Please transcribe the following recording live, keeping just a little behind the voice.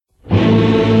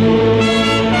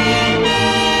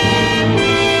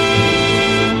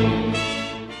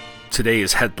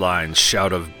Today's headlines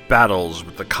shout of battles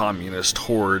with the communist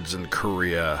hordes in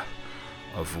Korea,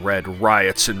 of red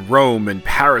riots in Rome and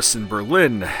Paris and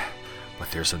Berlin.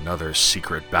 But there's another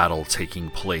secret battle taking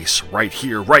place right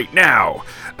here, right now.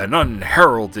 An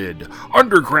unheralded,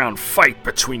 underground fight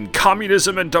between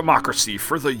communism and democracy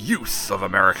for the youth of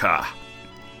America.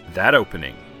 That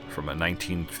opening from a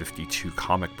 1952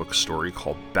 comic book story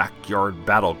called Backyard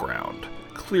Battleground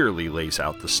clearly lays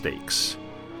out the stakes.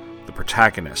 The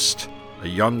protagonist, a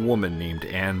young woman named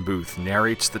Anne Booth,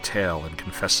 narrates the tale and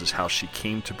confesses how she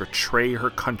came to betray her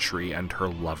country and her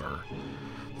lover.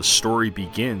 The story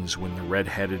begins when the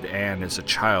red-headed Anne is a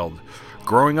child,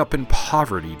 growing up in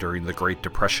poverty during the Great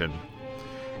Depression.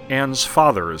 Anne's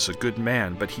father is a good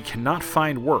man, but he cannot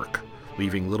find work,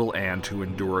 leaving little Anne to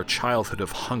endure a childhood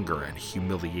of hunger and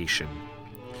humiliation.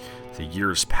 The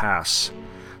years pass.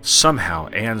 Somehow,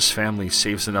 Anne's family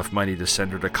saves enough money to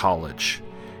send her to college.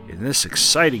 In this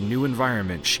exciting new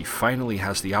environment, she finally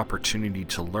has the opportunity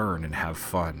to learn and have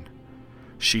fun.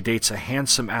 She dates a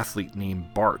handsome athlete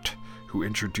named Bart, who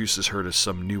introduces her to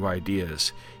some new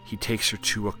ideas. He takes her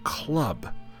to a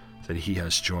club that he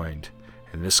has joined,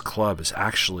 and this club is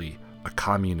actually a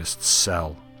communist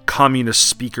cell. Communist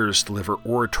speakers deliver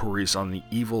oratories on the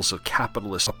evils of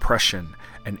capitalist oppression,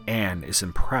 and Anne is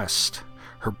impressed.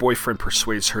 Her boyfriend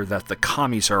persuades her that the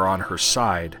commies are on her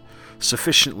side.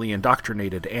 Sufficiently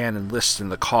indoctrinated, Anne enlists in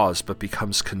the cause but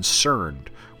becomes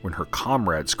concerned when her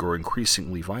comrades grow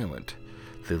increasingly violent.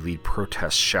 They lead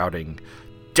protests shouting,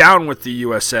 "Down with the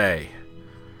USA!"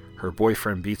 Her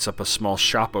boyfriend beats up a small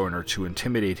shop owner to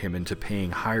intimidate him into paying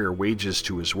higher wages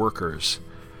to his workers.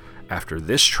 After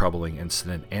this troubling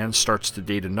incident, Anne starts to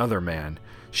date another man.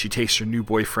 She takes her new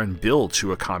boyfriend Bill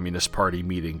to a Communist Party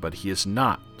meeting, but he is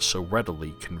not so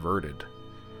readily converted.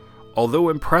 Although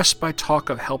impressed by talk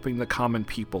of helping the common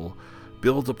people,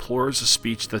 Bill deplores a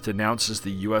speech that denounces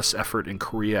the U.S. effort in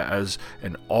Korea as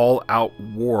an all-out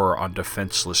war on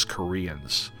defenseless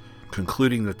Koreans.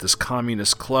 Concluding that this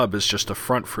communist club is just a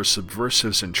front for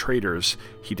subversives and traitors,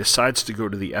 he decides to go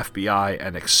to the FBI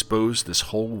and expose this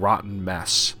whole rotten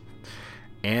mess.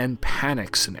 Anne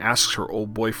panics and asks her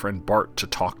old boyfriend Bart to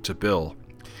talk to Bill.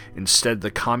 Instead,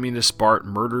 the communist Bart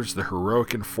murders the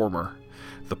heroic informer.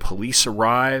 The police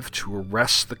arrive to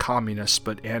arrest the communists,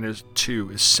 but Anne too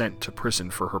is sent to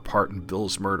prison for her part in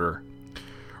Bill's murder.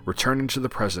 Returning to the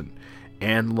present,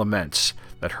 Anne laments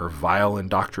that her vile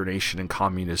indoctrination in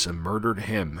communism murdered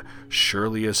him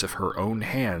surely as if her own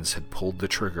hands had pulled the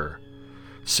trigger.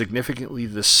 Significantly,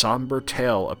 this somber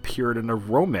tale appeared in a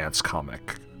romance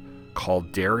comic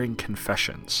called Daring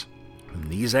Confessions. In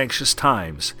these anxious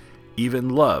times, even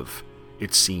love,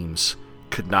 it seems,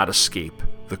 could not escape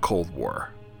the Cold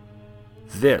War.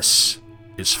 This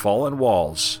is Fallen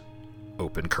Walls,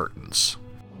 Open Curtains.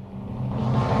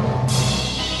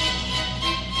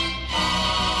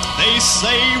 They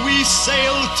say we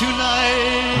sail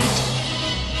tonight,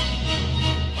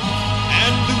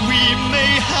 and we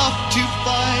may have to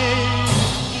fight.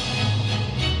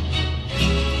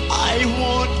 I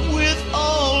want with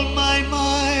all my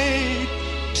might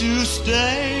to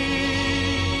stay,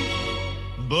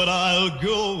 but I'll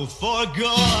go for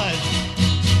God,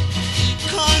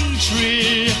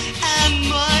 country, and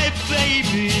my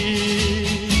baby.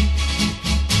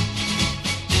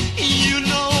 You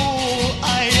know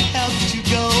I have to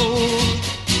go,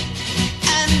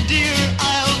 and dear,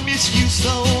 I'll miss you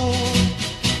so,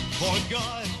 for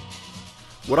God.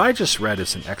 What I just read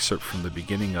is an excerpt from the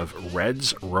beginning of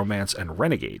Reds, Romance, and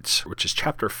Renegades, which is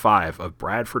Chapter 5 of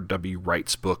Bradford W.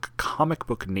 Wright's book Comic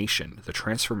Book Nation, The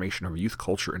Transformation of Youth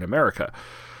Culture in America,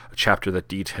 a chapter that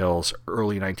details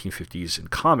early 1950s in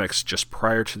comics just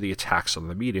prior to the attacks on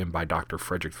the medium by Dr.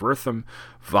 Frederick Wertham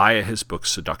via his book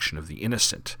Seduction of the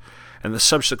Innocent, and the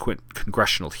subsequent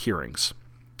congressional hearings.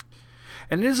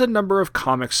 And it is a number of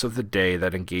comics of the day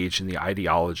that engage in the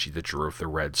ideology that drove the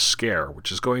Red Scare, which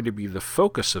is going to be the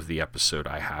focus of the episode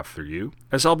I have for you,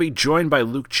 as I'll be joined by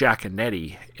Luke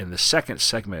Giaconetti in the second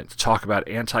segment to talk about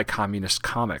anti-communist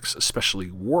comics,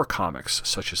 especially war comics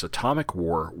such as Atomic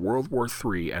War, World War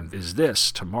III, and Is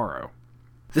This Tomorrow?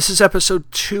 This is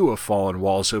episode 2 of Fallen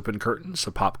Walls, Open Curtains,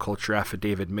 a pop culture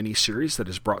affidavit miniseries that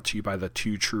is brought to you by the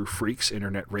Two True Freaks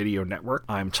Internet Radio Network.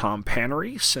 I'm Tom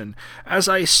Panarese, and as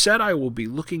I said, I will be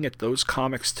looking at those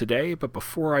comics today, but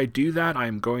before I do that,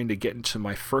 I'm going to get into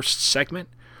my first segment,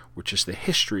 which is the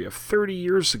history of 30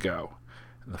 years ago,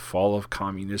 and the fall of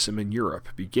communism in Europe,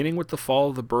 beginning with the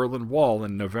fall of the Berlin Wall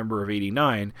in November of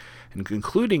 '89, and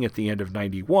concluding at the end of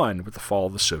 '91 with the fall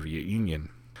of the Soviet Union.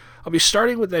 I'll be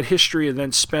starting with that history and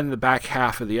then spend the back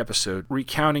half of the episode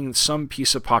recounting some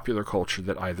piece of popular culture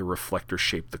that either reflect or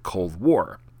shape the Cold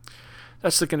War.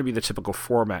 That's going to be the typical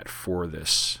format for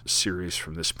this series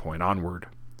from this point onward.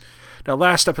 Now,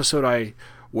 last episode I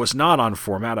was not on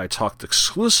format. I talked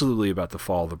exclusively about the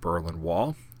fall of the Berlin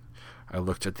Wall. I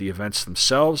looked at the events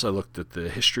themselves. I looked at the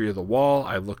history of the wall.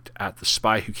 I looked at The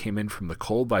Spy Who Came In From the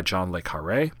Cold by John le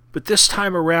Carré. But this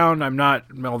time around, I'm not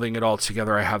melding it all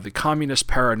together. I have the communist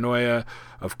paranoia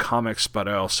of comics, but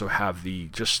I also have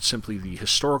just simply the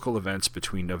historical events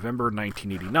between November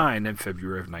 1989 and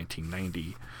February of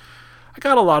 1990. I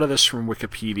got a lot of this from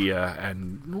Wikipedia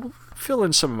and we'll fill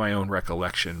in some of my own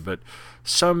recollection, but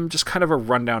some just kind of a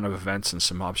rundown of events and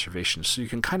some observations so you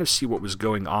can kind of see what was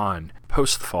going on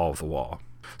post the fall of the wall.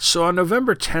 So on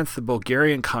November 10th, the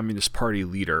Bulgarian Communist Party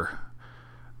leader,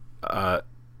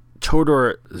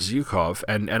 Todor Zhukov,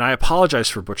 and I apologize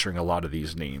for butchering a lot of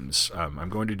these names. I'm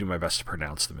going to do my best to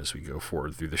pronounce them as we go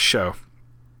forward through the show.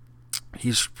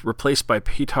 He's replaced by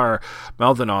Petar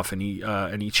Maldanov,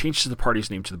 and he changes the party's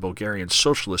name to the Bulgarian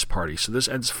Socialist Party. So this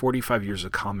ends 45 years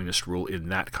of communist rule in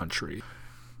that country.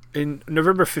 In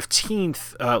November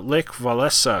 15th, Lech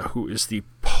Walesa, who is the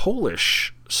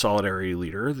Polish Solidarity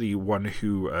leader, the one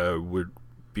who would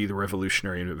be the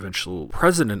revolutionary and eventual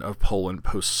president of Poland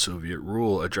post-Soviet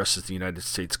rule, addresses the United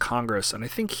States Congress, and I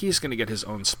think he's going to get his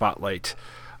own spotlight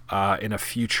in a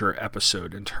future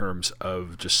episode in terms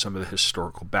of just some of the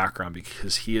historical background,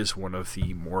 because he is one of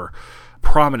the more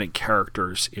prominent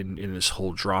characters in this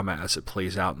whole drama as it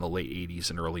plays out in the late 80s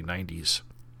and early 90s.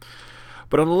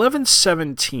 But on November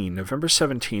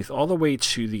 17th, all the way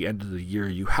to the end of the year,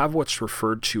 you have what's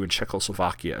referred to in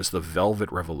Czechoslovakia as the Velvet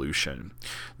Revolution.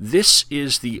 This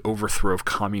is the overthrow of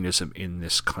communism in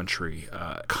this country,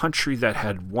 a country that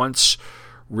had once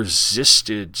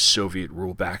resisted Soviet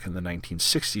rule back in the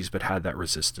 1960s, but had that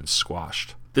resistance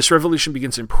squashed. This revolution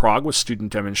begins in Prague with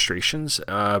student demonstrations,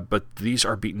 but these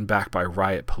are beaten back by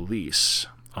riot police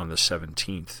on the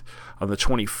 17th. On the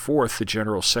 24th, the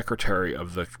General Secretary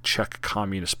of the Czech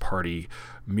Communist Party,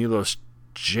 Milos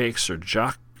Jakes,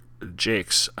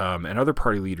 and other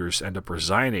party leaders end up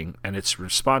resigning, and it's in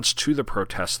response to the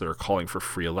protests that are calling for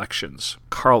free elections.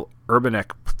 Karl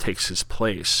Urbanek takes his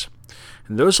place.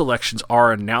 And those elections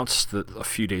are announced a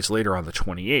few days later on the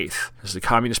 28th, as the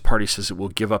Communist Party says it will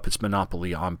give up its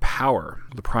monopoly on power.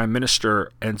 The Prime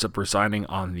Minister ends up resigning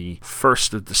on the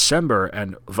 1st of December,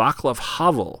 and Václav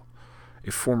Havel,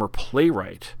 a former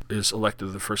playwright, is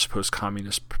elected the first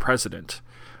post-communist president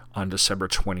on December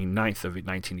 29th of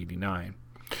 1989.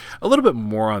 A little bit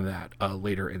more on that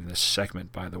later in this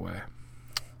segment, by the way.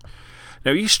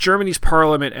 Now, East Germany's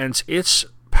parliament ends its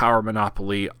power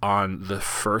monopoly on the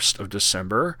 1st of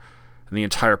December, and the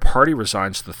entire party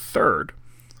resigns the 3rd.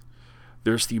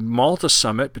 There's the Malta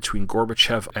summit between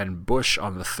Gorbachev and Bush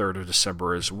on the 3rd of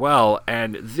December as well,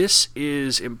 and this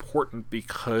is important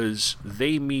because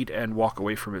they meet and walk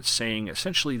away from it saying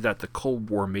essentially that the Cold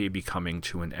War may be coming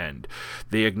to an end.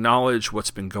 They acknowledge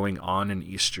what's been going on in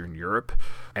Eastern Europe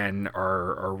and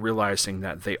are realizing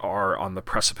that they are on the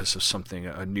precipice of something,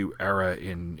 a new era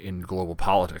in global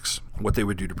politics. What they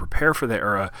would do to prepare for that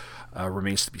era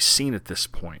remains to be seen at this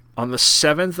point. On the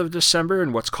 7th of December,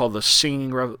 in what's called the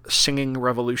Singing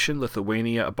Revolution,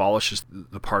 Lithuania abolishes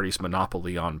the party's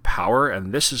monopoly on power,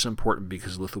 and this is important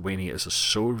because Lithuania is a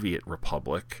Soviet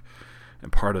republic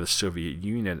and part of the Soviet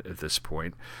Union at this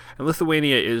point. And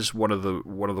Lithuania is one of the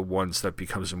ones that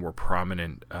becomes more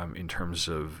prominent in terms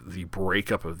of the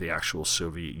breakup of the actual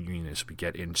Soviet Union as we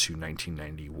get into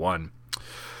 1991.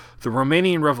 The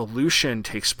Romanian Revolution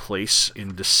takes place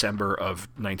in December of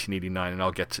 1989, and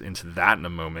I'll get into that in a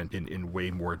moment in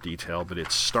way more detail, but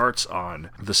it starts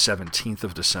on the 17th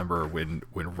of December when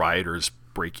rioters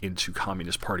break into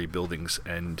Communist Party buildings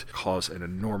and cause an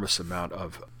enormous amount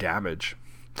of damage.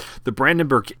 The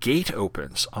Brandenburg Gate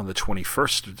opens on the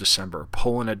 21st of December.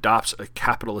 Poland adopts a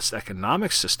capitalist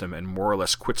economic system and more or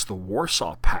less quits the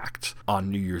Warsaw Pact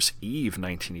on New Year's Eve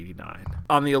 1989.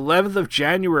 On the 11th of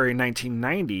January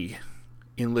 1990,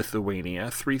 in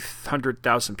Lithuania,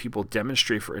 300,000 people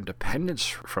demonstrate for independence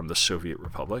from the Soviet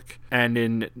Republic. And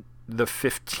in the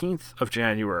 15th of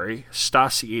January,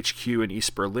 Stasi HQ in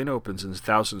East Berlin opens and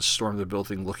thousands storm the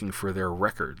building looking for their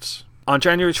records. On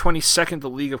January 22nd, the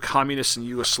League of Communists in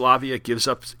Yugoslavia gives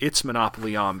up its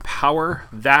monopoly on power.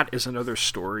 That is another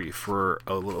story for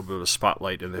a little bit of a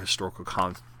spotlight in the historical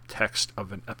context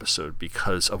of an episode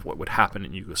because of what would happen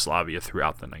in Yugoslavia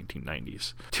throughout the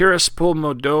 1990s. Tiraspol,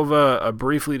 Moldova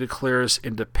briefly declares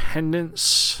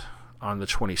independence on the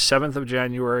 27th of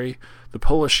January. The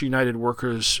Polish United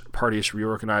Workers' Party is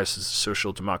reorganized as the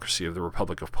Social Democracy of the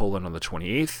Republic of Poland on the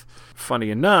 28th.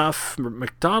 Funny enough,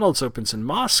 McDonald's opens in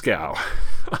Moscow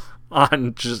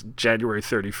on just January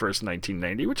 31st,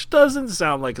 1990, which doesn't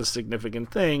sound like a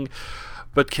significant thing,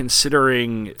 but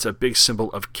considering it's a big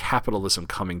symbol of capitalism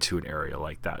coming to an area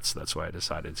like that, so that's why I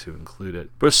decided to include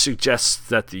it. Bush suggests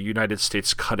that the United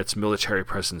States cut its military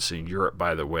presence in Europe,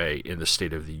 by the way, in the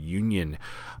State of the Union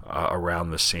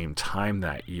around the same time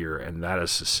that year, and that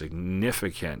is a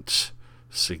significant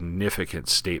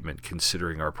statement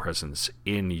considering our presence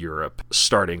in Europe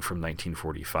starting from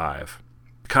 1945.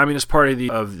 The Communist Party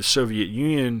of the Soviet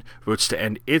Union votes to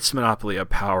end its monopoly of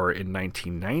power in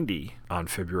 1990 on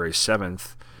February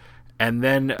 7th. And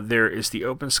then there is the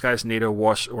Open Skies NATO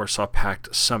Warsaw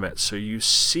Pact Summit. So you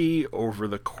see over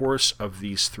the course of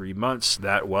these 3 months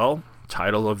that, well,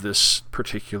 title of this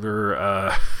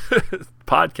particular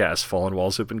podcast, Fallen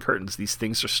Walls, Open Curtains, these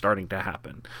things are starting to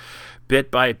happen.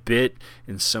 Bit by bit,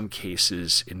 in some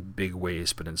cases in big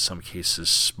ways, but in some cases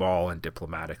small and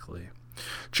diplomatically.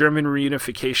 German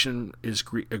reunification is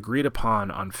agreed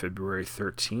upon on February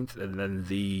 13th, and then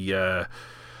the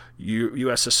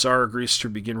USSR agrees to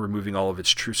begin removing all of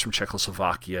its troops from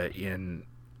Czechoslovakia in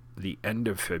the end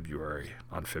of February,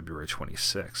 on February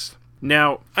 26th.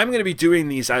 Now, I'm going to be doing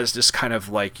these as just kind of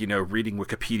like, reading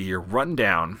Wikipedia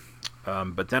rundown,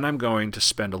 but then I'm going to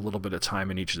spend a little bit of time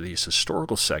in each of these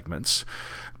historical segments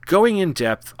going in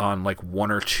depth on like one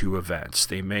or two events.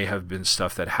 They may have been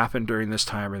stuff that happened during this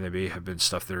time, or they may have been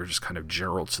stuff that are just kind of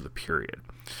general to the period.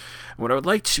 And what I would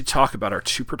like to talk about are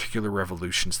two particular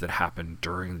revolutions that happened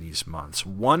during these months,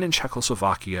 one in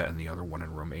Czechoslovakia and the other one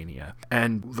in Romania.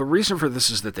 And the reason for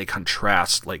this is that they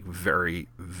contrast like very,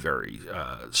 very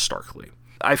starkly.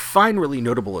 I find really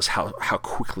notable is how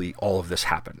quickly all of this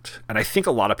happened. And I think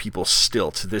a lot of people still,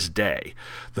 to this day,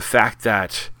 the fact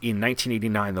that in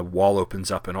 1989 the wall opens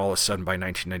up and all of a sudden by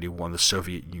 1991 the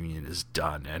Soviet Union is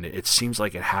done. And it seems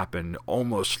like it happened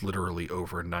almost literally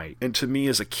overnight. And to me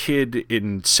as a kid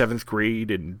in 7th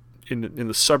grade and in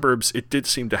the suburbs, it did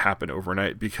seem to happen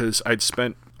overnight because I'd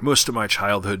spent most of my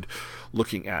childhood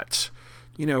looking at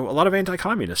a lot of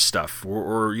anti-communist stuff,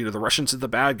 or the Russians are the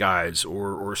bad guys,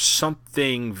 or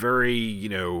something very,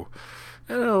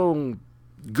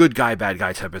 good guy, bad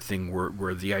guy type of thing,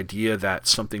 where the idea that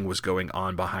something was going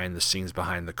on behind the scenes,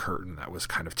 behind the curtain, that was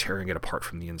kind of tearing it apart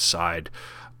from the inside,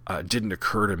 didn't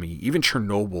occur to me. Even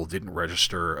Chernobyl didn't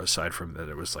register, aside from that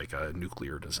it was like a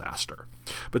nuclear disaster.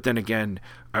 But then again,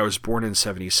 I was born in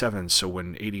 1977, so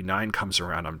when 1989 comes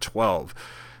around, I'm 12,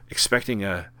 expecting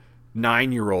a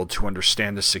 9-year-old to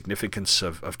understand the significance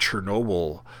of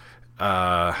Chernobyl,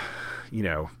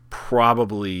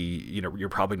 probably, you're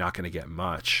probably not going to get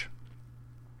much.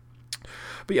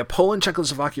 But yeah, Poland,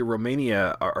 Czechoslovakia,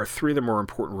 Romania are three of the more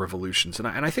important revolutions. And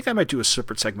I think I might do a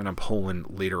separate segment on Poland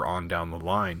later on down the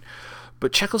line.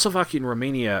 But Czechoslovakia and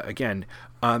Romania, again,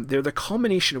 they're the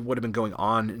culmination of what had been going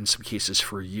on in some cases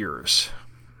for years.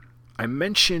 I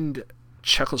mentioned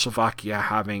Czechoslovakia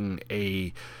having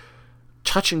a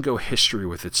touch-and-go history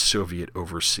with its Soviet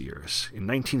overseers. In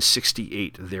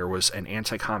 1968, there was an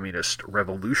anti-communist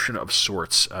revolution of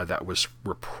sorts that was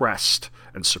repressed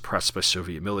and suppressed by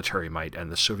Soviet military might,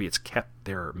 and the Soviets kept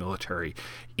their military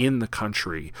in the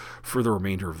country for the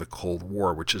remainder of the Cold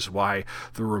War, which is why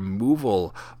the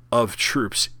removal of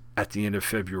troops at the end of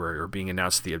February, or being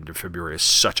announced at the end of February, is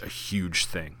such a huge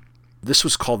thing. This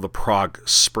was called the Prague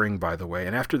Spring, by the way.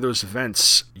 And after those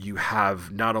events, you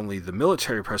have not only the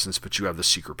military presence, but you have the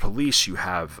secret police, you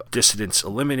have dissidents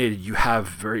eliminated, you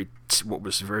have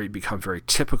become very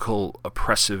typical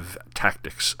oppressive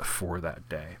tactics for that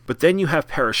day. But then you have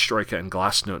perestroika and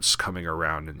glasnost coming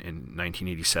around in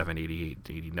 1987, 88,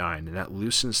 89, and that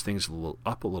loosens things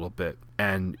up a little bit.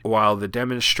 And while the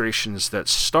demonstrations that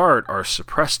start are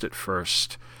suppressed at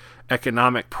first,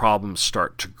 economic problems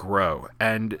start to grow.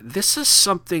 And this is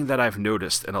something that I've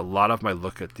noticed in a lot of my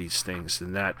look at these things,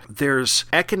 in that there's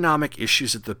economic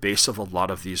issues at the base of a lot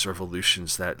of these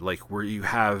revolutions, that like where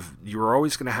you're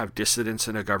always going to have dissidents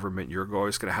in a government, you're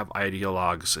always going to have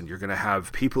ideologues, and you're going to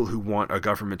have people who want a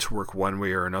government to work one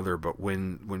way or another. But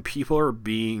when people are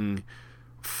being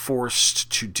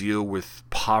forced to deal with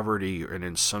poverty, and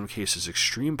in some cases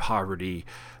extreme poverty,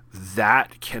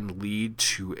 that can lead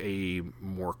to a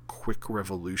more quick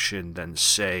revolution than,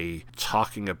 say,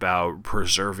 talking about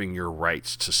preserving your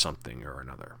rights to something or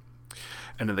another.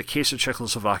 And in the case of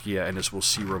Czechoslovakia, and as we'll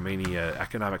see, Romania,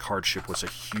 economic hardship was a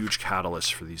huge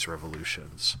catalyst for these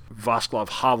revolutions. Václav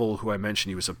Havel, who I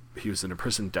mentioned, he was an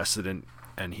imprisoned dissident,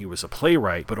 and he was a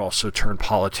playwright, but also turned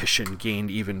politician, gained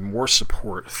even more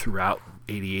support throughout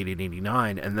 88 and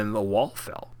 89, and then the wall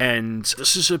fell. And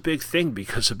this is a big thing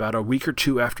because about a week or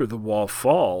two after the wall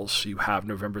falls, you have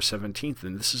November 17th,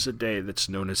 and this is a day that's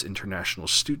known as International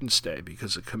Students' Day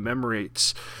because it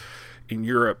commemorates in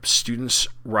Europe, students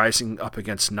rising up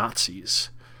against Nazis,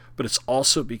 but it's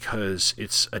also because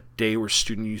it's a day where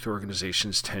student youth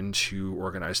organizations tend to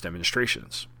organize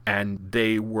demonstrations. And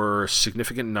they were a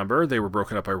significant number. They were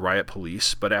broken up by riot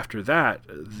police, but after that,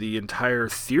 the entire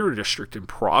theater district in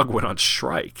Prague went on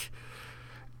strike.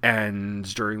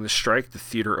 And during the strike, the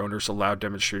theater owners allowed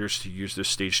demonstrators to use their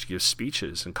stage to give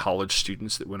speeches, and college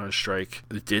students that went on strike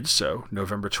did so.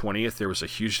 November 20th, there was a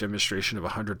huge demonstration of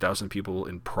 100,000 people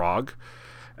in Prague,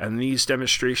 and these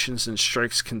demonstrations and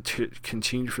strikes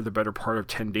continued for the better part of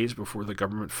 10 days before the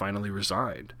government finally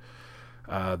resigned.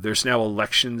 There's now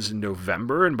elections in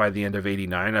November, and by the end of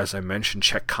 '89, as I mentioned,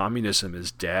 Czech communism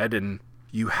is dead, and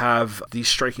you have these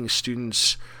striking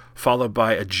students followed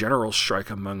by a general strike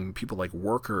among people like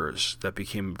workers that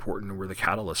became important and were the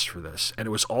catalyst for this. And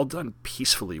it was all done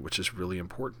peacefully, which is really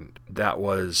important. That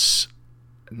was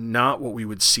not what we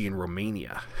would see in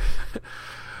Romania.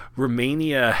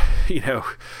 Romania,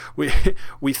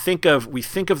 we think of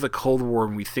the Cold War,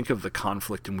 and we think of the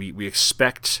conflict, and we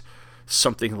expect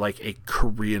something like a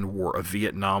Korean War, a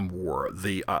Vietnam War,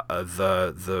 the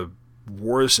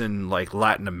wars in like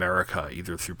Latin America,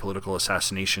 either through political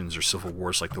assassinations or civil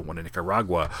wars like the one in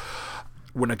Nicaragua.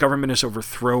 When a government is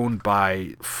overthrown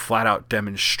by flat-out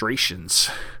demonstrations,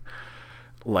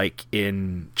 like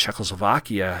in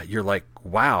Czechoslovakia, you're like,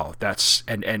 wow, that's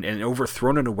and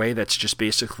overthrown in a way that's just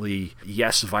basically,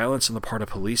 yes, violence on the part of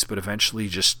police, but eventually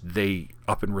just they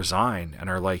up and resign and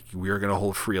are like, we are going to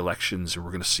hold free elections, and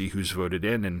we're going to see who's voted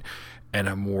in, and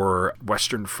a more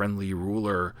Western-friendly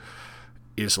ruler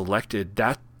is elected.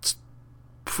 That,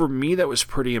 for me, that was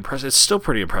pretty impressive. It's still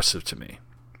pretty impressive to me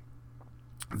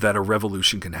that a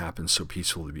revolution can happen so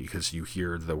peacefully, because you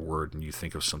hear the word and you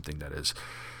think of something that is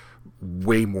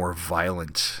way more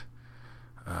violent.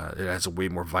 It has a way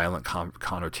more violent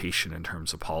connotation in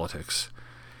terms of politics.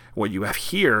 What you have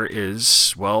here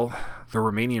is, well, the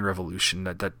Romanian Revolution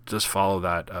that does follow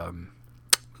that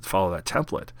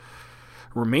template.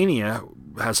 Romania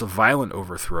has a violent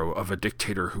overthrow of a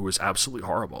dictator who was absolutely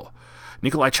horrible.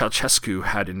 Nicolae Ceausescu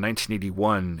had in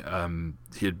 1981,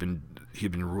 he had been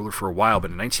ruler for a while,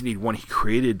 but in 1981 he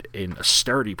created an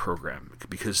austerity program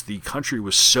because the country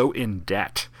was so in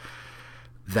debt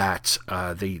that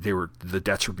the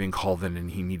debts were being called in,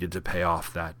 and he needed to pay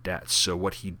off that debt. So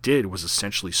what he did was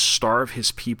essentially starve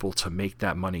his people to make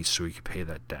that money so he could pay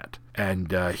that debt.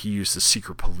 And he used the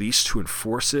secret police to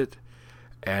enforce it.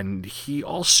 And he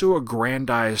also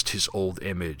aggrandized his old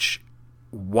image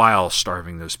while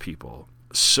starving those people.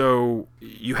 So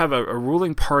you have a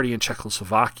ruling party in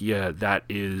Czechoslovakia that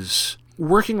is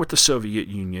working with the Soviet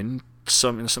Union,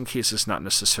 in some cases not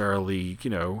necessarily,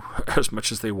 as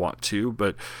much as they want to,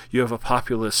 but you have a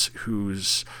populace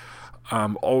who's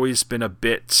always been a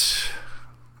bit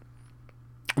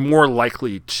more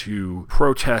likely to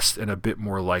protest and a bit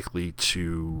more likely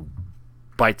to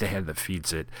bite the hand that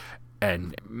feeds it,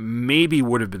 and maybe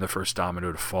would have been the first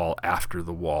domino to fall after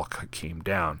the wall came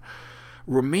down.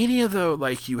 Romania, though,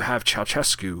 like you have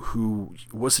Ceausescu, who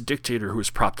was a dictator who was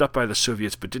propped up by the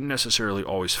Soviets but didn't necessarily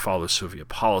always follow Soviet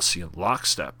policy in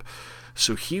lockstep.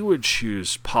 So he would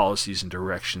choose policies and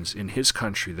directions in his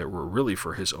country that were really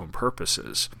for his own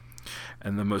purposes.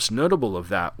 And the most notable of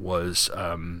that was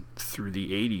through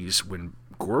the 80s when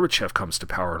Gorbachev comes to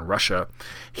power in Russia,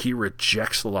 he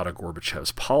rejects a lot of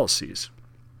Gorbachev's policies.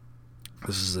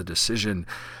 This is a decision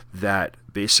that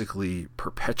basically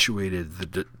perpetuated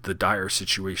the dire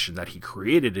situation that he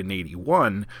created in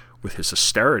 81 with his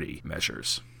austerity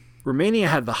measures. Romania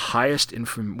had the highest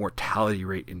infant mortality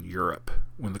rate in Europe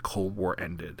when the Cold War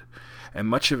ended, and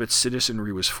much of its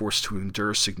citizenry was forced to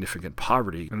endure significant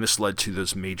poverty, and this led to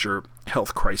those major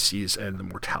health crises and the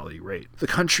mortality rate. The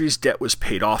country's debt was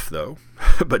paid off, though,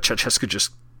 but Ceausescu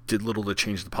just did little to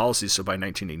change the policy, so by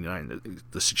 1989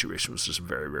 the situation was just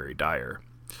very, very dire.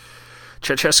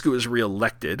 Ceausescu was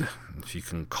re-elected, if you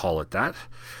can call it that,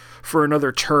 for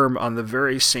another term on the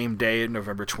very same day,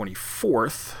 November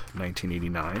 24th,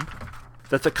 1989,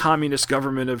 that the communist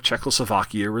government of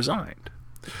Czechoslovakia resigned.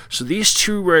 So these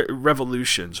two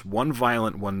revolutions, one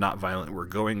violent, one not violent, were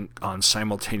going on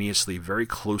simultaneously very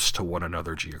close to one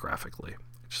another geographically.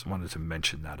 Just wanted to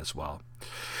mention that as well.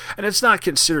 And it's not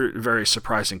considered very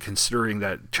surprising, considering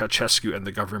that Ceausescu and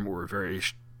the government were very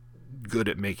good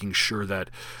at making sure that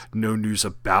no news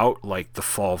about like the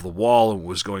fall of the wall and what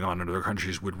was going on in other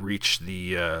countries would reach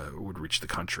the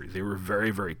country. They were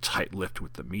very, very tight-lipped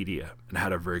with the media and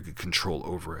had a very good control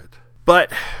over it.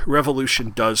 But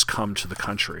revolution does come to the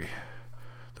country.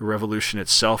 The revolution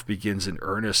itself begins in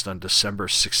earnest on December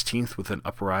 16th with an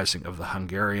uprising of the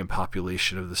Hungarian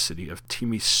population of the city of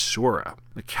Timisoara.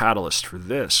 The catalyst for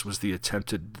this was the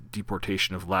attempted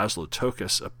deportation of Laszlo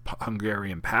Tokes, a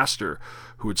Hungarian pastor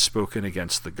who had spoken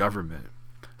against the government,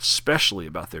 especially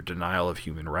about their denial of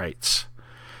human rights.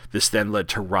 This then led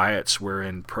to riots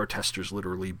wherein protesters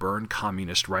literally burned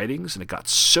communist writings, and it got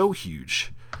so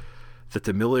huge that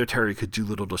the military could do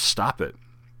little to stop it.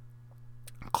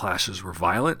 Clashes were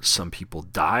violent. Some people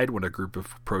died when a group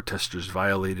of protesters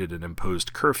violated an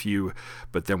imposed curfew,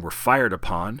 but then were fired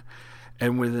upon.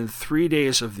 And within 3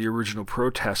 days of the original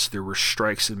protests, there were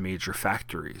strikes in major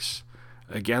factories.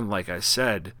 Again, like I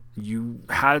said, you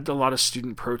had a lot of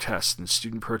student protests, and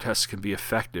student protests can be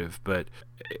effective, but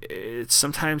it's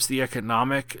sometimes the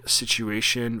economic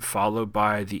situation followed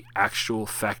by the actual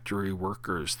factory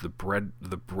workers, the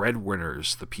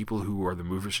breadwinners, the people who are the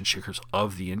movers and shakers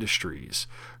of the industries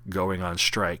going on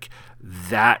strike.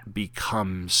 That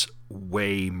becomes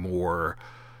way more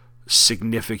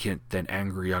significant than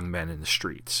angry young men in the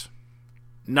streets.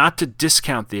 Not to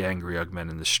discount the angry young men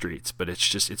in the streets, but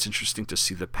it's interesting to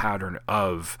see the pattern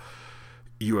of,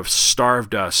 you have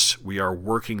starved us, we are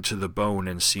working to the bone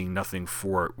and seeing nothing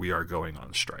for it, we are going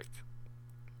on strike.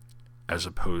 As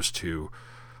opposed to,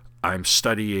 I'm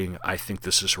studying, I think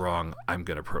this is wrong, I'm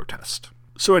going to protest.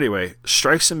 So anyway,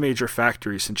 strikes in major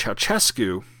factories, and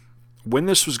Ceausescu, when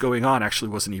this was going on, actually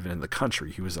wasn't even in the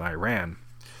country, he was in Iran.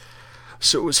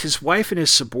 So it was his wife and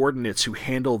his subordinates who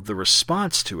handled the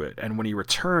response to it, and when he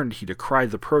returned, he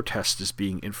decried the protest as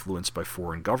being influenced by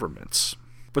foreign governments.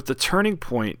 But the turning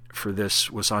point for this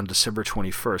was on December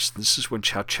 21st. This is when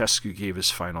Ceausescu gave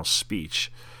his final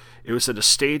speech. It was at a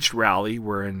staged rally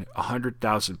wherein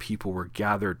 100,000 people were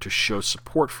gathered to show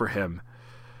support for him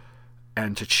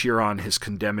and to cheer on his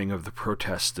condemning of the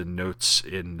protests and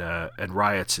and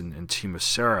riots in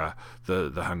Timisoara,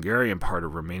 the Hungarian part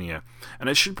of Romania. And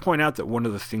I should point out that one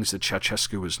of the things that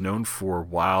Ceausescu was known for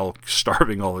while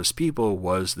starving all his people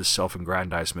was the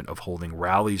self-aggrandizement of holding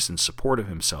rallies in support of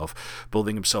himself,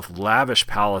 building himself lavish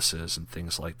palaces and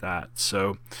things like that.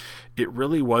 So it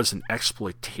really was an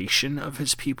exploitation of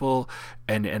his people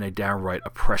and a downright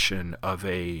oppression of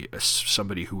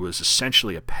somebody who was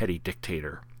essentially a petty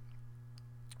dictator.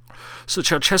 So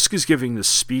Ceausescu's giving this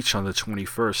speech on the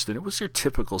 21st, and it was your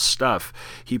typical stuff.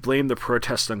 He blamed the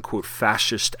protests on, quote,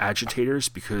 fascist agitators,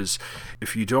 because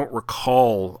if you don't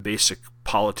recall basic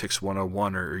politics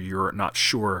 101, or you're not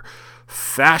sure,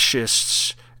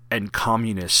 fascists and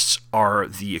communists are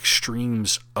the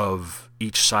extremes of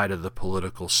each side of the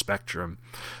political spectrum.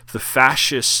 The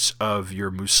fascists of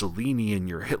your Mussolini and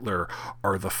your Hitler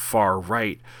are the far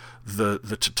right. The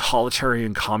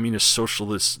totalitarian communist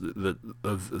socialists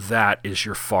of that is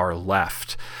your far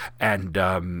left, and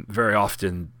very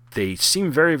often they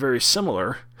seem very, very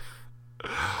similar,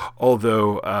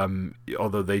 although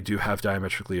they do have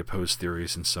diametrically opposed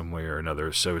theories in some way or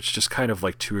another. So it's just kind of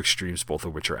like two extremes, both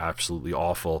of which are absolutely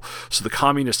awful. So the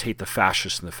communists hate the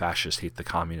fascists and the fascists hate the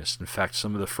communists. In fact,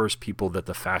 some of the first people that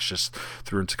the fascists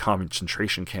threw into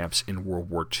concentration camps in World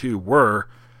War II were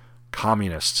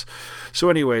communists. So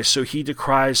anyway, so he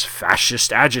decries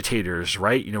fascist agitators,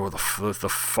 right? You know,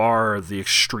 the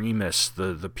extremists,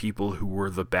 the people who were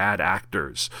the bad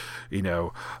actors, you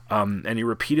know, and he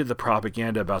repeated the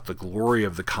propaganda about the glory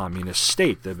of the communist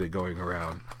state that had been going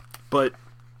around. But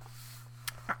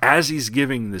as he's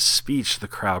giving this speech, the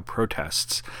crowd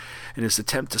protests, and his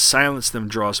attempt to silence them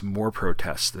draws more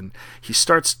protests, and he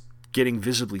starts getting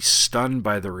visibly stunned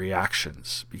by the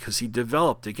reactions, because he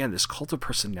developed, again, this cult of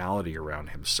personality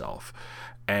around himself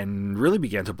and really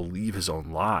began to believe his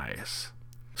own lies.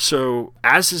 So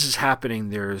as this is happening,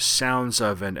 there's sounds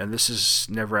of, and this has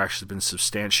never actually been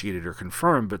substantiated or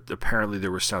confirmed, but apparently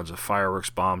there were sounds of fireworks,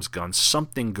 bombs, guns.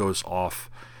 Something goes off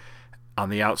on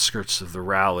the outskirts of the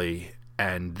rally,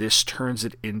 and this turns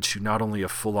it into not only a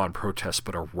full-on protest,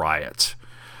 but a riot.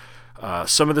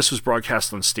 Some of this was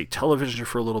broadcast on state television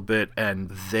for a little bit, and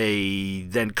they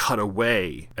then cut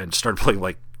away and started playing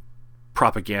like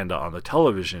propaganda on the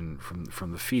television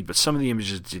from the feed, but some of the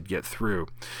images did get through.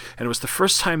 And it was the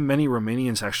first time many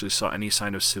Romanians actually saw any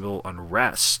sign of civil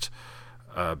unrest,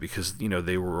 because, you know,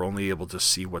 they were only able to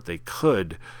see what they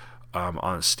could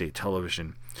on state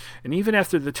television. And even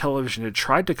after the television had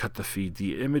tried to cut the feed,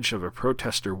 the image of a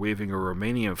protester waving a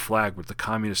Romanian flag with the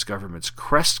communist government's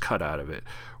crest cut out of it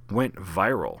went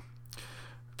viral,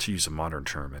 to use a modern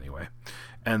term anyway,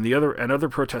 and other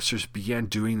protesters began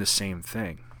doing the same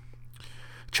thing.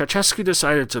 Ceausescu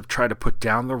decided to try to put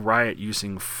down the riot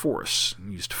using force.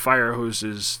 He used fire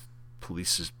hoses,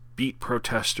 police beat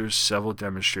protesters, several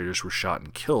demonstrators were shot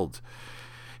and killed.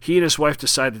 He and his wife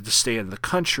decided to stay in the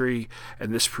country,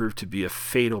 and this proved to be a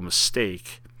fatal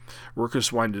mistake.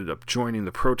 Workers winded up joining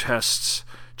the protests.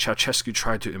 Ceausescu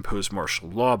tried to impose martial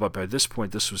law, but by this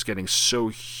point this was getting so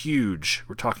huge.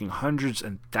 We're talking hundreds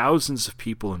and thousands of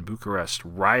people in Bucharest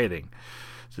rioting.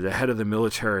 The head of the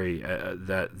military,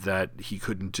 that he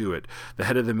couldn't do it. The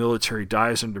head of the military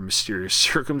dies under mysterious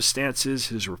circumstances.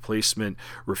 His replacement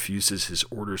refuses his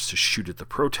orders to shoot at the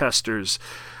protesters.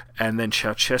 And then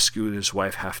Ceausescu and his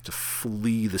wife have to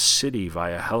flee the city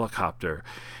via helicopter.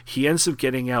 He ends up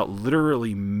getting out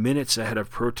literally minutes ahead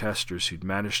of protesters who'd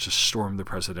managed to storm the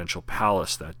presidential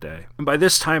palace that day. And by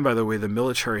this time, by the way, the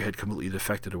military had completely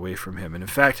defected away from him. And in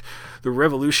fact, the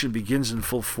revolution begins in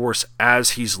full force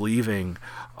as he's leaving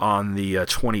on the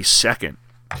 22nd.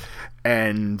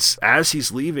 And as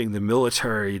he's leaving, the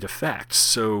military defects.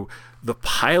 So the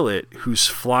pilot who's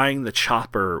flying the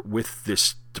chopper with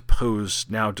this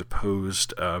now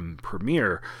deposed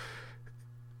premier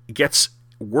gets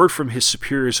word from his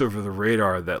superiors over the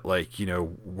radar that, like,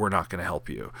 we're not going to help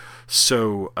you.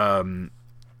 So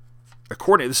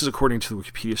this is according to the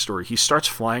Wikipedia story, he starts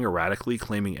flying erratically,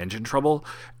 claiming engine trouble,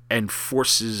 and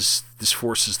forces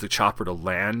the chopper to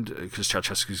land because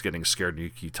Ceausescu's getting scared,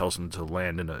 and he tells him to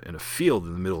land in a field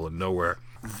in the middle of nowhere.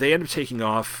 They end up taking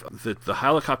off. The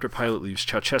helicopter pilot leaves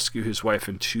Ceausescu, his wife,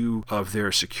 and two of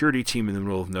their security team in the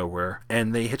middle of nowhere,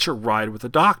 and they hitch a ride with a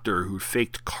doctor who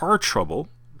faked car trouble,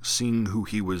 seeing who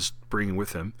he was bringing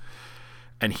with him,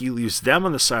 and he leaves them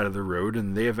on the side of the road,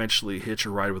 and they eventually hitch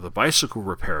a ride with a bicycle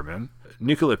repairman,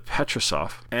 Nikolai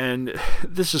Petrasov. And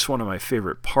this is one of my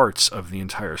favorite parts of the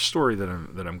entire story that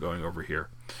I'm going over here.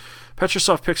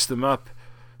 Petrasov picks them up,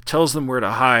 tells them where to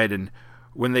hide, and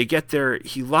when they get there,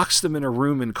 he locks them in a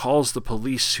room and calls the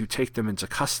police, who take them into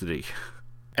custody.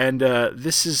 And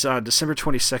this is on December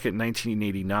 22nd,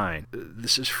 1989.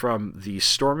 This is from the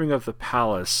storming of the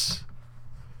palace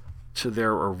to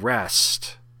their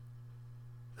arrest.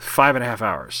 5.5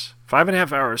 hours.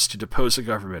 5.5 hours to depose a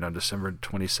government on December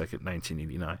 22nd,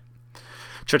 1989.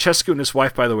 Ceausescu and his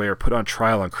wife, by the way, are put on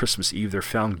trial on Christmas Eve. They're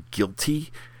found guilty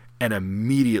and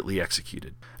immediately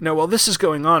executed. Now, while this is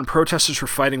going on, protesters were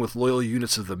fighting with loyal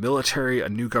units of the military, a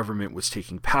new government was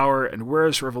taking power, and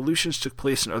whereas revolutions took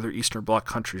place in other Eastern Bloc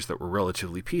countries that were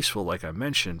relatively peaceful, like I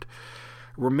mentioned,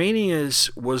 Romania's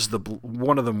was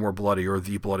one of the more bloody, or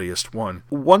the bloodiest one.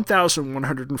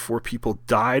 1,104 people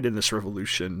died in this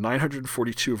revolution,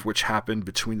 942 of which happened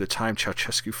between the time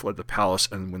Ceausescu fled the palace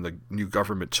and when the new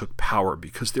government took power,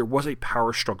 because there was a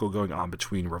power struggle going on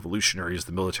between revolutionaries,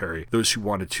 the military, those who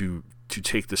wanted to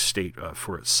take the state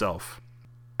for itself.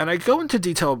 And I go into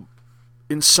detail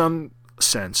in some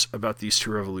sense about these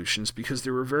two revolutions because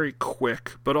they were very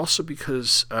quick, but also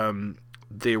because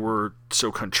they were so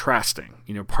contrasting.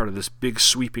 Part of this big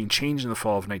sweeping change in the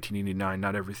fall of 1989,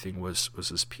 not everything was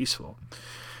as peaceful.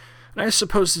 And I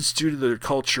suppose it's due to the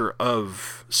culture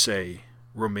of, say,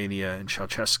 Romania and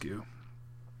Ceausescu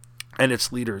and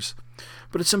its leaders.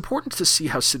 But it's important to see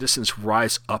how citizens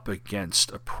rise up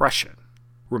against oppression.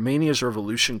 Romania's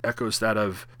revolution echoes that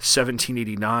of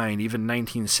 1789, even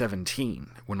 1917,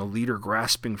 when a leader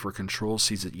grasping for control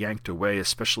sees it yanked away,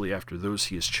 especially after those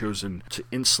he has chosen to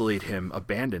insulate him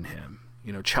abandon him.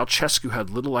 Ceausescu had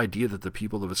little idea that the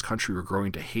people of his country were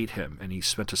growing to hate him, and he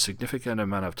spent a significant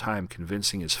amount of time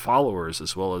convincing his followers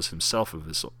as well as himself of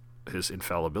his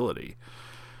infallibility.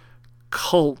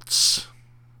 Cults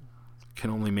can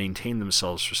only maintain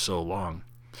themselves for so long.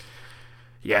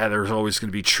 Yeah, there's always going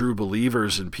to be true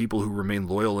believers and people who remain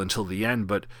loyal until the end,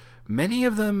 but many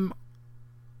of them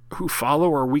who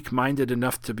follow are weak-minded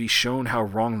enough to be shown how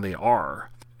wrong they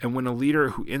are. And when a leader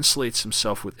who insulates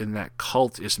himself within that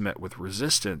cult is met with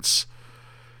resistance,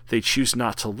 they choose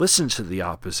not to listen to the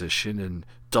opposition and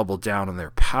double down on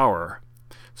their power.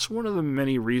 It's one of the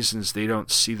many reasons they don't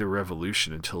see the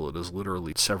revolution until it is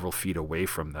literally several feet away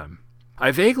from them. I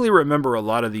vaguely remember a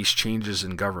lot of these changes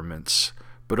in governments,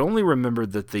 but only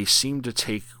remembered that they seemed to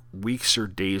take weeks or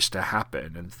days to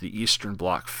happen, and the Eastern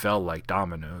Bloc fell like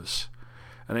dominoes.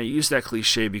 And I use that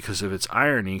cliche because of its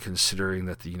irony, considering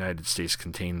that the United States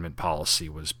containment policy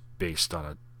was based on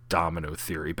a domino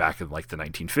theory back in like the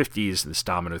 1950s. This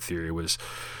domino theory was,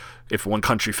 if one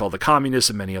country fell to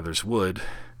communism, many others would.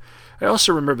 I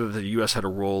also remember that the U.S. had a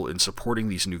role in supporting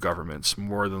these new governments,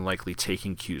 more than likely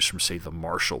taking cues from, say, the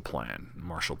Marshall Plan. The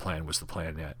Marshall Plan was the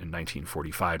plan in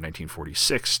 1945,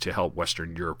 1946 to help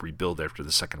Western Europe rebuild after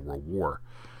the Second World War.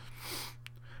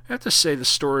 I have to say the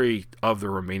story of the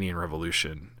Romanian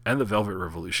Revolution and the Velvet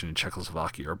Revolution in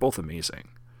Czechoslovakia are both amazing.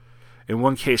 In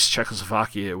one case,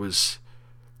 Czechoslovakia, it was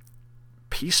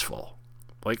peaceful,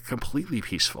 like completely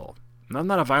peaceful. I'm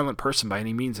not a violent person by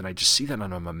any means, and I just see that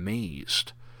and I'm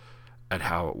amazed at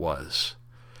how it was.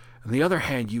 On the other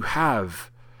hand, you have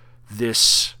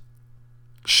this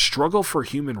struggle for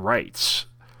human rights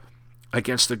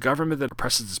against a government that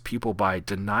oppresses its people by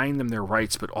denying them their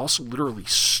rights, but also literally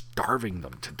starving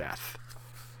them to death.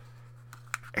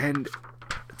 And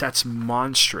that's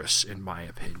monstrous, in my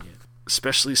opinion,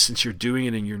 especially since you're doing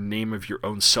it in your name of your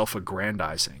own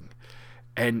self-aggrandizing.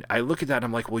 And I look at that and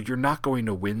I'm like, well, you're not going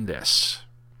to win this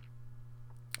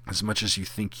as much as you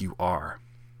think you are.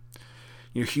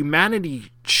 You know,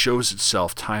 humanity shows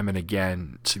itself time and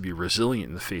again to be resilient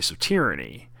in the face of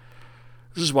tyranny.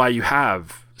 This is why you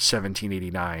have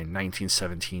 1789,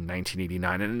 1917,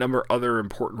 1989, and a number of other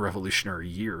important revolutionary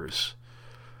years.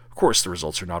 Of course, the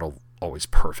results are not always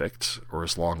perfect or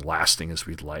as long-lasting as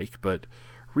we'd like, but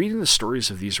reading the stories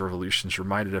of these revolutions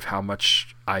reminded of how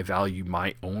much I value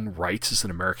my own rights as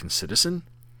an American citizen,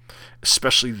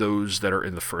 especially those that are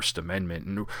in the First Amendment.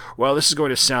 And while this is going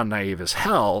to sound naive as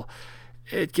hell,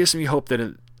 it gives me hope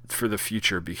that for the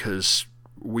future, because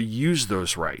we use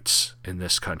those rights in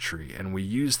this country and we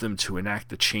use them to enact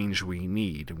the change we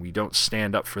need, and we don't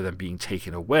stand up for them being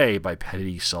taken away by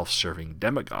petty, self-serving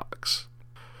demagogues.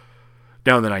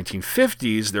 Now, in the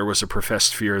 1950s, there was a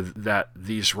professed fear that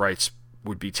these rights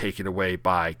would be taken away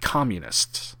by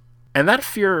communists. And that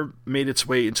fear made its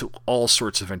way into all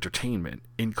sorts of entertainment,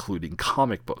 including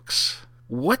comic books.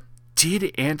 What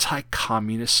did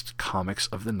anti-communist comics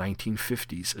of the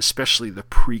 1950s, especially the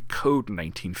pre-code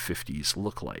 1950s,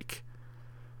 look like?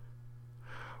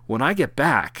 When I get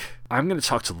back, I'm going to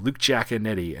talk to Luke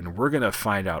Giaconetti, and we're going to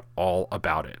find out all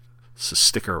about it. So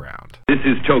stick around. This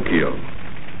is Tokyo,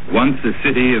 once a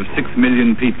city of 6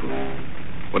 million people.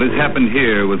 What has happened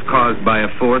here was caused by a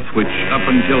force which, up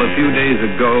until a few days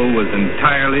ago, was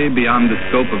entirely beyond the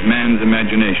scope of man's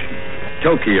imagination.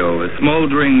 Tokyo, a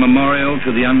smoldering memorial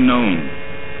to the unknown.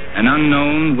 An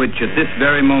unknown which at this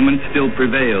very moment still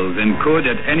prevails and could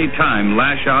at any time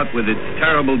lash out with its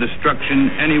terrible destruction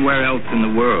anywhere else in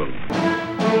the world.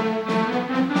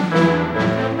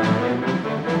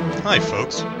 Hi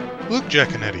folks, Luke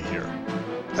Giaconetti here.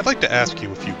 I'd like to ask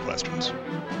you a few questions.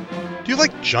 Do you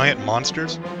like giant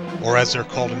monsters, or as they're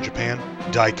called in Japan,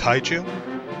 Daikaiju?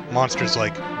 Monsters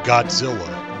like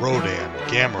Godzilla, Rodan,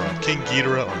 Gamera, King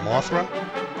Ghidorah, or Mothra?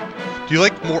 Do you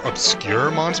like more obscure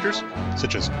monsters,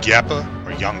 such as Gappa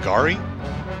or Yongari?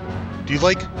 Do you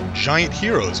like giant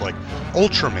heroes like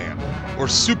Ultraman, or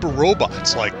super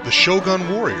robots like the Shogun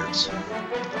Warriors?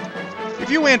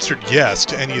 If you answered yes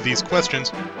to any of these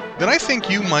questions, then I think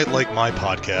you might like my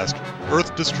podcast,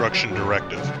 Earth Destruction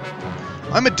Directive.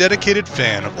 I'm a dedicated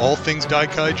fan of all things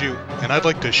Daikaiju, and I'd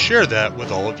like to share that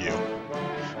with all of you.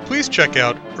 Please check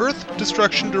out Earth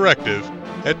Destruction Directive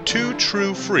at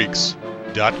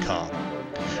twotruefreaks.com.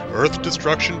 Earth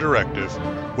Destruction Directive,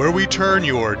 where we turn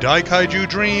your Daikaiju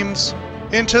dreams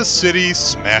into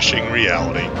city-smashing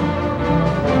reality.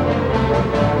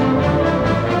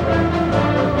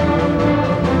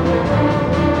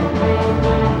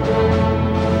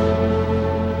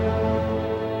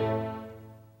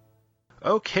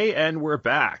 Okay, and we're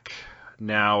back.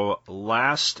 Now,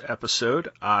 last episode,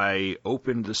 I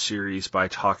opened the series by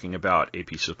talking about a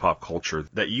piece of pop culture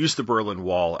that used the Berlin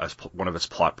Wall as one of its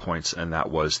plot points, and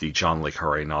that was the John le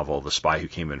Carré novel, The Spy Who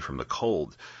Came In From the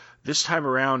Cold. This time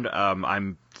around,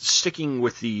 I'm sticking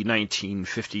with the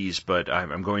 1950s, but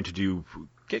I'm going to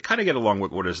get along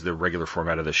with what is the regular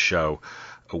format of this show,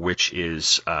 which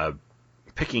is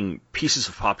picking pieces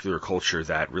of popular culture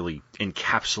that really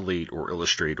encapsulate or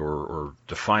illustrate or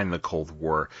define the Cold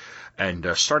War, and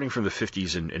starting from the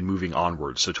 50s and moving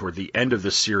onward. So toward the end of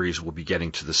this series, we'll be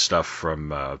getting to the stuff from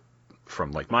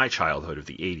like my childhood of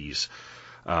the 80s,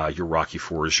 your Rocky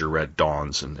IVs, your Red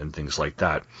Dawns, and things like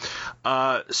that.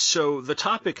 So the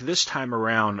topic this time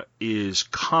around is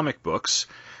comic books,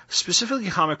 specifically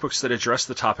comic books that address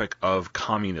the topic of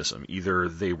communism. Either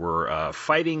they were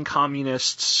fighting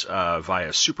communists via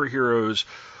superheroes,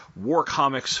 war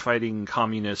comics fighting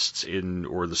communists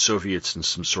or the Soviets in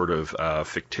some sort of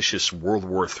fictitious World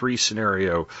War III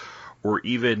scenario, or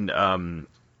even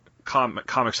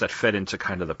comics that fed into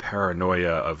kind of the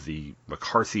paranoia of the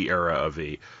McCarthy era of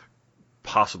a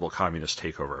possible communist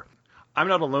takeover. I'm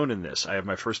not alone in this. I have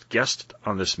my first guest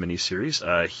on this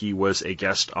miniseries. He was a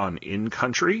guest on In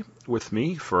Country with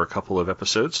me for a couple of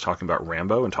episodes, talking about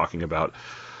Rambo and talking about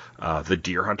The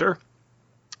Deer Hunter.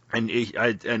 And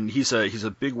he's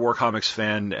a big war comics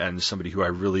fan, and somebody who I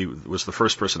really was the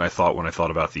first person I thought when I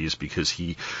thought about these, because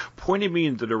he pointed me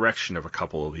in the direction of a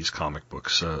couple of these comic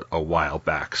books a while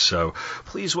back. So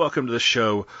please welcome to the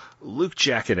show, Luke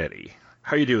Giaconetti.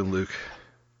 How you doing, Luke?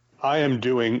 I am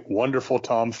doing wonderful,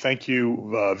 Tom. Thank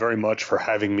you very much for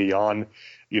having me on.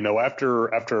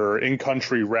 After In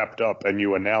Country wrapped up and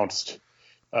you announced,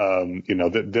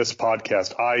 this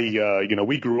podcast,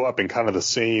 we grew up in kind of the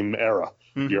same era.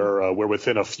 Mm-hmm. We're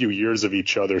within a few years of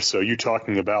each other. So you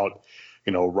talking about,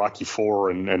 Rocky IV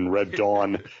and Red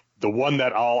Dawn. The one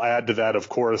that I'll add to that, of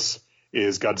course,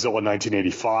 is Godzilla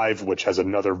 1985, which has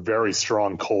another very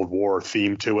strong Cold War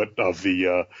theme to it of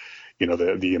the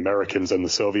Americans and the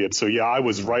Soviets. So, yeah, I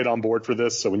was right on board for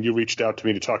this. So when you reached out to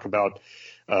me to talk about,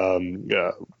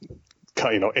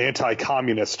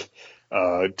 anti-communist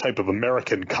type of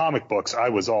American comic books, I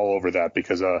was all over that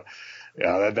because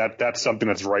that's something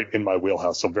that's right in my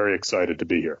wheelhouse. So I'm very excited to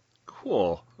be here.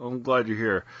 Cool. I'm glad you're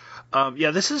here.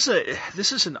 This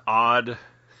is an odd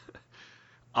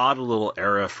little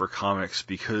era for comics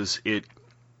because it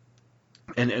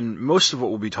and most of what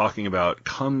we'll be talking about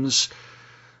comes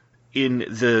in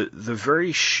the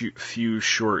very few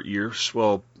short years.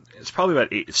 Well, it's probably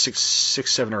about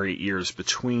 7 or 8 years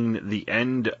between the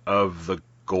end of the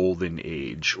Golden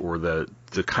Age, or the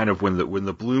kind of when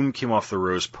the bloom came off the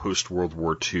rose post World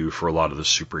War II for a lot of the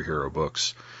superhero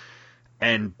books,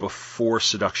 and before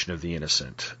Seduction of the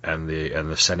Innocent and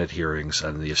the Senate hearings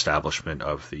and the establishment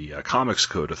of the Comics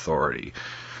Code Authority.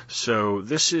 So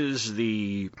this is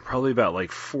probably about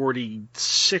like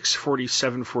 46,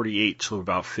 47, 48 to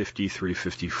about 53,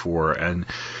 54. And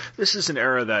this is an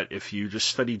era that if you just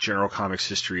study general comics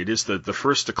history, it is the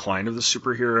first decline of the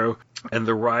superhero and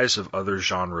the rise of other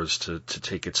genres to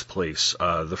take its place.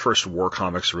 The first war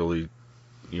comics really,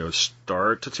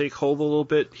 start to take hold a little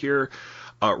bit here.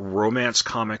 Romance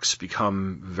comics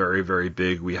become very, very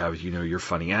big. We have, your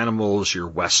funny animals, your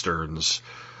westerns,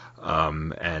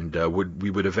 and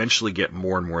we would eventually get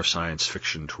more and more science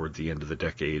fiction toward the end of the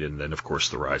decade, and then, of course,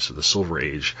 the rise of the Silver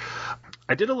Age.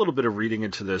 I did a little bit of reading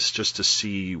into this just to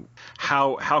see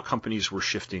how companies were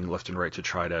shifting left and right to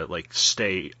try to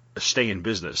stay in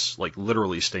business,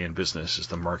 literally stay in business as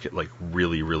the market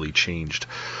really, really changed.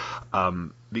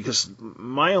 Because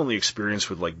my only experience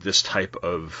with this type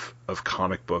of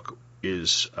comic book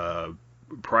is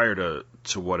prior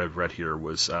to what I've read here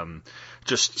was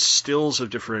just stills of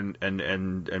different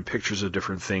and pictures of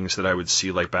different things that I would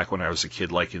see back when I was a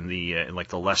kid, in the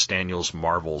Les Daniels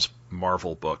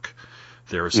Marvel book.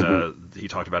 There was he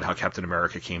talked about how Captain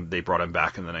America they brought him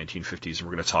back in the 1950s, and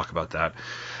we're going to talk about that.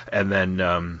 And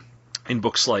then in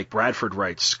books like Bradford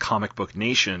Wright's Comic Book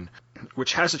Nation,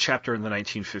 which has a chapter in the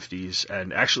 1950s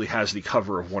and actually has the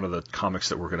cover of one of the comics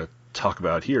that we're going to talk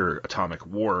about here, Atomic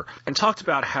War, and talked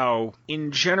about how,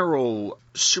 in general,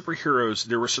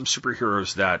 there were some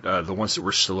superheroes that, the ones that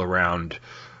were still around,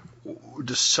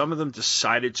 some of them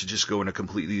decided to just go in a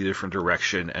completely different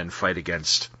direction and fight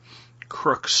against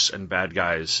crooks and bad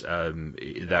guys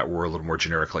that were a little more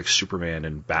generic, like Superman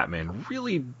and Batman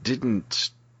really didn't.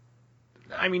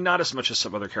 I mean, not as much as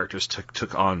some other characters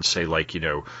took on, say,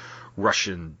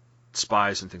 Russian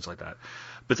spies and things like that.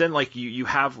 But then, you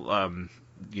have,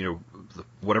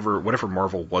 whatever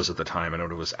Marvel was at the time, I don't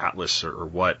know if it was Atlas or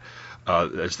what,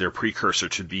 as their precursor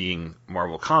to being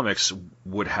Marvel Comics,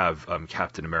 would have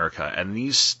Captain America and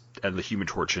the Human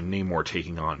Torch and Namor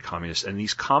taking on communists. And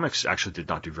these comics actually did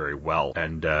not do very well.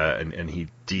 And he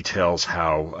details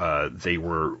how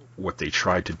what they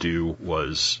tried to do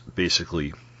was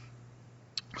basically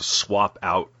swap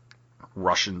out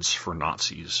Russians for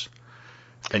Nazis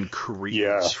and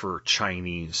Koreans for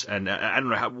Chinese. And I don't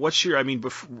know what's your,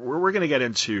 we're going to get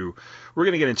into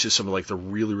some of the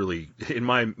really, really, in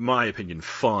my opinion,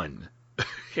 fun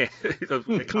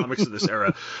the comics of this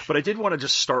era. But I did want to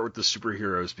just start with the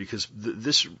superheroes because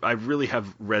I really have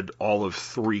read all of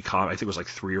I think it was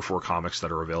 3 or 4 comics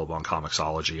that are available on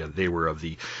Comixology, and they were of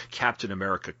the Captain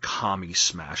America Commie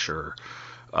Smasher,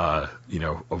 over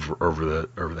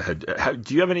the head.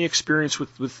 Do you have any experience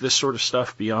with this sort of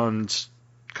stuff beyond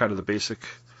kind of the basic?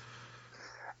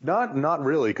 Not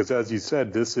really, because as you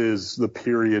said, this is the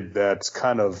period that's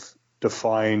kind of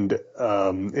defined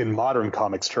in modern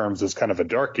comics terms as kind of a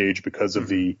dark age because of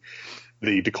the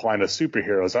decline of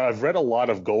superheroes. I've read a lot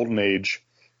of Golden Age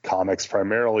comics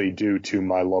primarily due to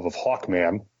my love of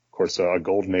Hawkman, of course, a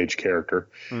Golden Age character.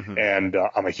 Mm-hmm. And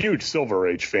I'm a huge Silver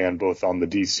Age fan, both on the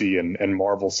DC and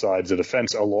Marvel sides of the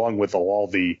fence, along with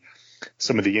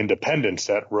some of the independents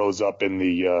that rose up in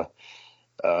the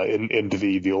into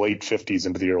the late 50s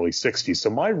into the early 60s. So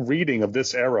my reading of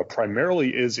this era primarily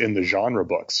is in the genre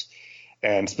books,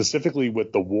 and specifically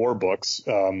with the war books.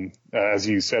 As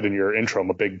you said in your intro, I'm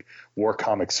a big war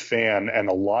comics fan, and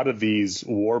a lot of these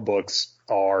war books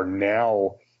are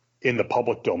now in the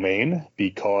public domain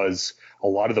because a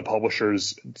lot of the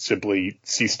publishers simply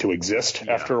ceased to exist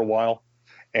after a while.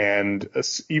 And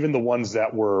even the ones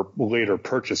that were later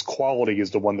purchased, Quality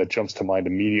is the one that jumps to mind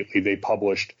immediately. They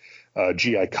published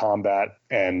GI Combat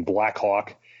and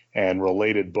Blackhawk and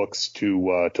related books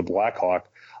to Blackhawk.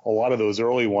 A lot of those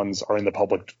early ones are in the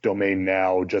public domain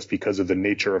now just because of the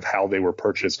nature of how they were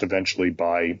purchased eventually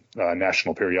by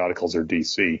National Periodicals or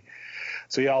DC.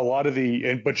 So yeah,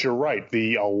 but you're right.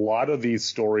 A lot of these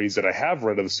stories that I have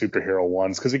read of the superhero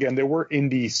ones, because again, there were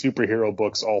indie superhero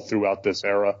books all throughout this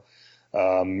era.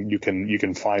 You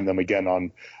can find them again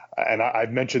on, and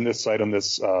I've mentioned this site on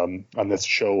this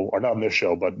show, or not on this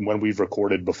show, but when we've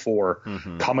recorded before,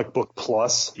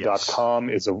 comicbookplus.com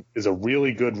is a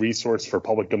really good resource for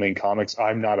public domain comics.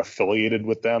 I'm not affiliated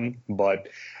with them, but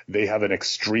they have an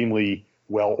extremely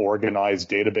well organized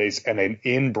database and an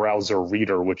in-browser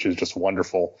reader, which is just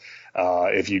wonderful.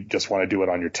 If you just want to do it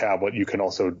on your tablet, you can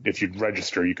also, if you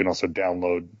register, you can also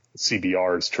download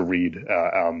CBRs to read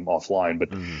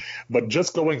offline. But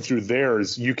just going through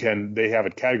theirs, they have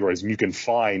it categorized, and you can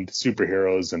find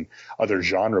superheroes and other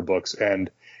genre books. And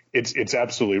it's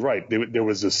absolutely right. There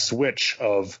was a switch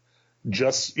of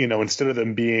just, instead of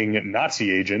them being Nazi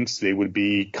agents, they would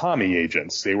be commie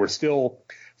agents. They were still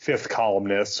fifth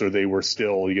columnists, or they were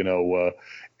still,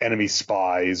 enemy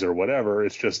spies or whatever.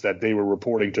 It's just that they were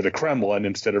reporting to the Kremlin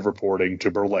instead of reporting to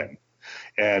Berlin.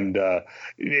 And I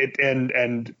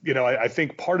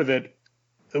think part of it,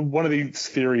 one of these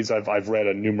theories I've read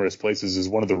in numerous places, is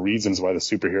one of the reasons why the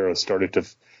superheroes started to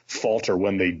falter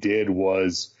when they did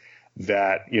was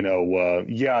that,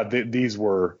 these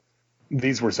were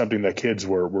something that kids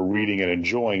were reading and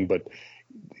enjoying, but,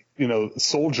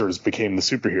 soldiers became the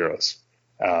superheroes.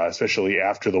 Especially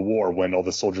after the war, when all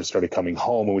the soldiers started coming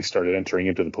home and we started entering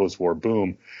into the post-war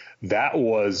boom, that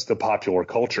was the popular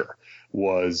culture,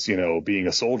 was, being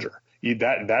a soldier.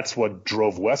 That's what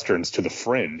drove Westerns to the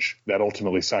fringe. That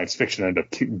ultimately science fiction ended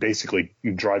up basically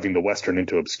driving the Western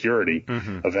into obscurity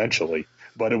eventually.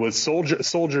 But it was soldiers,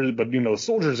 but,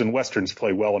 soldiers and Westerns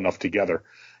play well enough together,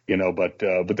 but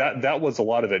that was a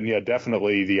lot of it. And yeah,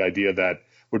 definitely the idea that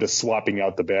we're just swapping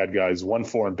out the bad guys, one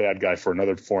foreign bad guy for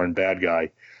another foreign bad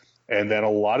guy. And then a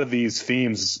lot of these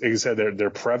themes, like I said, they're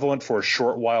prevalent for a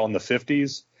short while in the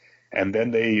 50s. And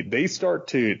then they start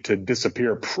to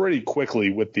disappear pretty quickly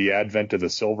with the advent of the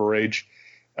Silver Age.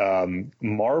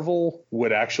 Marvel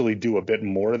would actually do a bit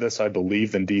more of this, I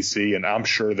believe, than DC. And I'm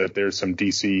sure that there's some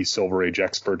DC Silver Age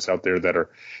experts out there that are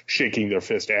shaking their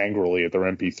fist angrily at their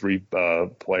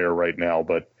MP3 player right now.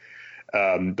 But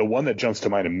the one that jumps to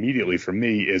mind immediately for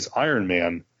me is Iron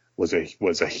Man was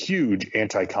a huge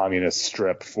anti-communist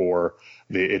strip for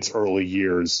its early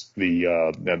years.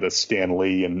 The Stan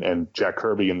Lee and Jack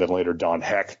Kirby, and then later Don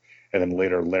Heck, and then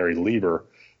later Larry Lieber,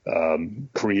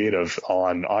 creative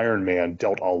on Iron Man,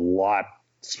 dealt a lot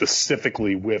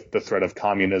specifically with the threat of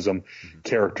communism.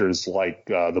 Characters like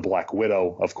the Black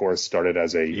Widow, of course, started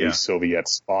as a Soviet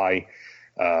spy,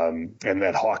 and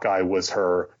then Hawkeye was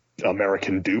her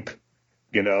American dupe.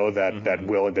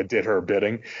 That did her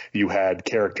bidding. You had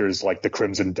characters like the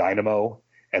Crimson Dynamo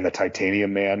and the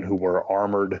Titanium Man, who were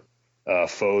armored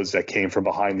foes that came from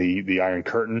behind the Iron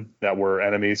Curtain that were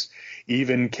enemies.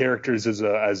 Even characters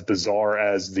as bizarre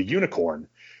as the Unicorn,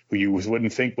 who you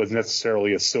wouldn't think was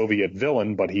necessarily a Soviet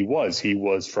villain, but he was. He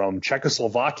was from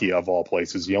Czechoslovakia, of all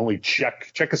places. The only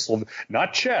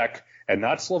not Czech and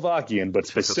not Slovakian, but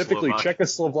specifically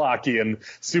Czechoslovakian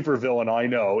supervillain I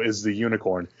know is the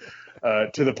Unicorn.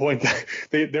 To the point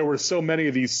that there were so many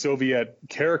of these Soviet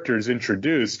characters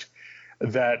introduced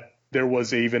that there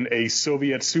was even a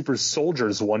Soviet super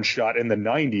soldiers one shot in the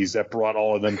 90s that brought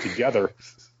all of them together.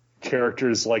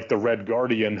 Characters like the Red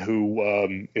Guardian,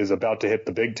 who is about to hit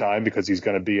the big time because he's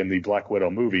going to be in the Black Widow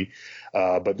movie.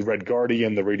 But the Red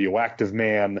Guardian, the Radioactive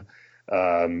Man,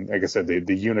 like I said,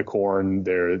 the Unicorn,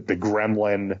 the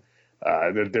Gremlin.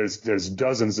 There's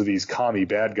dozens of these commie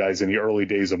bad guys in the early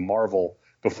days of Marvel,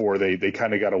 before they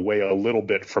kind of got away a little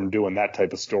bit from doing that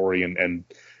type of story and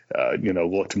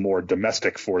looked more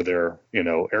domestic for their,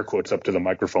 air quotes up to the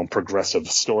microphone, progressive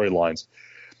storylines.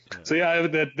 So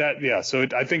yeah, So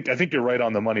I think you're right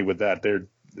on the money with that. The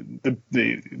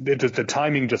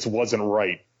timing just wasn't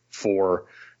right for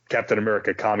Captain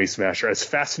America Commie Smasher. As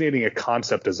fascinating a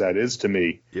concept as that is to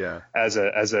me,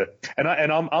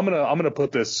 and I'm gonna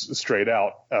put this straight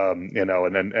out, and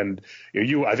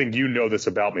I think you know this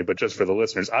about me, but just for the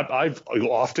listeners, I've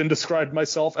often described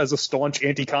myself as a staunch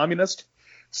anti-communist.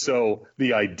 So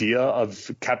the idea of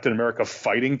Captain America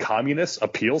fighting communists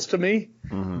appeals to me.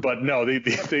 But no,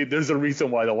 there's a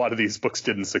reason why a lot of these books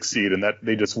didn't succeed, and that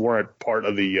they just weren't part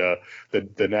of the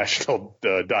national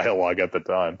dialogue at the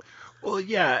time. Well,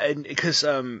 yeah, and because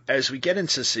as we get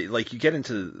into you get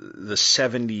into the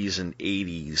 70s and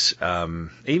 80s,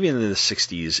 even in the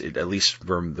 60s, at least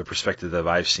from the perspective that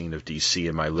I've seen of DC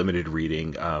in my limited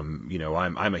reading,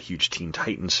 I'm a huge Teen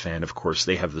Titans fan. Of course,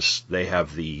 they have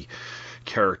the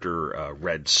character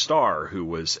Red Star, who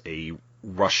was a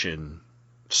Russian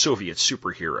Soviet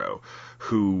superhero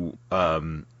who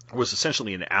was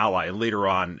essentially an ally, and later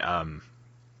on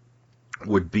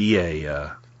would be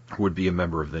a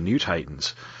member of the New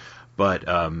Titans. But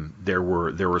there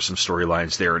were some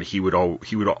storylines there, and he would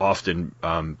often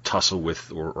tussle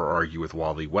with or argue with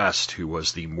Wally West, who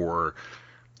was the more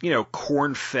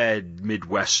corn-fed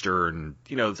Midwestern.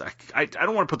 I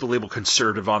don't want to put the label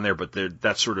conservative on there, but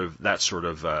that sort of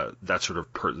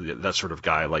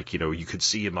guy. Like you could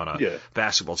see him on a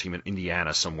basketball team in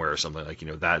Indiana somewhere or something, like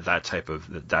that type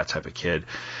of kid.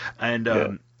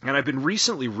 And and I've been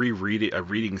recently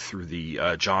reading through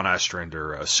the John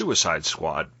Ostrander Suicide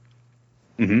Squad,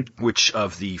 which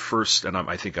of the first, and I'm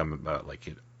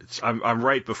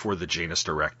right before the Janus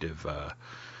Directive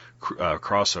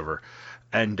crossover.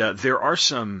 And there are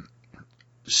some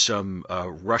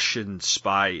Russian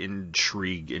spy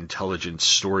intrigue intelligence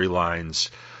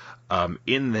storylines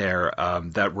in there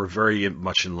that were very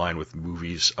much in line with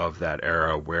movies of that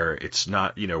era, where it's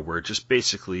not, where just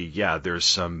basically, there's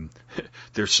some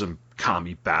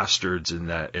commie bastards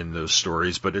in those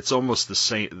stories, but it's almost the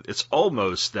same. It's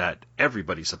almost that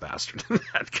everybody's a bastard in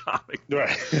that comic.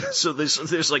 Right. So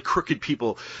there's like crooked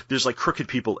people. There's like crooked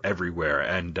people everywhere,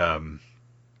 and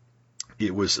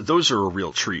those are a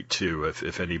real treat too.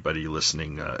 If anybody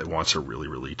listening wants a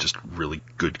really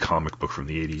good comic book from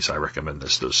the 80s, I recommend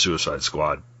those Suicide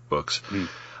Squad books.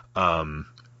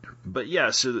 But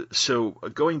yeah, so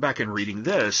going back and reading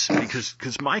this,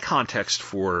 because my context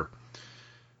for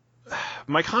the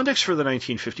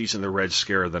 1950s and the Red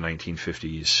Scare of the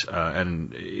 1950s,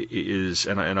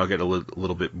 and I'll get a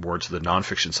little bit more to the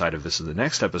nonfiction side of this in the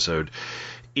next episode,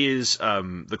 is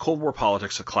the Cold War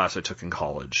politics, a class I took in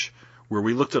college, where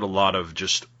we looked at a lot of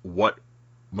just what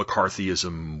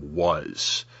McCarthyism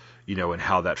was, and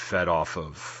how that fed off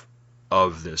of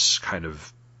this kind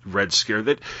of Red Scare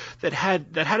that had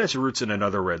its roots in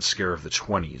another Red Scare of the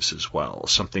 20s as well.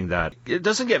 Something that it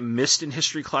doesn't get missed in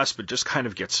history class, but just kind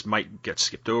of might get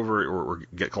skipped over or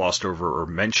get glossed over or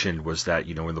mentioned, was that,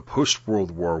 in the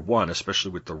post-World War I,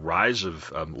 especially with the rise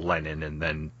of Lenin, and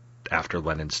then after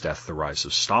Lenin's death, the rise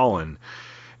of Stalin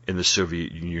in the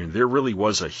Soviet Union, there really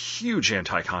was a huge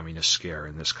anti-communist scare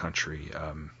in this country.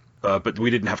 But we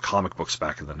didn't have comic books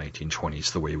back in the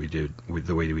 1920s the way we did in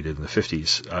the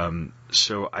 50s.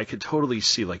 So I could totally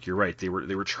see, like, you're right. They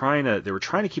were trying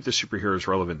to keep the superheroes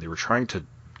relevant. They were trying to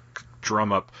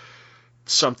drum up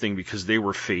something because they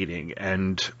were fading.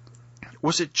 And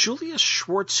was it Julius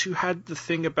Schwartz who had the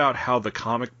thing about how the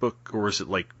comic book, or was it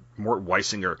like Mort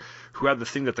Weisinger, who had the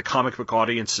thing that the comic book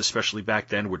audience, especially back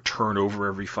then, would turn over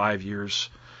every 5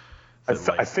 years? I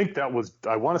think I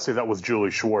want to say that was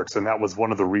Julie Schwartz, and that was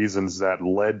one of the reasons that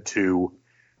led to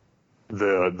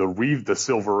the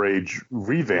Silver Age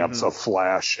revamps of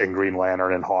Flash and Green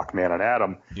Lantern and Hawkman and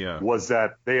Atom. Was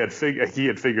that he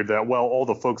had figured that, well, all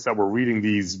the folks that were reading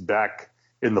these back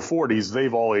in the 40s,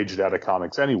 they've all aged out of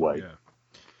comics anyway.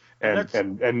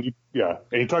 And you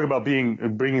talk about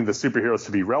bringing the superheroes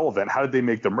to be relevant. How did they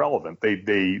make them relevant?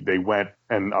 They went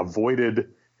and avoided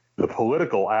the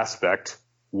political aspect,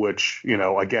 which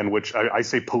I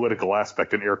say political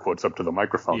aspect in air quotes up to the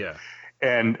microphone,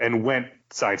 and went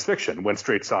science fiction, went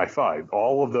straight sci-fi.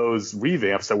 All of those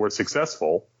revamps that were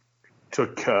successful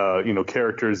took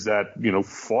characters that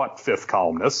fought fifth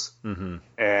columnists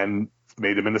and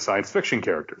made them into science fiction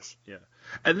characters.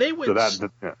 And they went,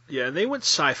 they went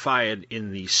sci-fi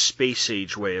in the space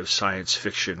age way of science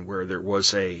fiction, where there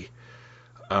was a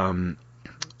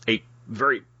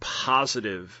very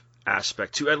positive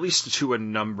aspect to, at least to a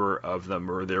number of them,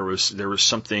 or there was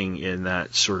something in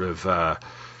that sort of I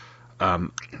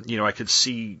could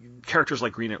see characters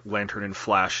like Green Lantern and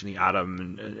Flash and the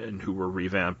Atom and who were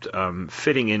revamped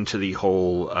fitting into the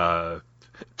whole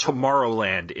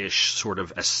Tomorrowland-ish sort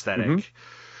of aesthetic.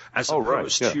 As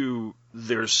opposed to,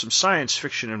 there's some science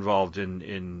fiction involved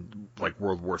in like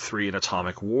World War III and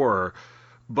atomic war,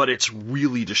 but it's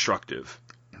really destructive.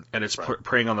 And it's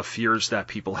preying on the fears that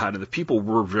people had. And the people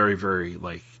were very, very,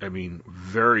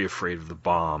 very afraid of the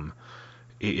bomb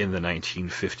in the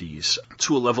 1950s,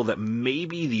 to a level that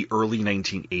maybe the early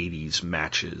 1980s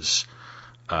matches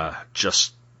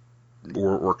just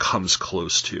or comes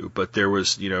close to. But there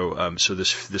was, so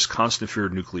this constant fear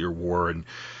of nuclear war and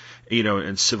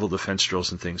civil defense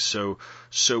drills and things. So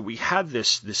we had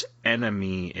this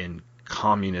enemy in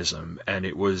communism, and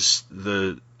it was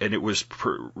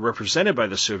represented by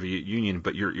the Soviet Union.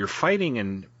 But you're fighting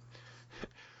an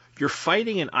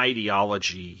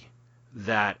ideology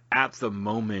that at the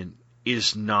moment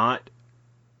is not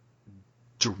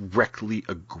directly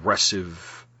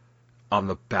aggressive on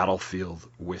the battlefield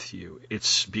with you.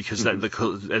 It's because and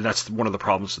that's one of the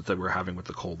problems that we're having with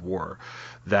the Cold War,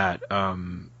 that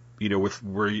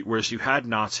whereas you had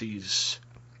Nazis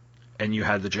and you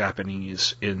had the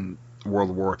Japanese in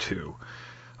World War II,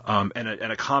 and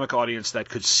a comic audience that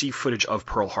could see footage of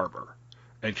Pearl Harbor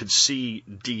and could see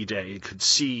D-Day, could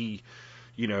see,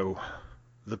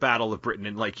 the Battle of Britain,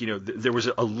 and there was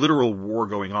a literal war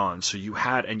going on. So you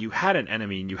had an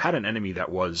enemy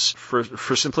that was,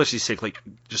 for simplicity's sake,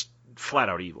 just flat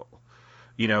out evil.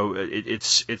 You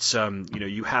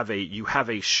have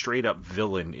a straight up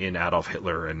villain in Adolf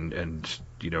Hitler and in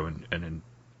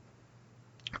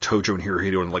Tojo and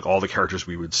Hirohito and all the characters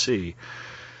we would see.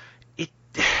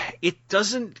 It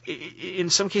doesn't.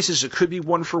 In some cases, it could be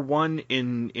one for one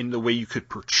in the way you could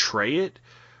portray it.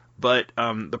 But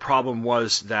the problem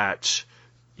was that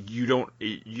you don't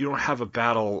have a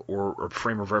battle or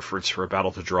frame of reference for a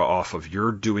battle to draw off of.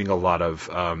 You're doing a lot of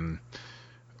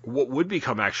what would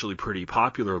become actually pretty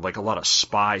popular, like a lot of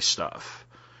spy stuff.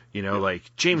 Like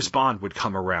James Bond would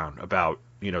come around about,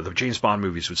 the James Bond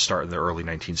movies would start in the early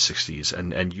 1960s,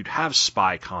 and you'd have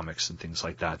spy comics and things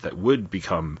like that would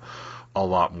become a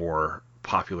lot more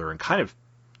popular and kind of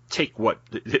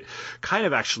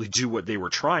actually do what they were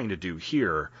trying to do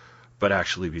here, but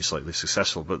actually be slightly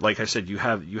successful. But like I said, you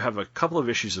have a couple of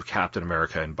issues of Captain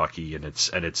America and Bucky, and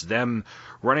it's them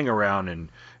running around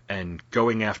and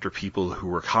going after people who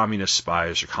were communist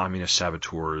spies or communist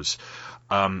saboteurs.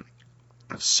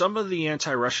 Some of the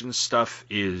anti-Russian stuff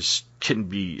is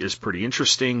pretty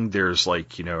interesting. There's I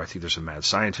think there's a mad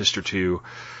scientist or two.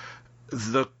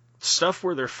 The stuff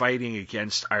where they're fighting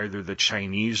against either the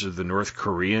Chinese or the North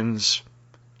Koreans,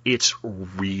 it's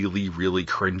really, really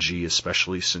cringy,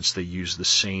 especially since they use the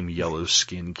same yellow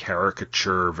skin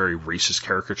caricature, very racist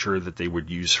caricature that they would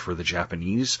use for the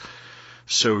Japanese.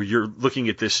 So you're looking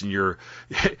at this and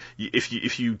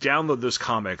if you download those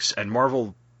comics, and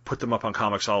Marvel put them up on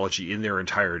Comixology in their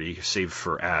entirety, save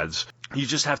for ads, you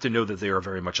just have to know that they are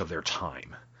very much of their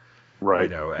time.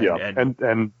 Right.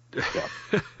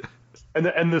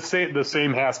 And the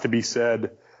same has to be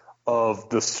said of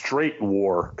the straight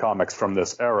war comics from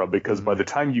this era, because by the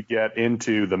time you get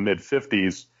into the mid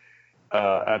 50s,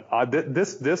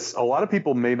 this a lot of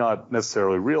people may not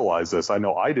necessarily realize this. I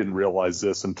know I didn't realize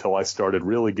this until I started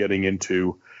really getting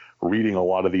into reading a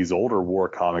lot of these older war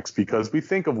comics, because we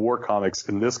think of war comics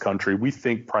in this country, we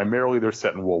think primarily they're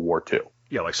set in World War II.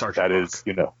 Yeah, like Sergeant Rock.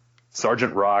 That is,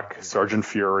 Sergeant Rock, Sergeant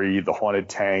Fury, the Haunted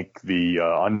Tank, the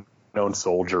Unknown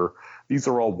Soldier. These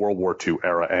are all World War II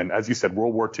era. And as you said,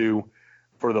 World War II,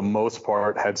 for the most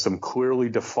part, had some clearly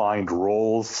defined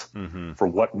roles for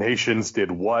what nations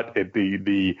did what.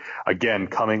 Again,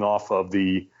 coming off of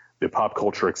the pop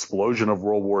culture explosion of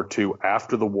World War II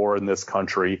after the war in this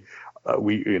country,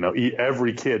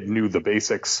 every kid knew the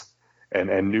basics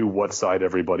and knew what side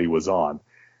everybody was on.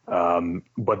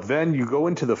 But then you go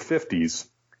into the 50s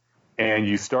and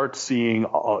you start seeing,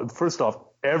 first off,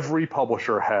 every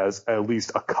publisher has at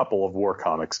least a couple of war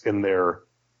comics in their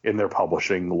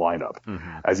publishing lineup.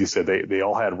 As you said, they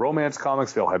all had romance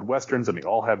comics, they all had westerns, and they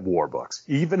all had war books.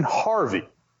 Even Harvey,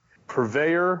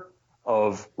 purveyor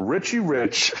of Richie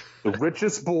Rich, the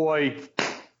richest boy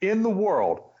in the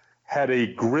world, had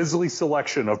a grisly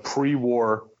selection of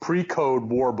pre-code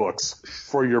war books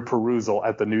for your perusal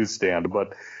at the newsstand.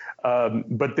 But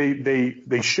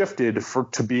they shifted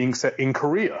to being set in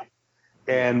Korea.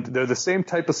 And they're the same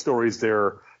type of stories.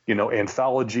 They're,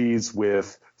 anthologies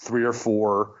with 3 or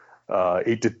 4,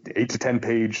 8 to 10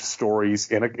 page stories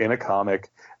in a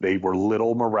comic. They were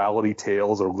little morality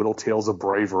tales or little tales of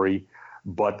bravery,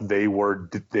 but they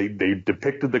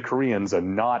depicted the Koreans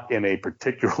and not in a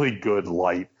particularly good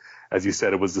light. As you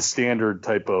said, it was the standard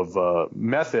type of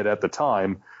method at the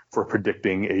time for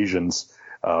predicting Asians,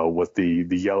 with the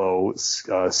yellow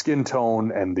skin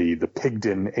tone and the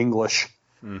Pigden English.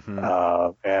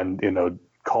 And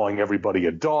calling everybody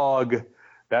a dog.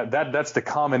 That's the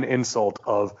common insult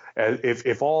of,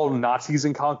 if all Nazis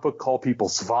in comic book call people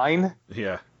swine,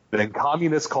 then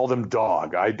communists call them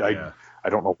dog. I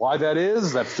don't know why that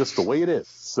is. That's just the way it is.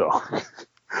 So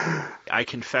I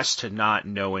confess to not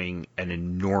knowing an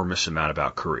enormous amount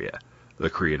about Korea, the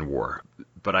Korean War.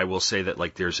 but I will say that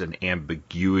like there's an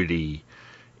ambiguity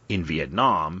in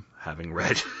Vietnam, having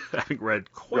read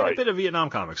quite a bit of Vietnam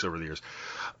comics over the years.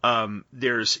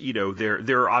 There's,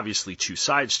 there are obviously two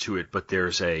sides to it, but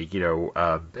there's a,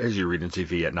 as you read into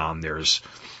Vietnam, there's,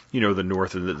 the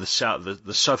North and the South,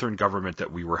 the Southern government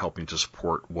that we were helping to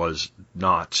support was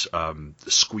not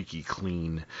squeaky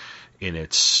clean in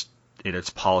its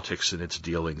politics and its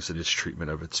dealings and its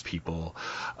treatment of its people,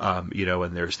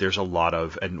 and there's a lot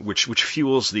of, and which helps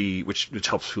fuels the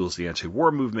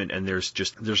anti-war movement, and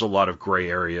there's a lot of gray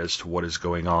areas to what is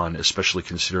going on, especially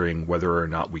considering whether or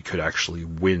not we could actually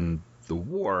win the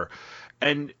war.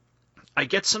 And I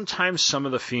get sometimes some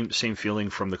of the same feeling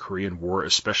from the Korean War,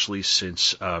 especially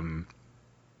since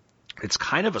it's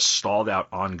kind of a stalled out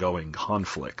ongoing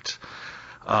conflict.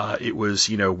 It was,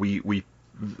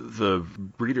 the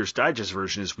Reader's Digest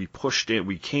version is we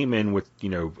came in with,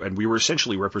 and we were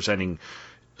essentially representing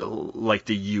like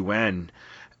the UN,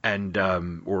 and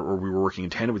or we were working in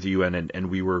tandem with the UN, and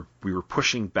we were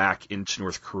pushing back into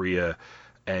North Korea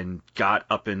and got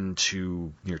up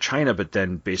into near China, but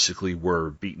then basically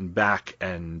were beaten back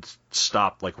and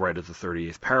stopped like right at the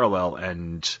 38th parallel,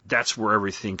 and that's where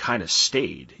everything kind of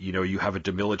stayed. You have a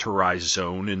demilitarized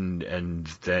zone, and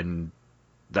then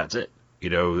that's it.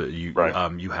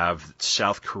 You have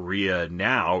South Korea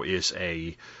now is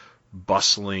a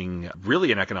bustling,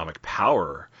 really an economic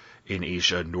power in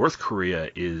Asia. North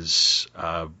Korea is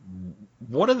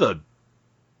one of the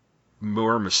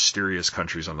more mysterious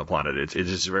countries on the planet. It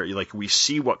is very, like, we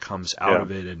see what comes out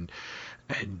of it, and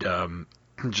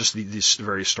just this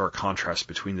very stark contrast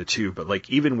between the two. But like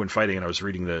even when fighting, and I was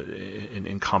reading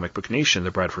in Comic Book Nation,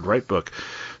 the Bradford Wright book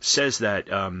says that.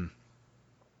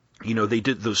 They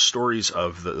did those stories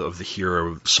of the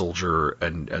hero soldier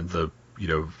and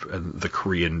the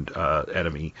Korean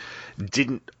enemy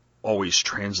didn't always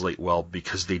translate well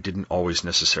because they didn't always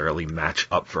necessarily match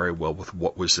up very well with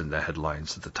what was in the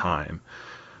headlines at the time.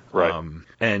 Right.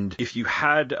 And if you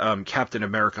had Captain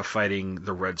America fighting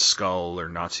the Red Skull or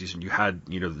Nazis, and you had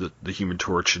the Human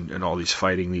Torch and all these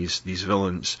fighting these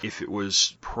villains, if it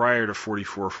was prior to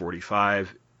 44-45,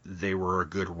 they were a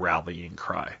good rallying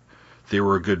cry. They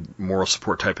were a good moral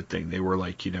support type of thing. They were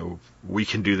like, we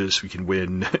can do this, we can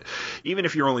win. Even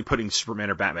if you're only putting Superman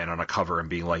or Batman on a cover and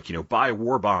being like, buy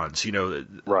war bonds,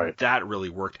 right. That really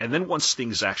worked. And then once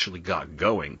things actually got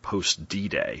going post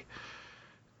D-Day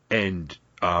and,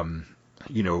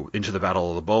 into the Battle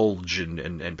of the Bulge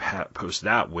and post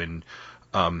that, when,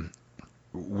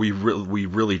 we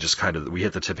really just kind of, we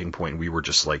hit the tipping point. We were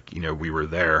just like, we were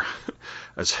there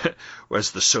as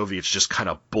the Soviets just kind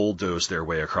of bulldozed their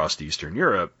way across Eastern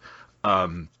Europe.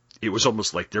 It was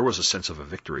almost like there was a sense of a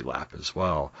victory lap as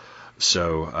well.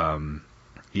 So,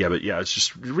 it's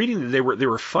just reading. They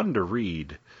were fun to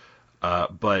read.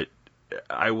 But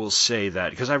I will say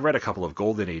that because I've read a couple of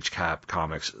Golden Age Cap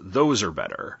comics, those are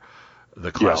better.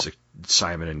 The classic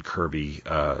Simon and Kirby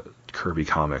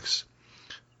comics.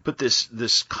 But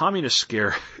this communist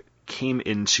scare came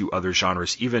into other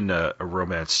genres, even a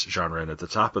romance genre. And at the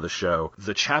top of the show,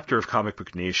 the chapter of Comic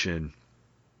Book Nation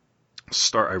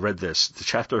I read this. The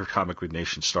chapter of Comic Book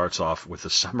Nation starts off with a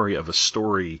summary of a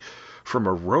story from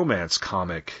a romance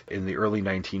comic in the early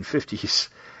 1950s.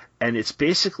 And it's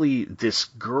basically this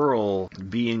girl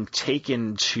being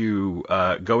taken to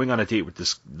going on a date with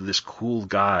this cool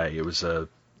guy. It was a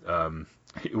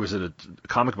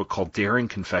comic book called Daring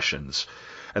Confessions.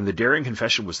 And the Daring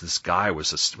Confession was this guy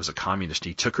was a communist.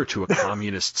 He took her to a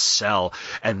communist cell,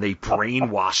 and they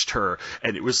brainwashed her.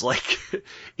 And it was like,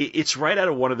 it's right out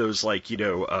of one of those like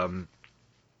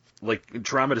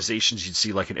dramatizations you'd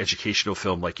see like an educational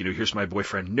film, like here's my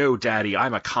boyfriend. No, daddy,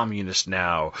 I'm a communist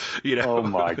now. Oh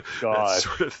my god, that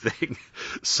sort of thing.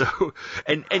 So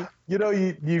and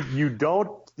you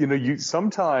don't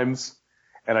sometimes.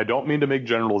 And I don't mean to make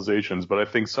generalizations, but I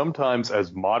think sometimes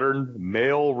as modern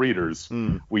male readers,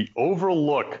 we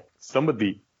overlook some of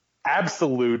the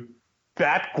absolute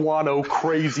bat guano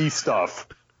crazy stuff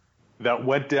that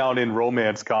went down in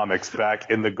romance comics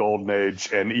back in the Golden Age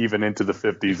and even into the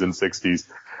 50s and 60s.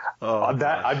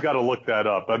 I've got to look that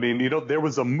up. I mean, there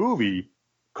was a movie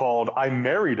called I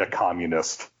Married a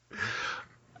Communist.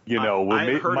 It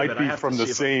might be from the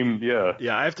same. Yeah,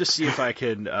 I have to see if I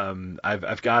can.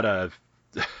 I've got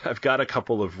a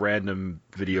couple of random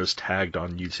videos tagged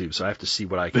on YouTube, so I have to see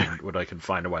what I can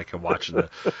find and what I can watch in the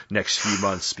next few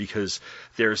months, because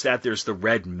there's the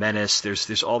Red Menace,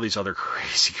 there's all these other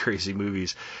crazy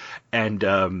movies, and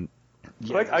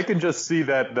I can just see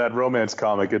that romance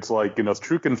comic. It's like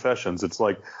True Confessions. It's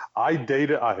like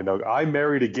I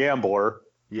married a gambler.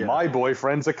 Yeah. My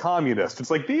boyfriend's a communist. It's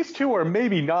like these two are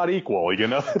maybe not equal, you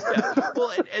know? Yeah.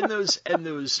 Well, and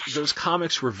those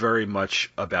comics were very much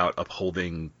about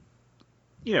upholding,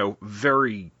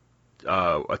 very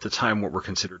at the time what were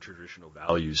considered traditional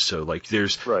values. So like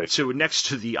so next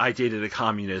to the I dated a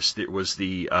communist, it was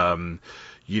the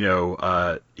he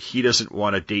doesn't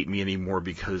want to date me anymore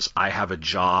because I have a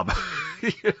job.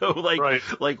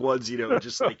 Like ones,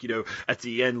 just like, at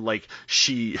the end, like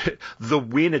the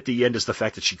win at the end is the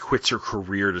fact that she quits her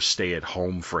career to stay at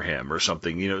home for him or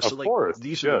something, so like course,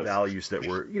 these are the values that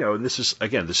were, and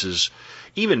this is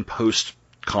even post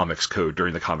Comics Code,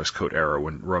 during the Comics Code era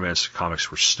when romance comics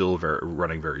were still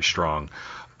running very strong.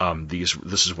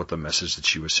 This is what the message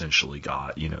that you essentially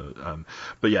got,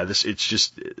 but yeah, it's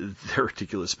just, they're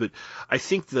ridiculous. But I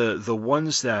think the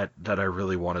ones that I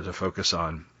really wanted to focus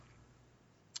on,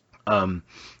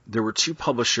 there were two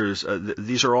publishers.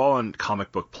 These are all on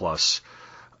Comic Book Plus,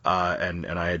 and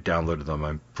I had downloaded them.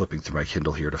 I'm flipping through my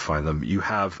Kindle here to find them. You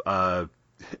have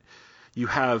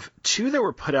two that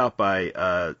were put out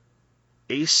by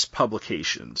Ace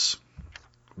Publications.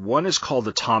 One is called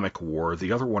Atomic War.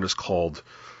 The other one is called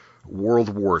World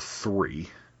War III.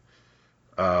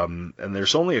 And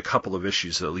there's only a couple of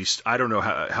issues, at least. I don't know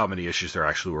how many issues there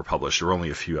actually were published. There were only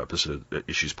a few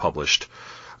issues published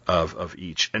of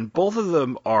each. And both of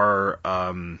them are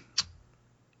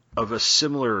of a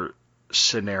similar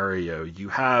scenario. You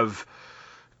have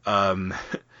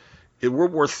in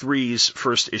World War III's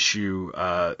first issue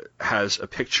has a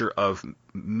picture of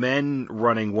men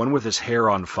running, one with his hair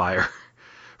on fire,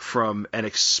 from an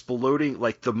exploding,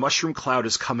 like the mushroom cloud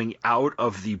is coming out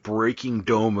of the breaking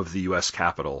dome of the U.S.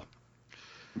 Capitol.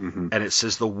 Mm-hmm. And it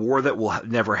says the war that will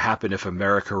never happen if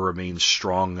America remains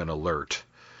strong and alert.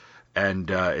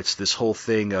 And it's this whole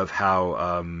thing of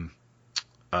how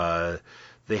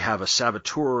they have a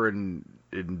saboteur and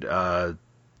they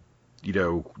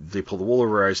pull the wool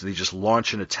over our eyes and they just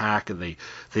launch an attack and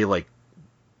they like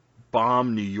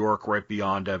bomb New York right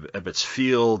beyond Ebbets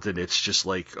Field, and it's just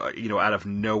like, out of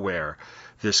nowhere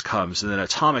this comes. And then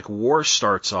Atomic War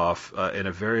starts off in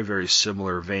a very, very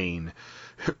similar vein.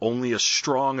 Only a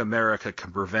strong America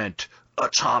can prevent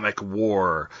atomic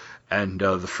war. And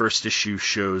the first issue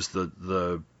shows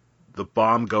the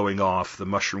bomb going off, the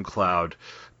mushroom cloud,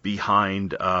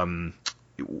 behind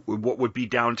what would be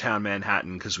downtown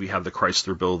Manhattan, because we have the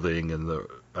Chrysler Building and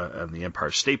the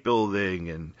Empire State Building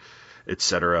and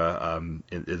etc.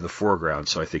 In the foreground.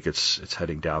 So I think it's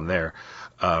heading down there.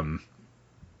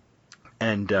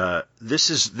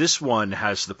 This one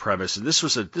has the premise, and this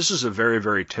was a very,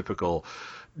 very typical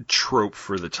trope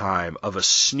for the time of a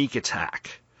sneak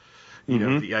attack.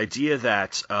 The idea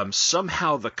that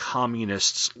somehow the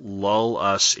communists lull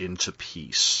us into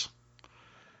peace.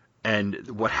 And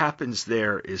what happens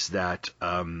there is that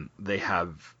they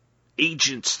have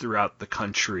agents throughout the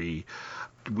country.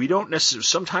 We don't necessarily,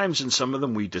 sometimes in some of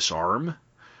them we disarm,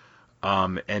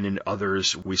 and in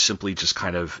others we simply just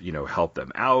kind of, help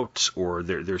them out, or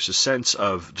there's a sense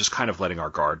of just kind of letting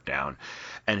our guard down.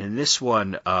 And in this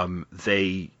one,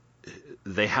 they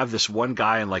have this one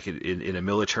guy in a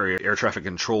military air traffic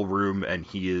control room, and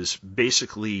he is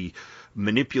basically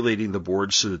manipulating the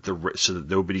board so that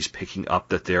nobody's picking up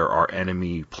that there are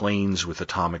enemy planes with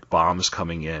atomic bombs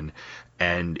coming in.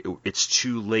 And it's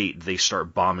too late. They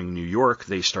start bombing New York.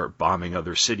 They start bombing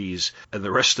other cities. And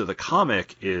the rest of the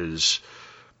comic is,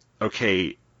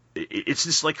 okay, it's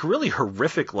this like really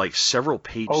horrific, like several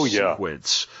page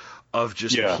sequence of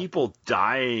just people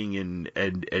dying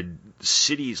and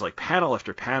cities, like panel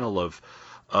after panel of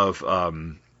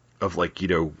like,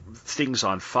 things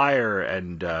on fire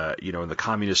and, and the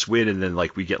communists win. And then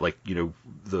like we get like, in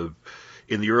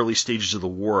the early stages of the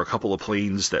war, a couple of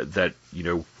planes that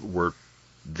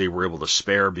they were able to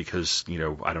spare because,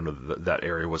 I don't know, that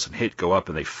area wasn't hit, go up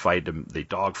and they fight them, they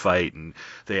dogfight, and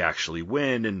they actually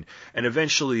win. And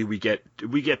eventually we get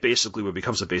basically what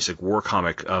becomes a basic war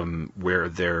comic,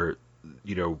 where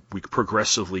we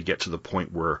progressively get to the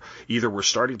point where either we're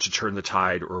starting to turn the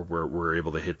tide or we're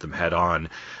able to hit them head on,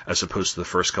 as opposed to the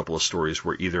first couple of stories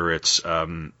where either it's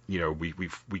we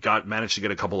managed to get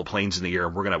a couple of planes in the air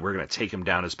and we're gonna take them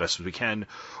down as best as we can,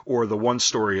 or the one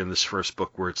story in this first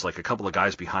book where it's like a couple of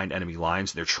guys behind enemy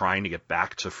lines and they're trying to get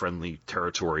back to friendly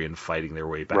territory and fighting their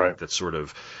way back. Right. That sort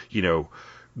of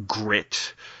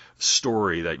grit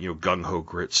story, that gung ho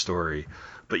grit story.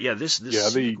 But yeah, the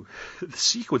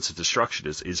sequence of destruction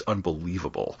is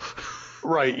unbelievable.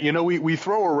 Right. We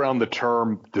throw around the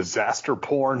term disaster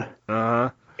porn. Uh-huh.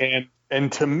 And And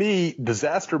to me,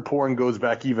 disaster porn goes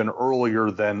back even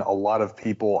earlier than a lot of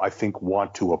people, I think,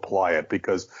 want to apply it.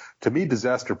 Because to me,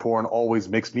 disaster porn always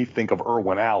makes me think of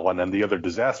Irwin Allen and the other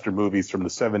disaster movies from the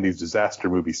 70s disaster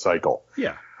movie cycle.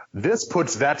 Yeah. This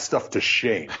puts that stuff to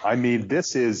shame. I mean,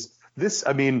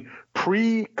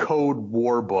 pre-Code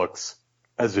War books,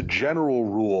 as a general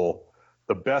rule,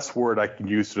 the best word I can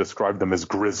use to describe them is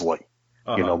grisly.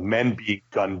 Men being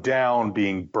gunned down,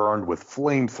 being burned with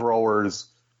flamethrowers,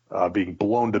 being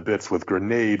blown to bits with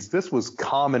grenades. This was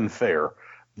common fare.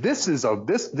 This is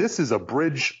a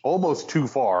bridge almost too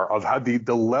far of how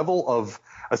the level of,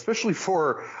 especially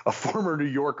for a former New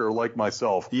Yorker like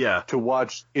myself, to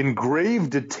watch in grave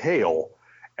detail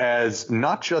as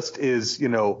not just is,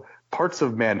 parts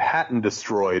of Manhattan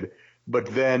destroyed, but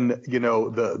then,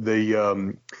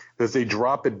 as they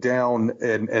drop it down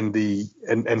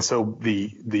and so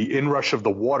the inrush of the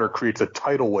water creates a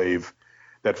tidal wave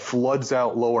that floods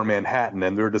out lower Manhattan,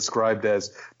 and they're described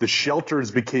as the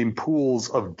shelters became pools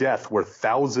of death where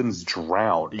thousands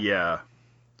drowned. Yeah.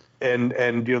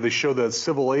 And they show the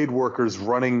civil aid workers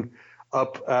running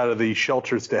up out of the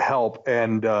shelters to help,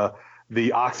 and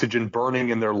the oxygen burning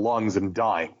in their lungs and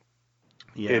dying.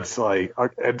 Yeah. It's like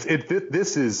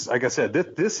this is, like I said,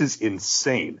 this is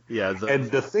insane. Yeah. And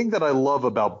the thing that I love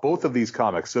about both of these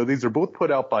comics, so these are both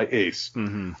put out by Ace.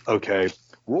 Mm-hmm. Okay.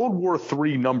 World War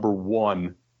III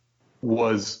 #1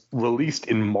 was released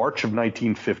in March of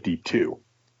 1952.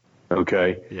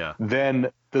 Okay. Yeah.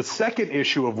 Then the second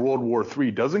issue of World War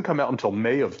III doesn't come out until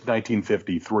May of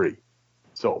 1953.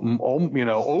 So,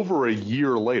 over a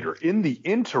year later. In the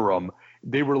interim,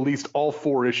 they released all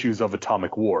 4 issues of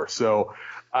Atomic War. So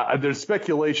there's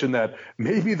speculation that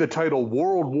maybe the title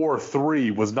World War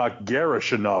III was not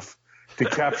garish enough to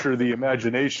capture the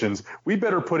imaginations. We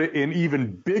better put it in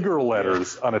even bigger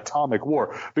letters on Atomic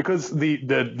War, because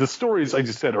the stories I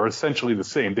just said are essentially the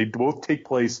same. They both take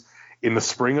place in the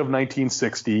spring of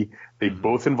 1960. They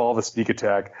both involve a sneak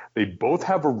attack. They both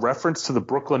have a reference to the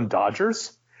Brooklyn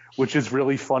Dodgers, which is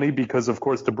really funny because, of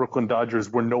course, the Brooklyn Dodgers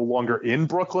were no longer in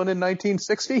Brooklyn in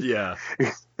 1960. Yeah.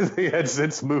 They had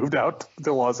since moved out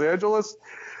to Los Angeles.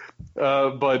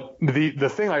 But the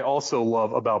thing I also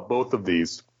love about both of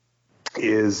these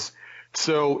is,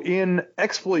 so in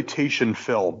exploitation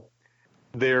film,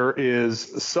 there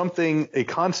is a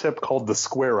concept called the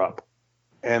square up.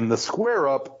 And the square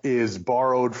up is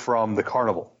borrowed from the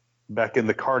carnival back in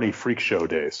the Carney freak show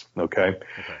days. Okay.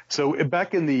 So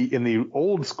back in the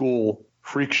old school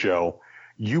freak show,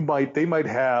 they might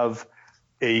have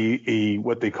a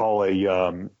what they call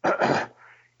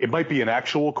it might be an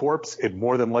actual corpse. It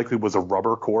more than likely was a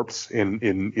rubber corpse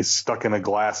is stuck in a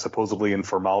glass, supposedly in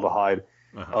formaldehyde,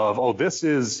 of, this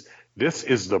is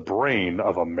the brain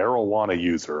of a marijuana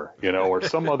user, or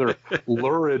some other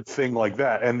lurid thing like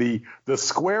that. And the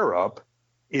square up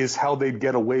is how they'd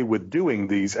get away with doing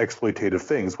these exploitative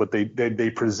things. But they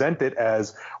present it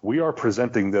as, we are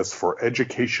presenting this for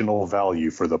educational value,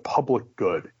 for the public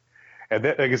good. And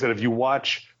that, like I said, if you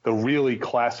watch the really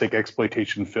classic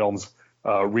exploitation films,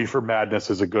 Reefer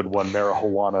Madness is a good one,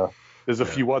 Marijuana, there's a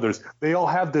few others. They all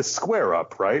have this square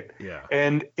up, right? Yeah.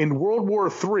 And in World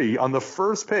War III, on the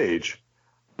first page,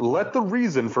 let the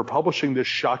reason for publishing this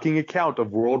shocking account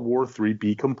of World War III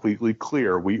be completely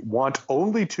clear. We want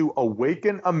only to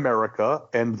awaken America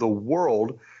and the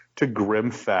world to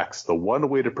grim facts. The one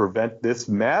way to prevent this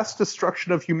mass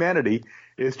destruction of humanity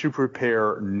is to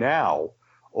prepare now.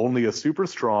 Only a super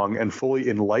strong and fully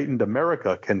enlightened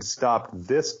America can stop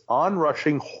this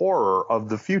onrushing horror of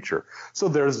the future. So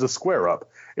there's the square up.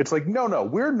 It's like, no,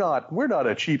 we're not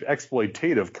a cheap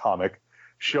exploitative comic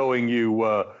showing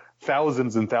you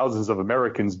thousands and thousands of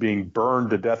Americans being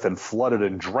burned to death and flooded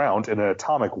and drowned in an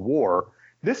atomic war.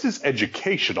 This is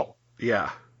educational. Yeah.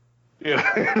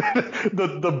 The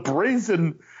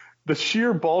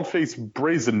sheer bald-faced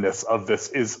brazenness of this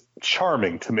is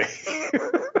charming to me.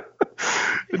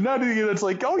 Not even, it's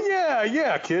like, oh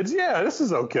yeah, kids, yeah, this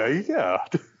is okay, yeah.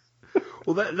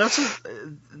 Well,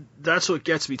 that's what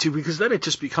gets me too, because then it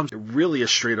just becomes really a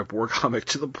straight up war comic,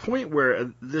 to the point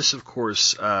where this, of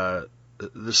course,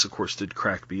 did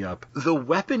crack me up. The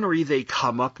weaponry they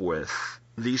come up with,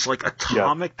 these like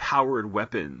atomic powered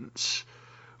weapons,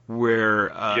 where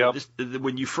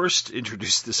when you first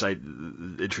introduced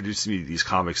me to these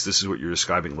comics, this is what you're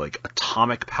describing, like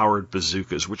atomic powered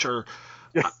bazookas, which are.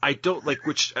 I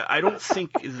don't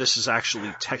think this is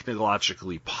actually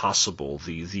technologically possible.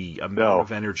 The amount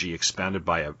of energy expanded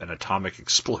by an atomic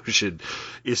explosion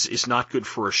is not good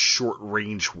for a short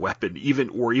range weapon,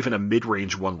 even a mid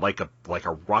range one like a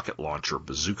rocket launcher,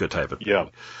 bazooka type of thing. Yeah.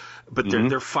 But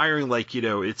they're firing like,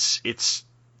 it's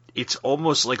it's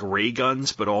almost like ray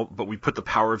guns, but we put the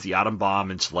power of the atom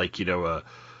bomb into like, you know,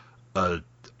 an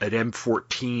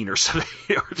M14 or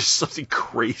something, or just something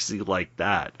crazy like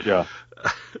that. Yeah.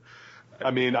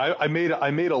 I mean, I made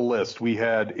a list. We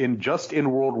had in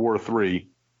World War III,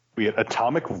 we had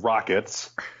atomic rockets,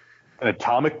 an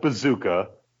atomic bazooka.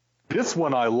 This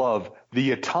one I love,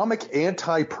 the atomic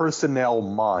anti-personnel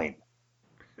mine.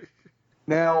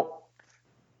 Now,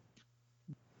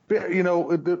 you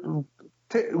know,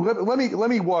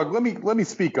 let me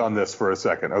speak on this for a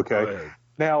second, okay?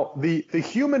 Now, the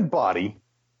human body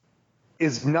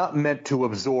is not meant to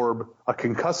absorb a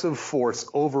concussive force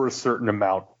over a certain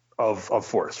amount of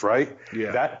force, right?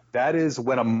 Yeah. That is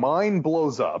when a mine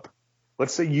blows up.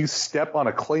 Let's say you step on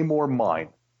a claymore mine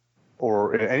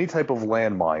or any type of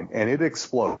landmine and it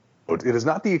explodes. It is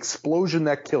not the explosion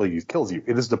that kills you.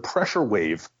 It is the pressure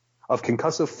wave of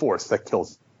concussive force that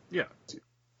kills you. Yeah.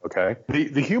 Okay.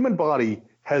 The human body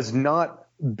has not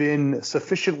been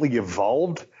sufficiently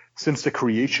evolved since the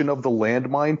creation of the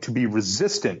landmine to be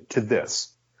resistant to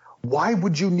this. Why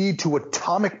would you need to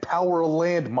atomic power a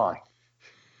landmine?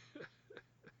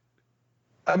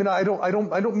 I mean, I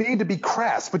don't mean to be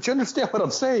crass, but you understand what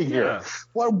I'm saying here. Yeah.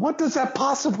 Well, what does that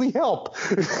possibly help?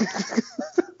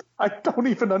 I don't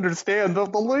even understand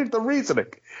the reasoning.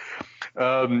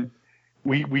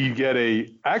 We get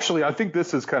actually, I think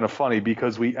this is kind of funny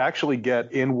because we actually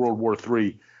get in World War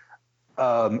III,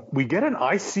 we get an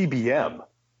ICBM.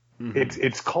 Mm-hmm.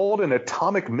 It's called an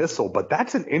atomic missile, but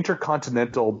that's an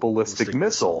intercontinental ballistic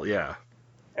missile. Yeah.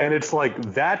 And it's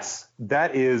like, that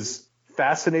is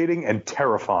fascinating and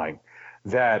terrifying.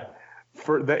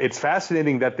 It's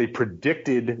fascinating that they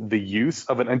predicted the use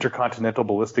of an intercontinental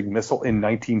ballistic missile in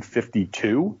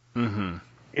 1952. Mm-hmm.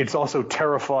 It's also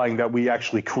terrifying that we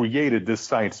actually created this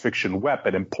science fiction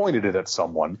weapon and pointed it at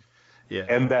someone. Yeah.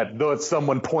 And that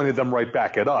someone pointed them right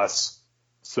back at us.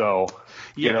 So,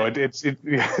 you know, I'd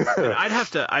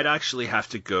actually have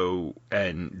to go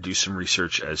and do some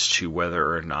research as to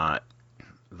whether or not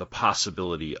the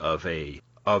possibility of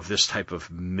this type of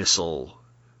missile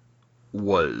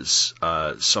was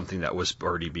something that was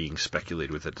already being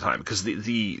speculated with at the time, because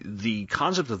the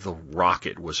concept of the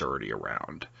rocket was already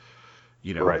around.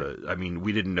 You know, right.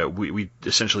 We didn't know. We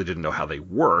essentially didn't know how they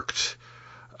worked.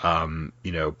 You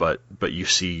know, but you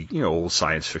see, you know, old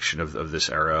science fiction of this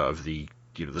era of the,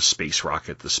 you know, the space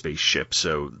rocket, the spaceship.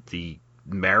 So the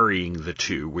marrying the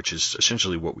two, which is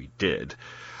essentially what we did,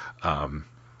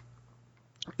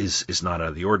 is not out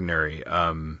of the ordinary.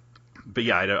 But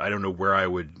yeah, I don't know where I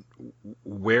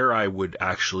would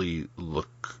actually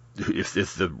look if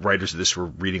the writers of this were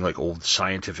reading like old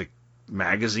scientific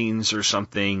magazines or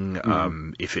something.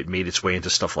 Mm-hmm. If it made its way into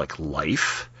stuff like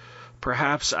Life,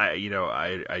 perhaps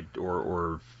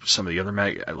or some of the other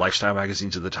lifestyle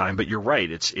magazines of the time. But you're right,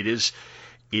 it is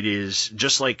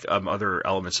just like other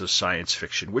elements of science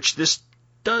fiction, which this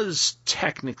does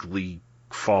technically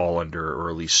fall under, or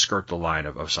at least skirt the line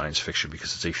of science fiction,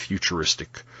 because it's a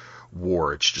futuristic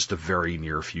war. It's just a very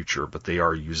near future, but they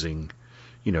are using,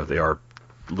 you know, they are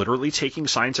literally taking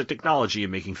science and technology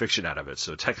and making fiction out of it.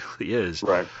 So it technically is.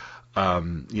 Right.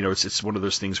 You know, it's one of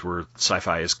those things where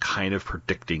sci-fi is kind of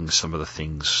predicting some of the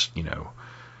things, you know,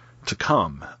 to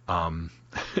come.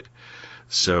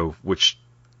 So, which,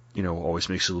 you know, always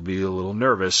makes me a little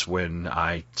nervous when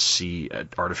I see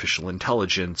artificial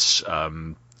intelligence,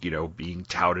 you know, being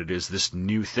touted as this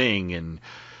new thing, and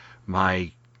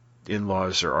my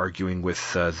in-laws are arguing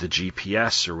with the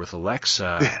GPS or with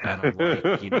Alexa, and I'm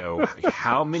like, you know,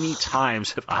 how many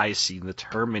times have I seen the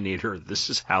Terminator? This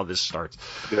is how this starts.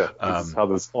 Yeah, this is how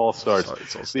this all starts.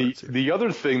 The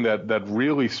other thing that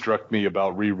really struck me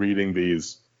about rereading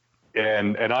these,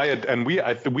 and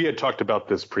we had talked about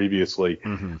this previously.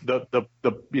 Mm-hmm.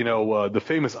 The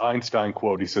famous Einstein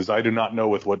quote. He says, "I do not know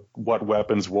with what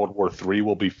weapons World War III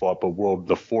will be fought, but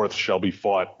the fourth shall be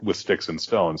fought with sticks and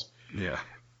stones." Yeah.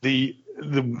 The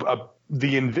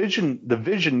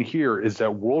vision here is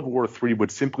that World War III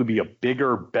would simply be a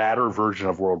bigger, badder version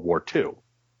of World War II.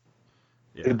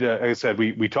 Yeah. And, like I said,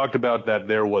 we talked about that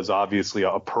there was obviously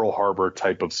a Pearl Harbor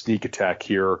type of sneak attack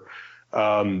here.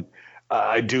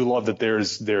 I do love that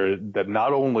that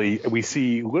not only we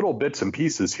see little bits and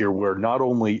pieces here where not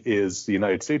only is the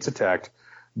United States attacked,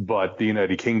 but the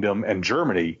United Kingdom and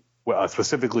Germany,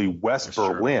 specifically West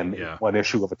Berlin, yeah. One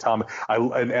issue of atomic,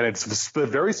 and it's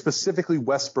very specifically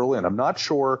West Berlin. I'm not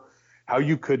sure how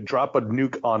you could drop a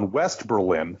nuke on West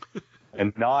Berlin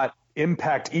and not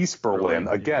impact East Berlin.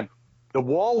 Again, the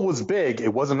wall was big;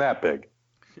 it wasn't that big.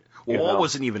 The wall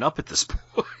wasn't even up at this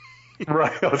point.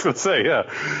 Right, I was going to say,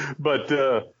 yeah,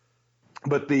 but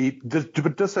but the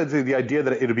idea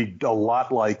that it would be a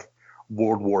lot like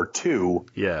World War II,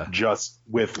 Yeah. just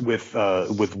with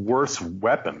worse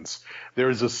weapons.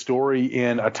 There's a story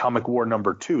in Atomic War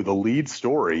 #2, the lead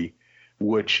story,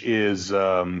 which is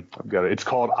it's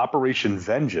called Operation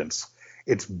Vengeance.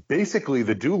 It's basically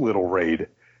the Doolittle raid,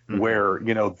 where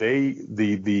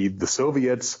the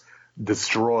Soviets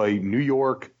destroy New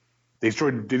York. They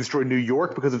destroy New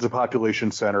York because it's a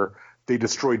population center. They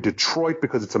destroy Detroit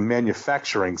because it's a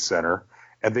manufacturing center.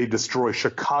 And they destroy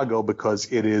Chicago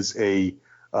because it is they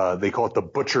call it the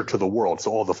butcher to the world. So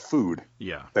all the food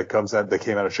that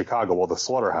came out of Chicago, all the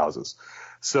slaughterhouses.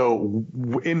 So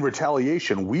in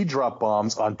retaliation, we drop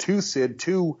bombs on two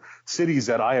cities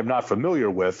that I am not familiar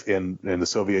with in the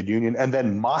Soviet Union, and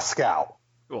then Moscow.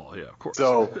 Well, yeah, of course.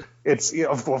 So it's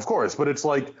of course, but it's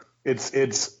like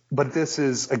but this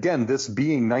is, again, this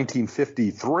being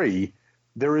 1953.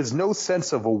 There is no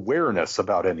sense of awareness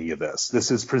about any of this.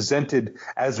 This is presented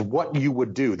as what you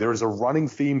would do. There is a running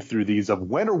theme through these of,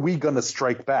 when are we going to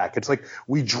strike back? It's like,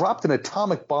 we dropped an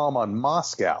atomic bomb on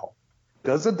Moscow.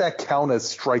 Doesn't that count as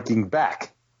striking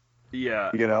back?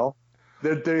 Yeah.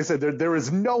 There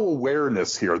is no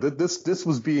awareness here. That this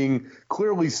was being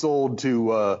clearly sold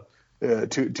to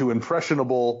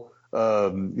impressionable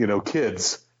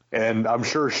kids, and I'm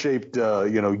sure shaped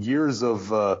years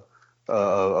of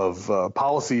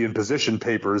policy and position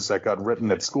papers that got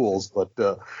written at schools. But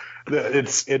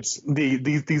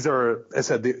these are,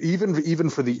 as I said, even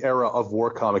for the era of war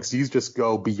comics, these just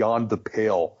go beyond the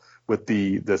pale with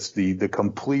the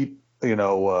complete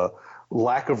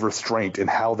lack of restraint in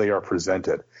how they are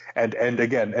presented. And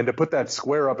to put that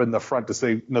square up in the front to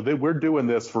say, no, we're doing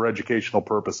this for educational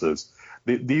purposes.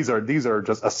 These are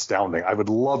just astounding. I would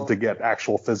love to get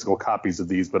actual physical copies of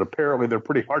these, but apparently they're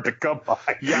pretty hard to come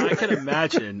by. Yeah, I can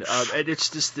imagine. And it's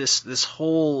just this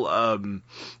whole,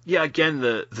 again,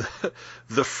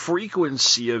 the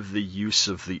frequency of the use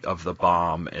of the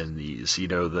bomb and these,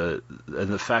 and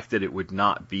the fact that it would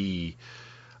not be,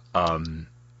 that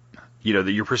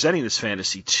you're presenting this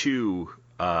fantasy to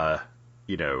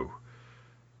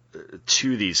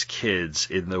these kids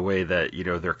in the way that,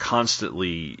 they're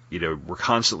constantly, we're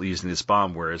constantly using this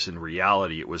bomb, whereas in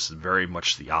reality it was very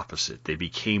much the opposite. They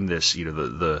became this, it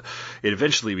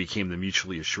eventually became the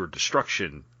mutually assured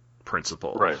destruction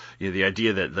principle. Right. The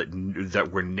idea that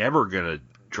we're never going to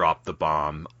drop the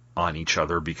bomb on each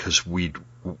other because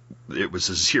it was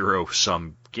a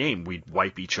zero-sum game. We'd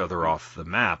wipe each other off the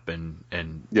map and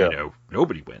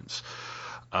nobody wins.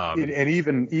 And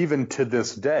even to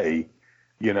this day,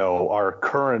 our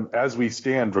current, as we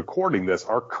stand recording this,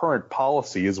 our current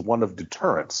policy is one of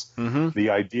deterrence. Mm-hmm.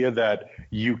 The idea that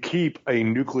you keep a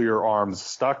nuclear arms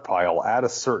stockpile at a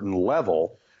certain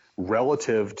level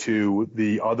relative to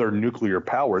the other nuclear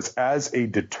powers as a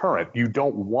deterrent. You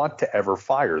don't want to ever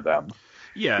fire them.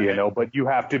 Yeah. But you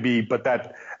have to be, but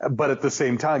at the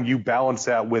same time, you balance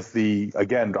that with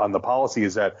on the policy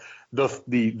is that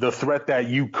the threat that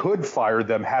you could fire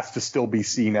them has to still be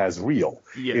seen as real.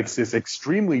 Yeah. It's this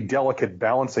extremely delicate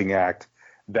balancing act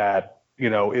that,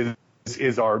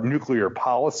 is our nuclear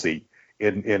policy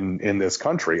in this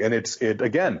country. And it's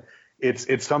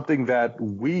something that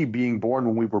we, being born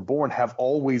when we were born,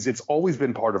 it's always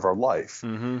been part of our life.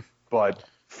 Mm-hmm. But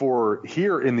for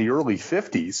here in the early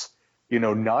 50s,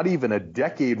 not even a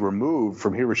decade removed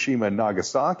from Hiroshima and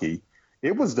Nagasaki,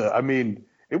 it was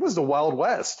the Wild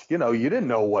West. You didn't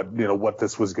know what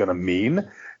this was going to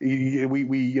mean.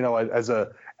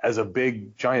 As a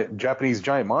big Japanese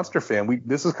giant monster fan,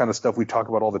 this is kind of stuff we talk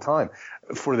about all the time.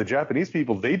 For the Japanese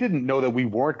people, they didn't know that we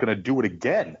weren't going to do it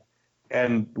again.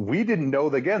 And we didn't know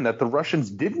that the Russians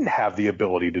didn't have the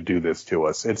ability to do this to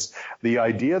us. It's the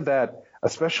idea that,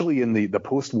 especially in the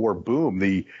post-war boom,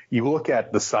 you look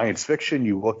at the science fiction,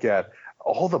 you look at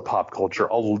all the pop culture,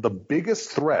 the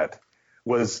biggest threat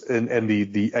was, and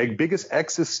the biggest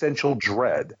existential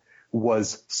dread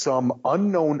was some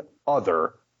unknown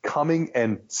other coming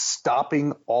and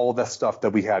stopping all the stuff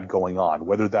that we had going on,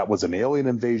 whether that was an alien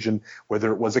invasion,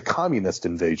 whether it was a communist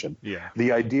invasion. Yeah.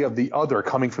 The idea of the other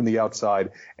coming from the outside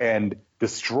and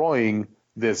destroying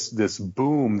this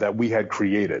boom that we had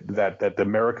created, that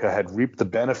America had reaped the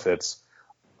benefits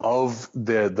of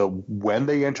when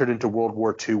they entered into World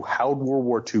War II, how World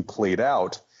War II played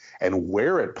out and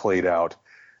where it played out.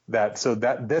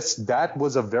 That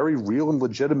was a very real and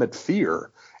legitimate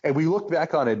fear. And we look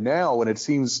back on it now and it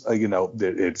seems,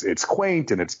 it's quaint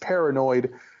and it's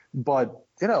paranoid, but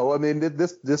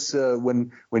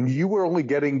when you were only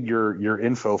getting your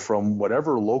info from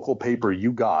whatever local paper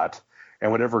you got,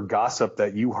 and whatever gossip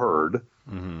that you heard,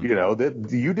 that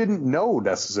you didn't know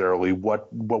necessarily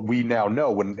what we now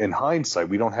know. When in hindsight,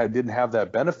 we didn't have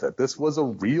that benefit. This was a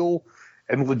real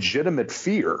and legitimate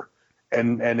fear,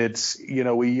 and it's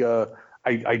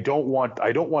I don't want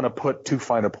to put too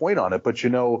fine a point on it, but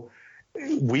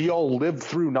we all lived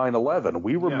through 9/11.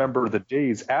 We remember the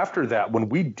days after that when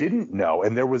we didn't know,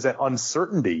 and there was an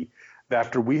uncertainty that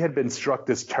after we had been struck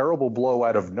this terrible blow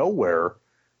out of nowhere,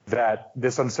 that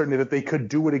this uncertainty that they could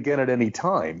do it again at any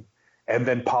time. And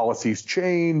then policies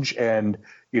change, and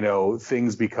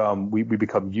things we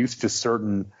become used to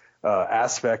certain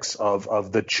aspects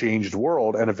of the changed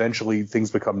world, and eventually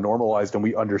things become normalized, and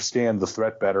we understand the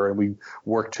threat better, and we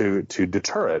work to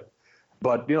deter it.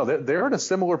 But they're in a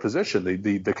similar position.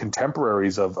 The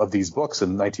contemporaries of these books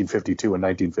in 1952 and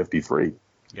 1953.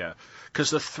 Yeah, because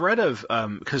the threat of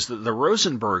because the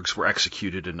Rosenbergs were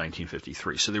executed in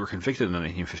 1953, so they were convicted in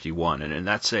 1951, and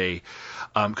that's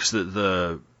because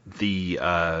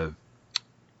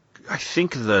I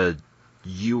think the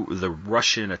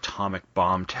Russian atomic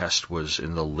bomb test was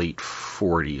in the late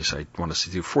 40s. I want to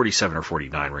say 47 or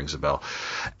 49 rings a bell,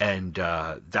 and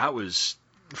that was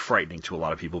frightening to a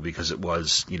lot of people because it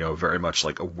was, very much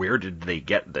like, where did they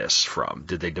get this from?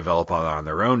 Did they develop on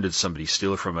their own? Did somebody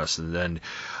steal it from us? And then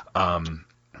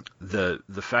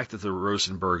the fact that the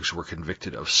Rosenbergs were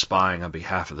convicted of spying on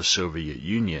behalf of the Soviet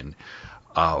Union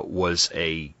was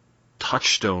a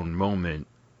touchstone moment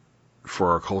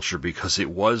for our culture, because it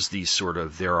was the sort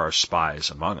of there are spies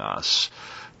among us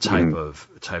type of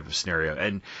scenario.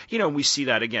 And we see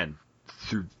that again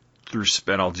through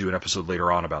and I'll do an episode later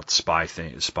on about spy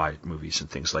movies and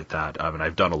things like that. And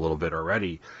I've done a little bit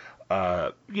already.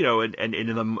 And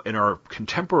in our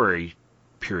contemporary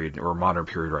period or modern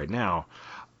period right now,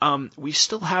 we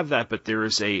still have that, but there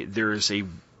is a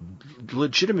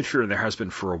legitimate fear, and there has been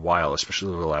for a while,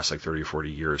 especially over the last 30 or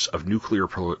 40 years, of nuclear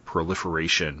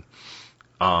proliferation,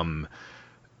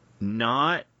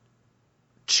 not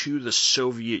to the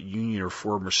Soviet Union or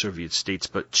former Soviet states,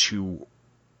 but to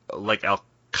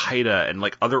Al-Qaeda and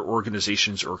other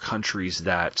organizations or countries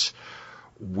that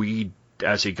we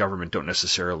as a government don't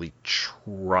necessarily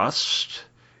trust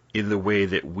in the way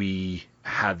that we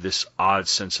had this odd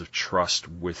sense of trust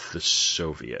with the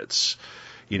Soviets.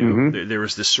 There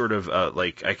was this sort of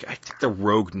I think the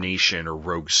rogue nation or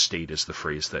rogue state is the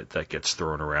phrase that gets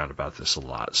thrown around about this a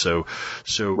lot. So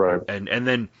right. and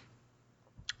then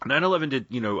 9/11 did,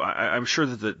 I'm sure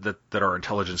that our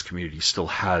intelligence community still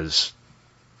has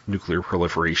nuclear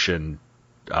proliferation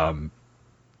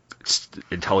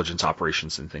intelligence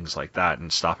operations and things like that,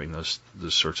 and stopping those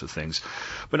sorts of things.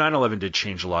 But 9/11 did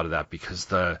change a lot of that, because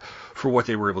for what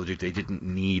they were able to do, they didn't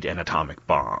need an atomic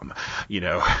bomb.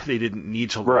 They didn't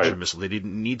need to launch a missile. They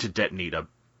didn't need to detonate a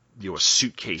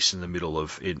suitcase in the middle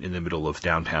of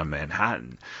downtown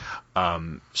Manhattan.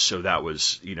 So that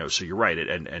was, so you're right.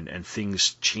 And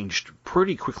things changed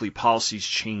pretty quickly. Policies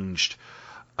changed,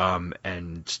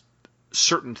 and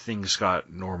certain things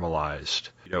got normalized,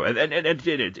 and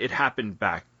it happened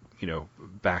back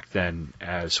then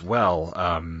as well.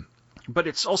 But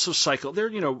it's also cycle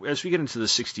there, as we get into the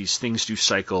 60s, things do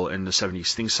cycle, and the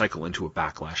 70s, things cycle into a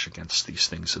backlash against these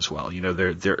things as well. There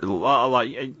a lot,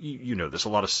 there's a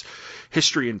lot of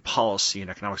history and policy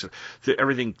and economics.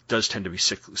 Everything does tend to be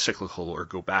cyclical or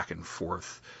go back and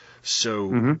forth.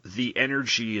 So the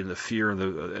energy and the fear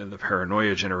and the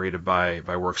paranoia generated by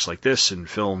works like this and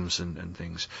films and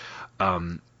things,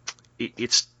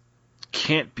 it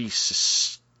can't be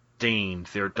sustained.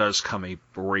 There does come a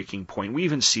breaking point. We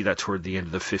even see that toward the end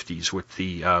of the 50s with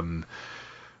the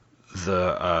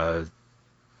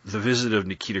visit of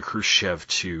Nikita Khrushchev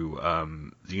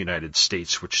to the United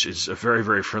States, which is a very,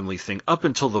 very friendly thing up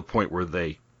until the point where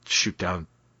they shoot down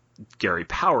Gary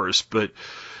Powers, but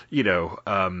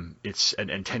it's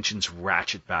and tensions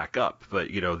ratchet back up, but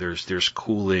there's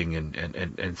cooling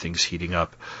and things heating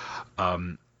up,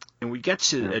 and we get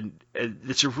to and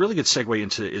it's a really good segue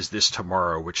into Is This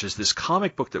Tomorrow, which is this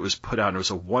comic book that was put out. It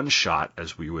was a one shot,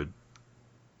 as we would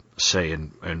say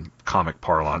in comic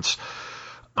parlance,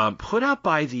 put out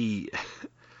by the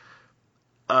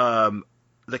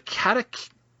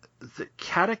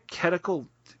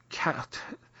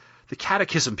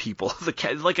Catechism people,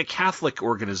 like a Catholic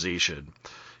organization,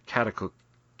 Catechetical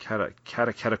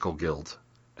Guild.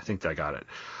 I think I got it.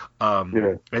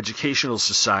 Educational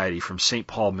Society from St.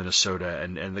 Paul, Minnesota,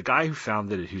 and the guy who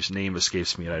founded it, whose name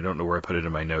escapes me, and I don't know where I put it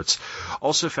in my notes,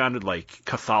 also founded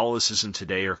Catholicism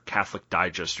Today or Catholic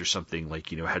Digest or something,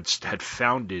 had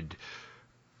founded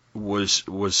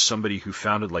was somebody who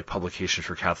founded like publications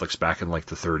for Catholics back in like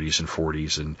the 30s and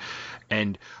 40s,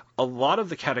 and a lot of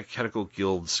the Catechetical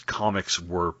Guild's comics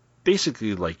were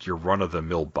basically like your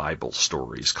run-of-the-mill Bible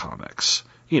stories comics,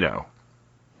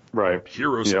 Right.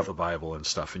 Heroes of the Bible and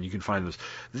stuff, and you can find those.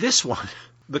 This one,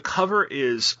 the cover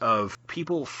is of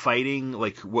people fighting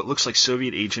like what looks like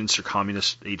Soviet agents or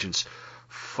communist agents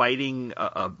fighting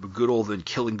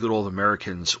killing good old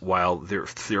Americans while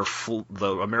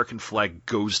the American flag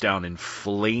goes down in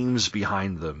flames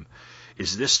behind them.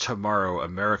 Is this tomorrow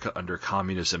America under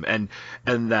communism? And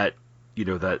that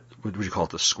that, what would you call it,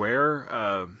 the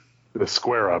square? The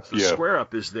square up, the square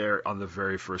up is there on the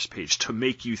very first page to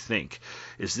make you think.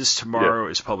 Is this tomorrow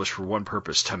is published for one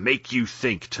purpose: to make you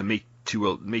think, to make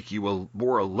you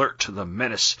more alert to the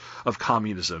menace of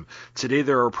communism. Today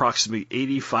there are approximately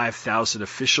 85,000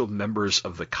 official members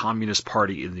of the Communist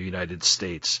Party in the United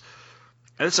States.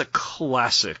 And it's a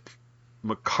classic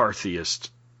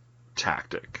McCarthyist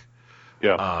tactic.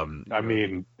 Yeah. I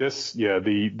mean, this,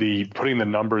 the putting the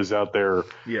numbers out there.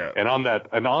 Yeah. And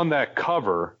on that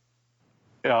cover,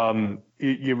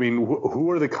 you mean,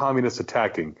 who are the communists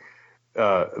attacking?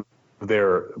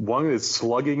 One is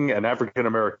slugging an African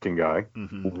American guy.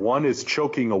 Mm-hmm. One is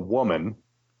choking a woman,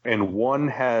 and one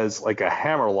has like a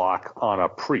hammerlock on a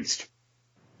priest.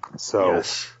 So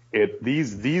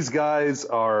these guys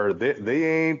are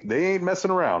they ain't messing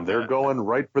around. They're going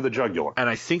right for the jugular. And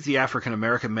I think the African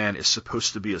American man is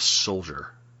supposed to be a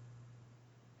soldier.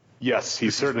 Yes,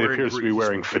 he certainly appears to be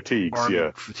wearing fatigues.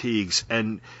 Fatigues.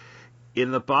 And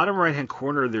in the bottom right-hand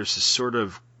corner, there's this sort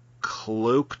of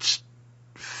cloaked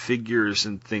figures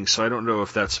and things. So I don't know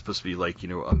if that's supposed to be like,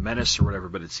 a menace or whatever,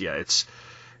 but it's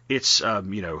these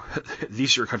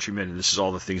are countrymen, and this is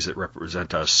all the things that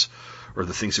represent us, or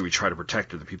the things that we try to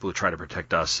protect, or the people who try to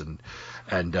protect us. And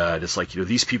it's like,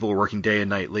 these people are working day and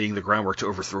night, laying the groundwork to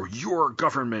overthrow your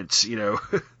government,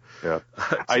 Yeah.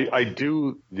 I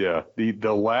do. Yeah.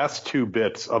 The last two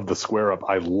bits of the square up,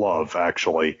 I love,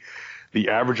 actually. The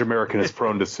average American is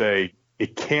prone to say,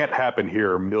 it can't happen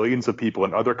here. Millions of people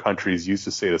in other countries used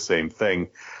to say the same thing.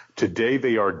 Today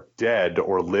they are dead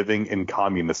or living in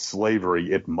communist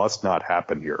slavery. It must not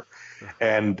happen here.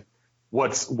 And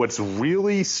what's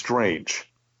really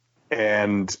strange,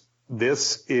 and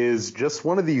this is just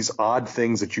one of these odd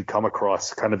things that you come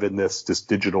across kind of in this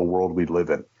digital world we live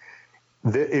in.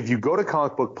 If you go to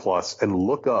Comic Book Plus and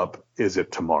look up, is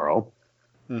it tomorrow?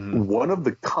 Mm-hmm. One of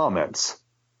the comments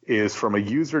is from a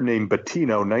user named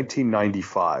Bettino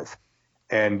 1995.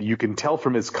 And you can tell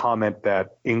from his comment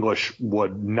that English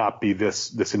would not be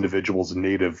this individual's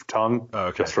native tongue,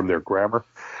 just from their grammar.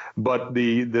 But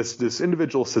this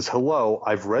individual says, "Hello,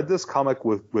 I've read this comic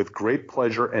with great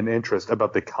pleasure and interest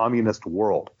about the communist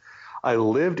world. I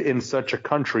lived in such a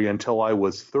country until I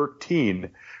was 13,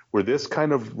 where this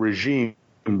kind of regime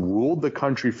ruled the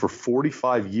country for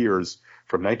 45 years,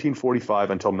 from 1945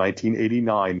 until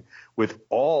 1989, with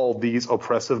all these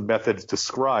oppressive methods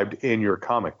described in your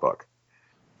comic book."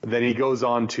 Then he goes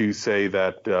on to say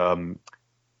that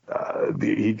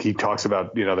he talks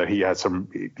about, that he has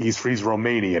he's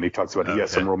Romanian. He talks about he has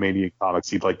some Romanian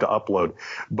comics he'd like to upload.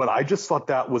 But I just thought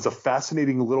that was a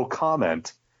fascinating little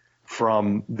comment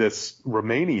from this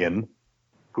Romanian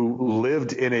who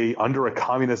lived under a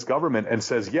communist government and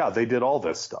says, yeah, they did all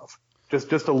this stuff.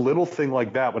 Just a little thing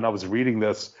like that. When I was reading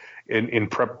this in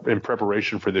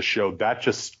preparation for this show, that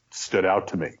just stood out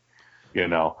to me,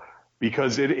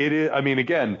 because it is, I mean,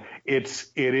 again, it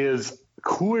is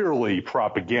clearly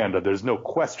propaganda. There's no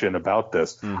question about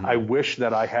this. Mm-hmm. I wish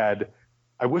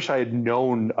I had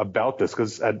known about this,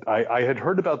 because I had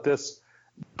heard about this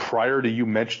prior to you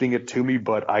mentioning it to me,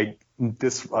 but it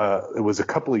was a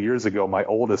couple of years ago. My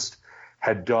oldest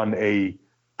had done a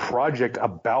project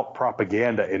about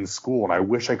propaganda in school, and I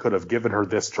wish I could have given her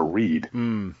this to read,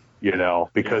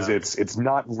 because it's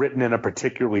not written in a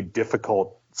particularly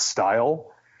difficult style.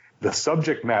 The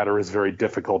subject matter is very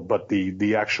difficult, but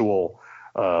the actual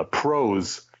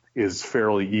prose is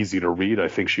fairly easy to read. I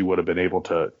think she would have been able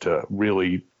to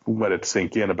really let it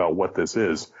sink in about what this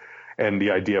is, and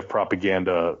the idea of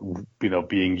propaganda,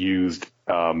 being used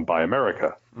by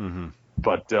America. Mm-hmm.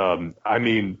 But I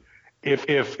mean,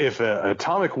 if an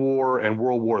atomic war and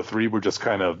World War III were just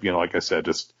kind of, like I said,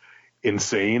 just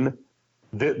insane,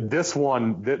 this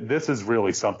is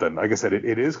really something. Like I said,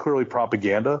 it is clearly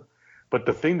propaganda. But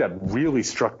the thing that really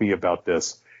struck me about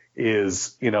this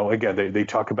is, again, they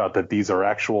talk about that these are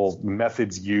actual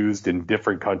methods used in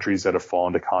different countries that have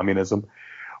fallen to communism.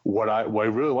 What I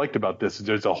really liked about this is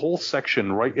there's a whole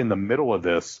section right in the middle of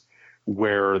this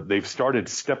where they've started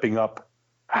stepping up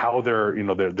how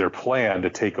their plan to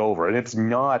take over. And it's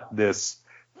not this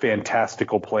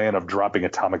fantastical plan of dropping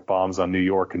atomic bombs on New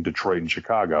York and Detroit and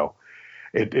Chicago.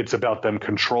 It's about them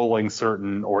controlling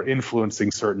certain or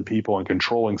influencing certain people and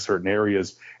controlling certain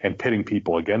areas and pitting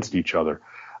people against each other.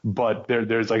 But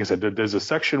there's, like I said, there's a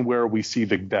section where we see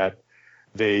that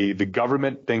the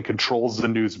government then controls the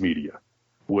news media,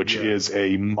 which is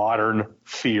a modern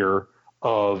fear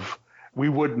of,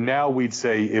 we'd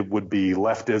say it would be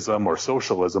leftism or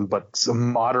socialism, but it's a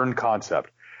modern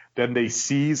concept. Then they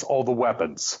seize all the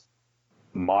weapons.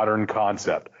 Modern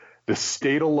concept. The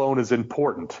state alone is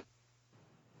important.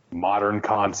 Modern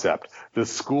concept. The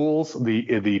schools,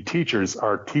 the teachers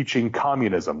are teaching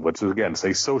communism, which is, again,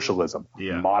 say socialism.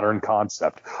 Yeah. Modern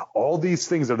concept. All these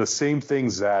things are the same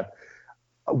things that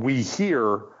we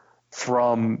hear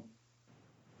from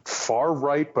far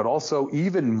right, but also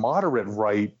even moderate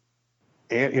right,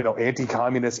 and,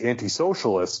 anti-communist,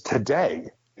 anti-socialist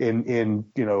today in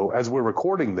as we're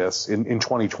recording this in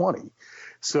 2020.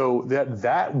 So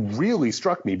that really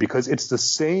struck me, because it's the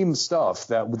same stuff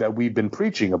that we've been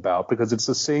preaching about, because it's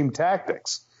the same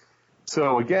tactics.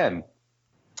 So again,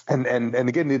 and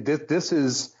again, this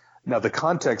is, now the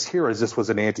context here is this was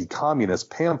an anti-communist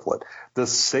pamphlet. The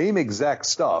same exact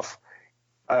stuff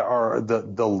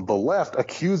the left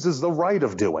accuses the right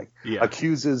of doing,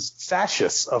 accuses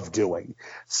fascists of doing.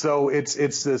 So it's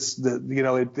this,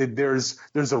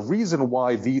 there's a reason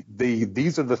why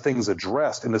these are the things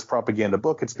addressed in this propaganda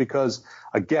book. It's because,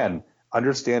 again,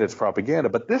 understand it's propaganda,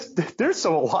 but there's a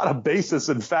lot of basis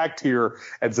in fact here.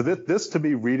 And so this to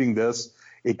me, reading this,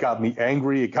 it got me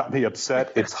angry. It got me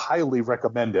upset. It's highly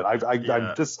recommended. One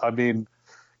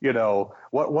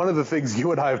of the things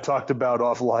you and I have talked about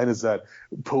offline is that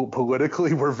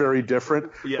politically we're very different,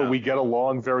 but we get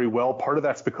along very well. Part of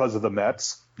that's because of the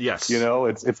Mets. Yes.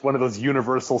 It's one of those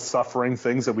universal suffering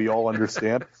things that we all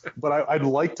understand. But I'd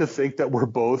like to think that we're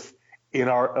both, in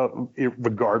our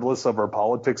regardless of our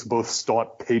politics, both staunch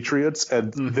patriots,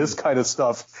 and this kind of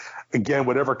stuff, again,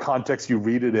 whatever context you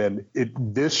read it in,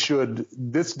 this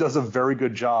does a very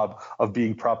good job of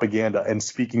being propaganda and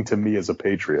speaking to me as a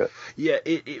patriot. Yeah,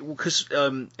 because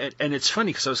and it's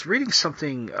funny, because I was reading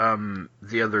something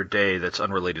the other day that's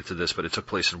unrelated to this, but it took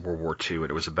place in World War II, and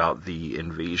it was about the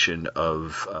invasion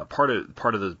of part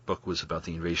of the book was about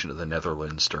the invasion of the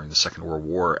Netherlands during the Second World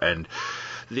War, and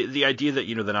the idea that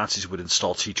the Nazis would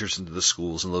install teachers into the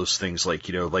schools and those things, like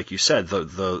you said,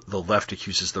 the left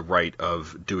accuses the right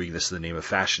of doing this in the name of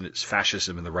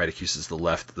fascism, and the right accuses the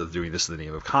left of doing this in the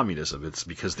name of communism. It's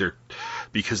because the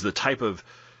type of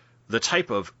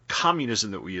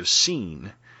communism that we have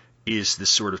seen is this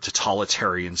sort of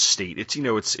totalitarian state. It's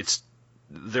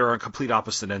they're on complete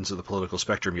opposite ends of the political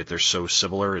spectrum, yet they're so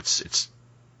similar. It's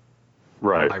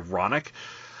right. Ironic.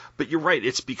 But you're right.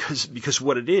 It's because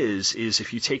what it is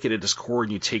if you take it at its core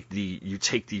and you take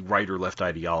the right or left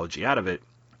ideology out of it,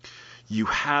 you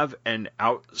have an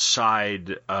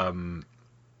outside a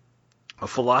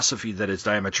philosophy that is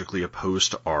diametrically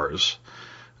opposed to ours,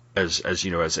 as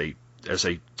a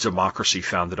democracy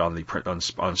founded on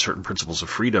certain principles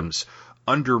of freedoms,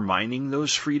 undermining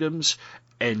those freedoms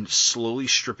and slowly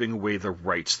stripping away the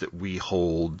rights that we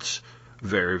hold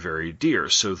very, very dear.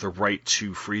 So the right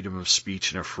to freedom of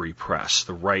speech and a free press,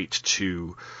 the right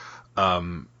to,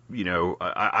 I'm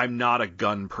not a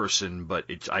gun person, but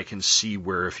I can see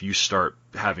where if you start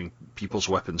having people's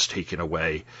weapons taken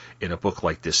away in a book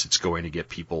like this, it's going to get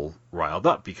people riled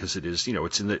up, because it is,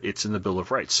 it's in the Bill of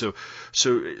Rights. So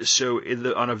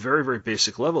on a very, very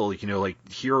basic level,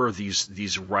 here are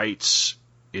these rights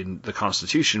in the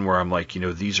Constitution where I'm like,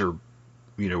 these are,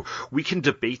 we can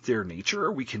debate their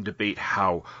nature, we can debate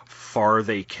how far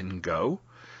they can go,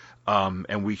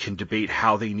 and we can debate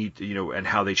how they need, and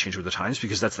how they change with the times,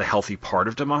 because that's the healthy part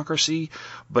of democracy.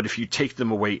 But if you take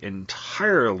them away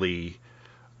entirely,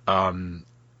 that's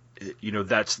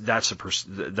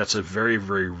a very,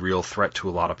 very real threat to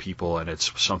a lot of people, and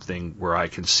it's something where I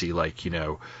can see, where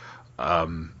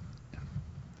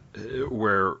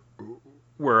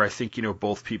I think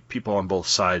both people on both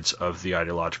sides of the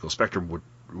ideological spectrum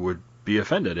would be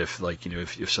offended if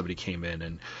if somebody came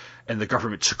in and the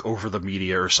government took over the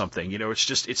media or something.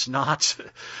 It's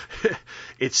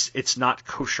not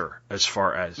kosher as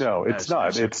far as as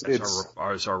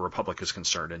our republic is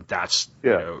concerned, and that's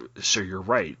so you're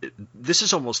right. This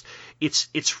is almost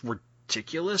it's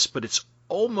ridiculous, but it's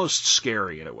almost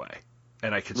scary in a way,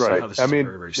 and I can see how this is a very,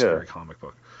 very scary comic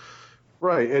book.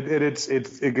 Right, it's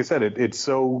like I said, it's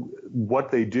so,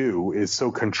 what they do is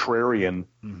so contrarian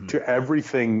to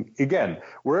everything. Again,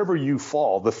 wherever you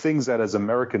fall, the things that as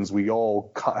Americans we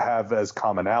all have as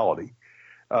commonality.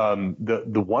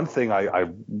 The one thing I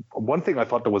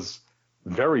thought that was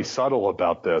very subtle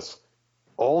about this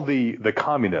all the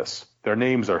communists, their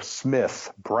names are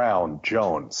Smith, Brown,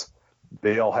 Jones.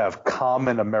 They all have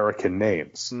common American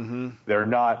names. Mm-hmm. They're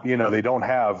not, they don't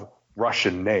have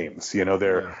Russian names.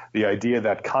 The idea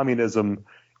that communism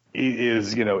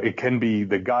is, it can be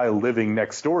the guy living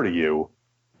next door to you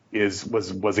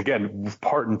was again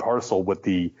part and parcel with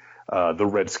the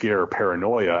Red Scare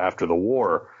paranoia after the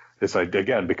war. This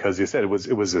again, because you said it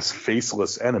was this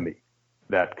faceless enemy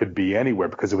that could be anywhere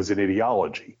because it was an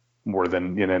ideology more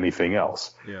than in anything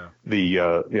else. Yeah.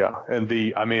 And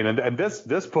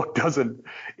this book doesn't,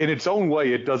 in its own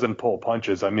way, it doesn't pull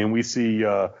punches. I mean, we see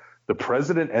the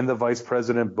president and the vice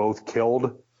president both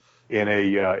killed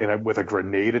with a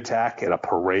grenade attack at a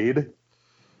parade,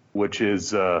 which is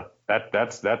that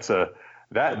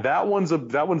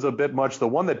one's a bit much. The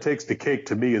one that takes the cake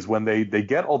to me is when they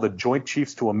get all the Joint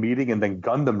Chiefs to a meeting and then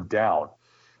gun them down.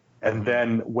 And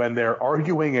then when they're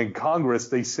arguing in Congress,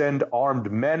 they send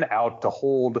armed men out to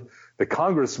hold the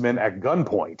congressmen at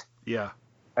gunpoint. Yeah.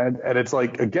 And it's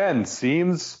like, again,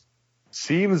 seems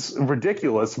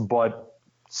ridiculous, but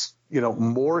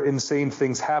more insane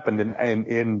things happened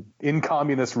in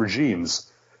communist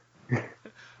regimes.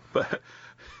 But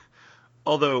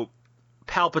although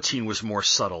Palpatine was more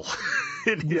subtle.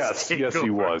 Yes, he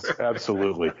was.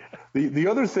 Absolutely. The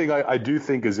other thing I do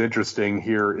think is interesting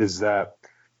here is that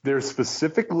they're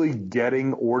specifically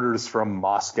getting orders from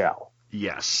Moscow.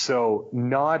 Yes. So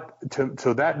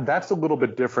that's a little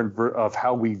bit different of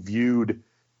how we viewed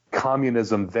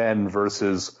communism then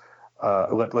versus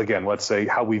let's say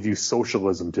how we view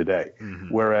socialism today.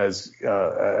 Mm-hmm. Whereas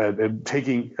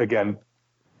taking again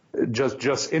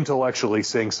just intellectually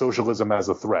saying socialism as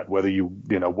a threat, whether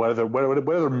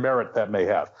whatever merit that may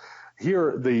have.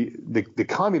 Here the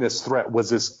communist threat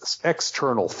was this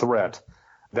external threat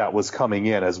that was coming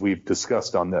in, as we've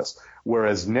discussed on this.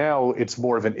 Whereas now it's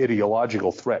more of an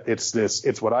ideological threat.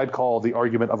 It's what I'd call the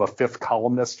argument of a fifth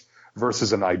columnist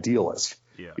versus an idealist.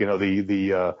 Yeah.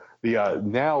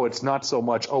 Now it's not so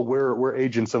much, we're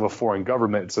agents of a foreign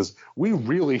government. It says, we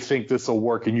really think this will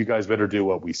work and you guys better do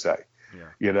what we say.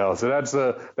 Yeah. So that's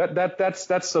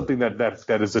something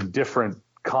that is a different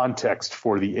context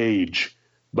for the age.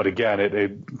 But again,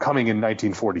 it coming in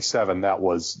 1947, that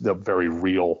was the very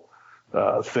real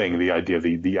thing, the idea of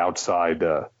the outside,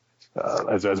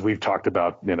 as we've talked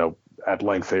about, at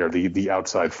length there, the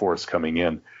outside force coming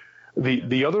in.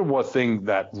 The other one thing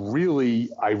that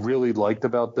I really liked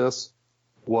about this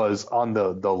was on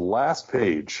the last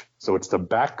page. So it's the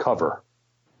back cover.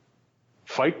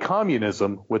 Fight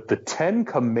communism with the 10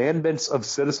 commandments of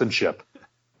citizenship.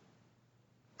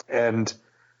 And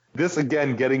this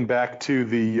again, getting back to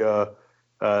the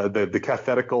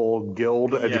Cathetical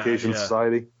Guild Education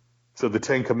Society. So the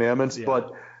 10 Commandments,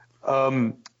 but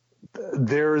I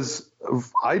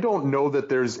don't know that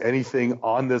there's anything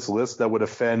on this list that would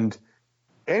offend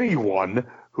anyone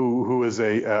who is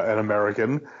an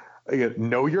American. Again,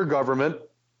 know your government.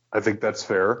 I think that's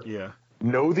fair. Yeah.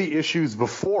 Know the issues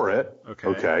before it.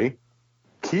 Okay.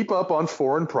 Keep up on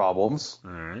foreign problems.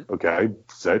 All right. Okay.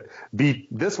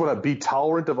 Be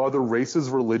tolerant of other races,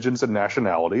 religions, and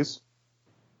nationalities.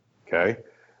 Okay.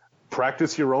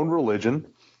 Practice your own religion.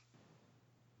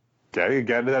 Okay,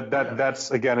 again,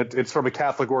 that's again, it's from a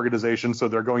Catholic organization, so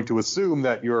they're going to assume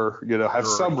that have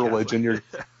some religion.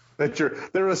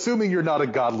 They're assuming you're not a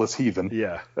godless heathen.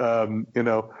 Yeah. I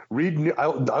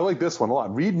like this one a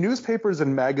lot. Read newspapers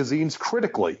and magazines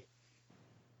critically.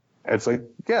 And it's like,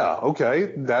 yeah,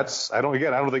 okay, I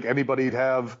don't think anybody'd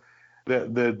have.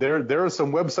 There are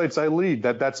some websites I lead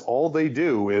that's all they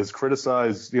do is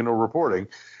criticize, reporting.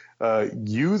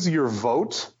 Use your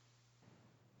vote.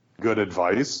 Good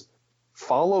advice.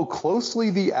 Follow closely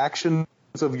the actions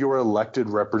of your elected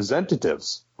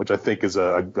representatives, which I think is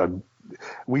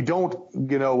we get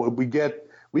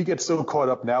so caught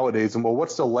up nowadays in,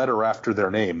 what's the letter after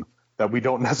their name, that we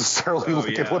don't necessarily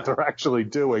look at what they're actually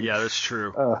doing. Yeah, that's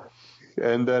true.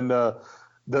 And then the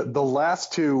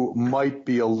last two might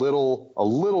be a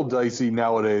little dicey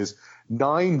nowadays.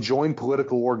 9, join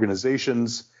political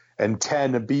organizations, and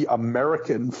 10, be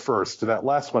American first. That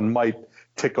last one might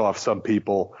tick off some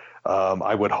people.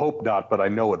 I would hope not, but I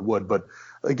know it would. But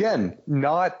again,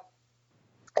 not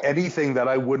anything that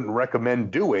I wouldn't recommend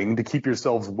doing to keep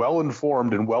yourselves well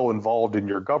informed and well involved in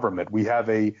your government. We have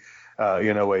a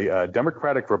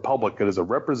democratic republic that is a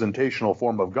representational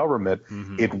form of government.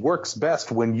 Mm-hmm. It works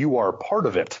best when you are part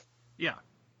of it. Yeah.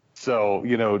 So,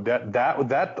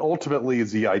 that ultimately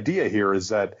is the idea here, is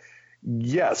that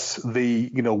yes,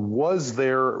 was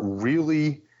there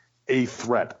really a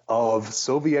threat of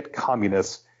Soviet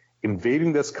communists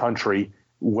invading this country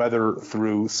whether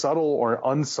through subtle or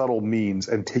unsubtle means,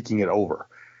 and taking it over.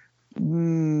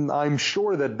 I'm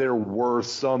sure that there were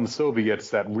some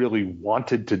Soviets that really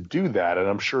wanted to do that, and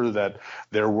I'm sure that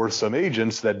there were some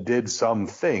agents that did some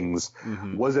things.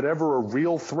 Mm-hmm. Was it ever a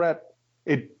real threat?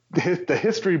 The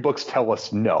history books tell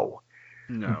us no.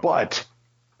 But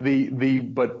these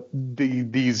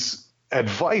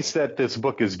advice that this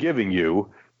book is giving you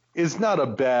is not a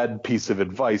bad piece of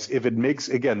advice if it makes,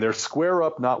 again, their square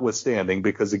up notwithstanding,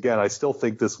 because again, I still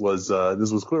think this was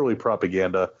clearly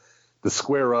propaganda. The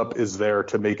square up is there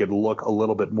to make it look a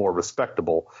little bit more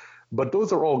respectable. But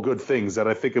those are all good things that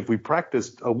I think if we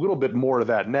practiced a little bit more of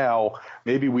that now,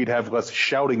 maybe we'd have less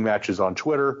shouting matches on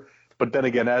Twitter. But then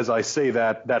again, as I say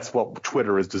that, that's what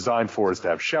Twitter is designed for, is to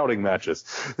have shouting matches.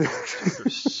 They're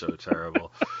so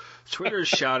terrible. Twitter's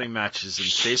shouting matches, and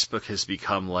Facebook has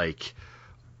become like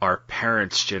our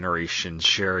parents' generation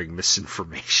sharing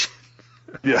misinformation.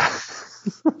 Yeah.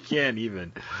 Can't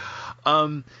even.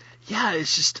 Yeah,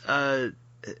 it's just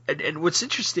and what's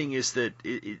interesting is that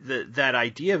that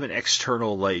idea of an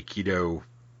external, like, you know,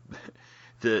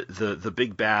 the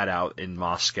big bad out in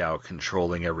Moscow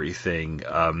controlling everything,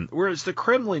 whereas the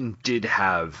Kremlin did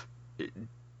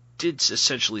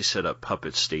essentially set up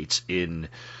puppet states in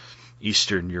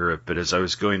Eastern Europe, but as I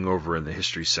was going over in the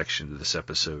history section of this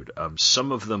episode,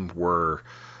 some of them were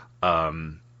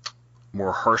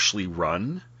more harshly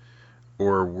run,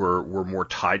 or were more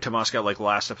tied to Moscow. Like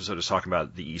last episode was talking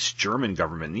about the East German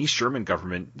government. The East German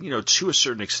government, you know, to a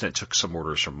certain extent took some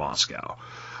orders from Moscow.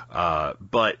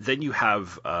 But then you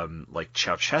have like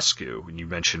Ceausescu, when you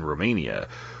mentioned Romania,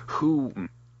 who,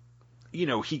 you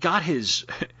know, he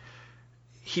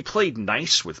played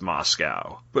nice with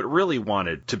Moscow, but really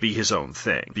wanted to be his own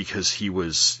thing, because he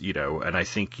was, you know, and I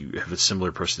think you have a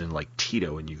similar person in like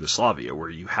Tito in Yugoslavia, where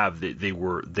you have they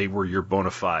were your bona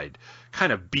fide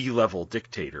kind of B-level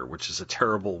dictator, which is a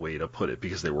terrible way to put it,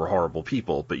 because they were horrible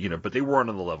people, but, you know, but they weren't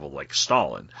on the level like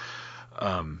Stalin.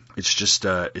 It's just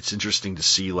it's interesting to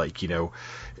see, like, you know,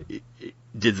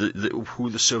 did who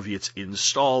the Soviets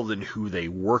installed and who they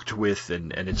worked with,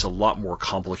 and it's a lot more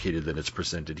complicated than it's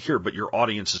presented here. But your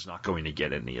audience is not going to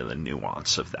get any of the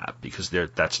nuance of that, because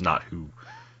that's not who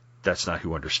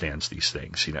understands these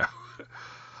things, you know.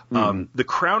 The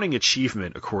crowning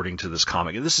achievement, according to this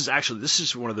comic, and this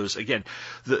is one of those, again,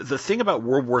 the thing about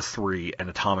World War III and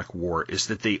Atomic War is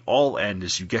that they all end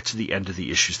as you get to the end of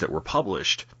the issues that were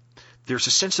published. There's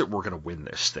a sense that we're going to win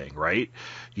this thing, right?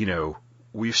 You know,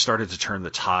 we've started to turn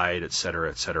the tide, et cetera,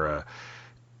 et cetera.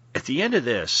 At the end of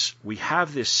this, we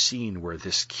have this scene where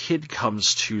this kid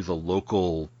comes to the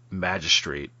local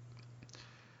magistrate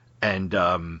and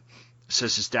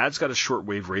says his dad's got a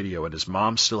shortwave radio and his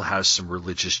mom still has some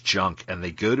religious junk, and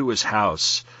they go to his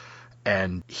house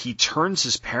and he turns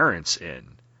his parents in,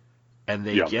 and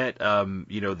they get,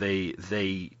 you know,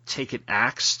 they take an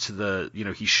axe to the, you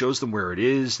know, he shows them where it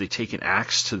is. They take an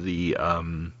axe to the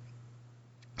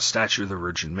statue of the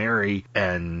Virgin Mary,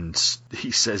 and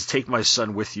he says, "Take my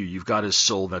son with you. You've got his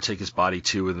soul. Now take his body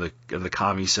too." And the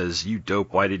commie says, "You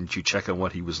dope. Why didn't you check on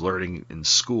what he was learning in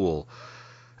school?"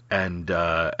 And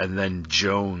then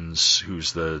Jones,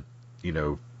 who's the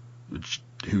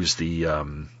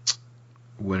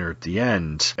winner at the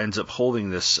end, ends up holding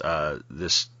this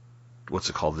what's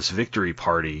it called, this victory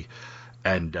party,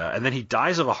 and then he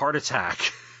dies of a heart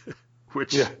attack,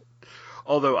 which,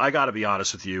 although I got to be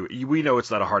honest with you, we know it's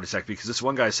not a heart attack, because this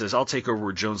one guy says, "I'll take over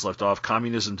where Jones left off.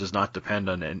 Communism does not depend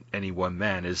on any one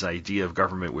man. His idea of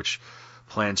government which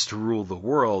plans to rule the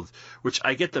world," which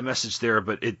I get the message there,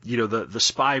 but it, you know, the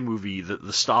spy movie,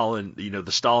 the Stalin, you know,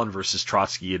 the Stalin versus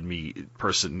Trotsky and me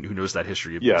person who knows that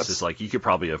history of this is like, you could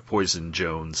probably have poisoned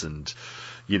Jones, and,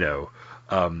 you know,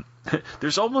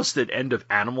 there's almost an end of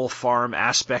Animal Farm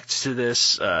aspect to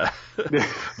this, but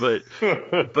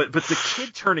the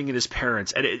kid turning in his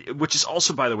parents, and which is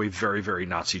also, by the way, very, very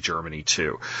Nazi Germany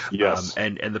too. Yes.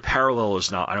 And the parallel is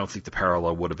not, I don't think the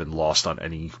parallel would have been lost on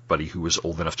anybody who was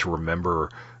old enough to remember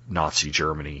Nazi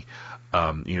Germany.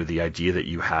 You know, the idea that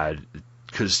you had,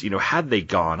 because, you know, had they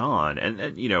gone on,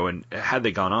 and you know, and had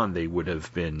they gone on, they would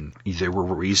have been, they were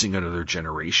raising another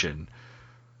generation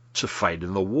to fight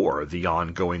in the war, the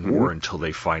ongoing war, until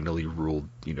they finally ruled,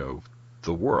 you know,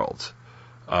 the world.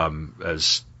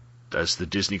 As the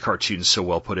Disney cartoon so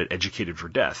well put it, "Educated for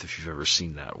Death," if you've ever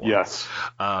seen that one. Yes.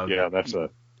 Yeah, that's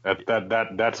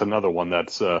another one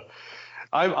that's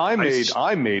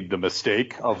I made the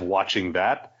mistake of watching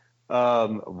that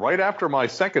right after my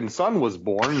second son was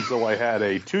born, so I had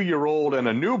a 2-year-old and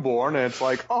a newborn, and it's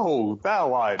like, oh,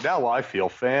 now I feel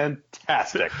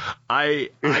fantastic. I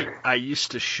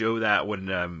used to show that when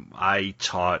I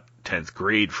taught 10th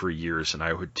grade for years, and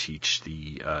I would teach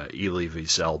the Elie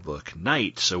Wiesel book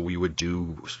Night, so we would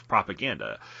do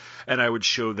propaganda, and I would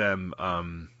show them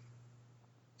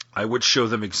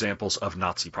examples of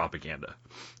Nazi propaganda.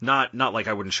 Not like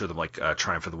I wouldn't show them like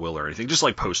Triumph of the Will or anything, just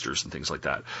like posters and things like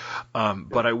that.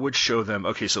 But I would show them,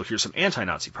 okay, so here's some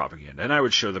anti-Nazi propaganda. And I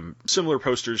would show them similar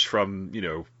posters from,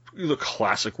 the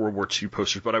classic World War II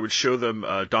posters, but I would show them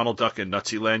Donald Duck and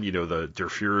Naziland, the Der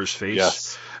Führer's face.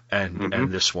 Yes.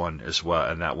 And this one as well,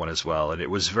 and that one as well. And it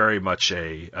was very much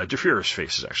Der Führer's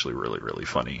face is actually really, really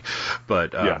funny.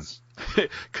 But,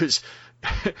 because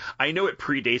I know it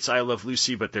predates I Love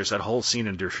Lucy, but there's that whole scene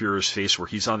in Der Führer's face where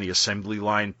he's on the assembly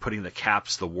line putting the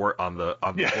caps, the wart on the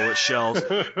bullet shells,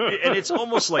 and it's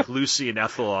almost like Lucy and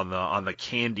Ethel on the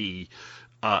candy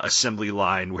assembly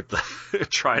line with the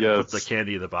trying to put the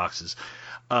candy in the boxes.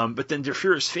 But then Der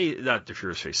Führer's face, not Der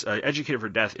Führer's face, Educated for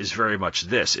Death is very much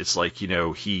this. It's like,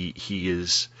 he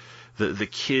is. The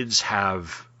kids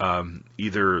have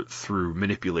either through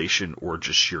manipulation or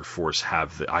just sheer force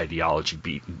have the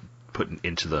ideology put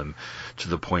into them to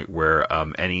the point where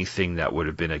anything that would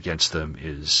have been against them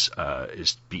is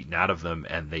beaten out of them,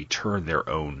 and they turn their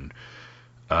own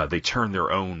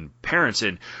parents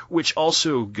in, which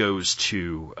also goes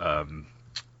to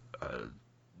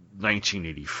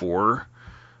 1984.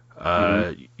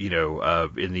 Toward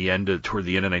the end of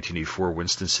 1984,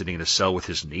 Winston's sitting in a cell with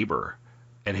his neighbor,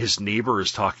 and his neighbor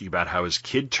is talking about how his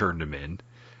kid turned him in,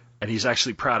 and he's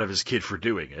actually proud of his kid for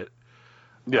doing it.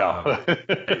 Yeah.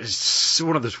 It's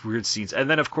one of those weird scenes. And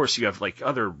then, of course, you have like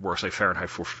other works, like Fahrenheit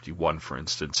 451, for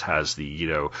instance, has the,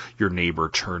 your neighbor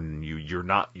turn you. You're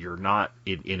not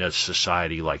in a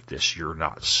society like this. You're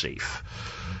not safe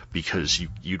because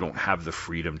you don't have the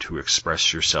freedom to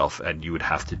express yourself, and you would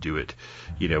have to do it,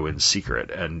 in secret.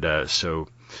 And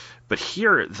but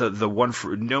here, the one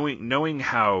for knowing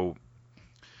how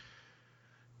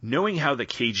the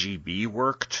KGB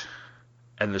worked,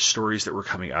 and the stories that were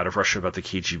coming out of Russia about the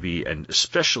KGB, and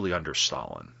especially under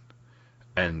Stalin,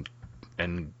 and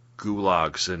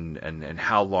gulags, and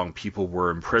how long people were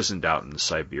imprisoned out in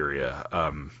Siberia,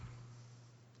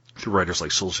 through writers like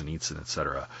Solzhenitsyn,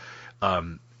 etc.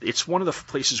 It's one of the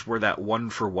places where that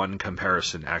one-for-one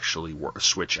comparison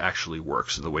switch actually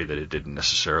works in the way that it didn't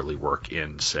necessarily work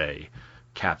in, say,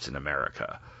 Captain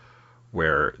America,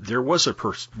 where there was a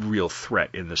real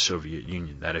threat in the Soviet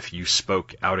Union that if you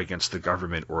spoke out against the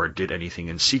government or did anything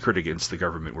in secret against the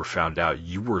government, were found out,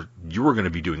 you were going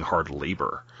to be doing hard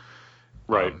labor,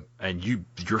 right? And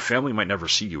your family might never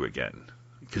see you again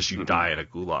because you die in a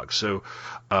gulag. So,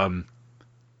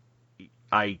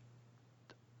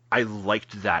 I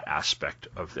liked that aspect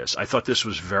of this. I thought this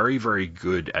was very, very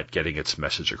good at getting its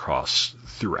message across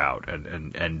throughout,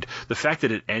 and the fact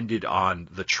that it ended on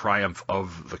the triumph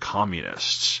of the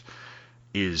communists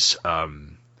is,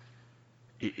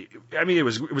 it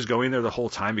was going there the whole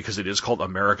time because it is called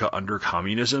America Under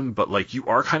Communism, but like you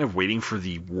are kind of waiting for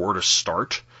the war to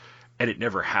start, and it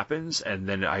never happens, and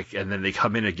then they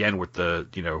come in again with the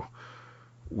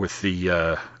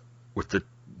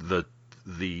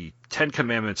Ten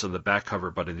Commandments on the back cover,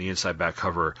 but in the inside back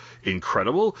cover,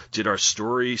 incredible. Did our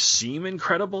story seem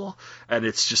incredible? And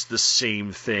it's just the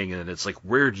same thing. And it's like,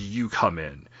 where do you come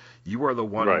in? You are the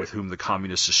one with whom the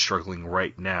communist is struggling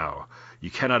right now. You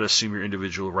cannot assume your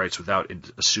individual rights without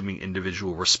assuming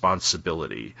individual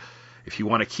responsibility. If you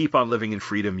want to keep on living in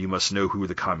freedom, you must know who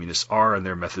the communists are and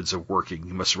their methods of working.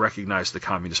 You must recognize the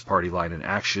Communist Party line in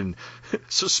action.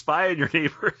 So spy on your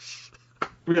neighbors.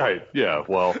 Right. Yeah.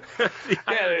 Well. That's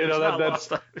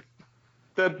the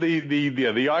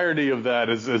irony of that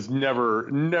is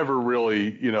never really.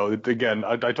 Again,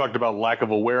 I talked about lack of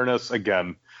awareness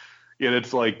again. And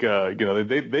it's like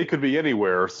they could be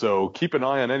anywhere, so keep an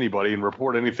eye on anybody and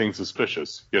report anything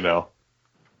suspicious.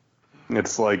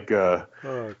 It's like I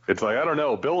don't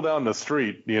know, Bill down the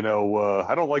street. I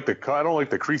don't like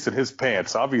the crease in his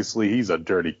pants. Obviously, he's a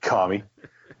dirty commie.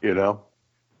 It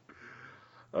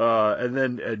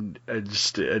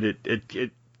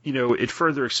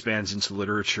further expands into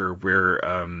literature where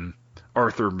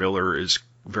Arthur Miller is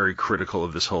very critical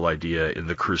of this whole idea in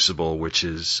The Crucible, which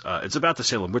is it's about the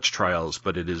Salem witch trials,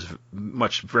 but it is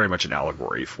very much an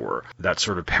allegory for that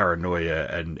sort of paranoia,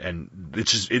 and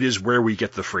it is where we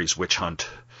get the phrase witch hunt,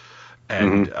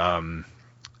 and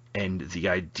the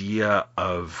idea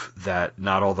of that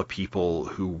not all the people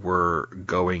who were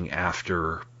going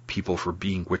after people for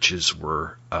being witches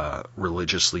were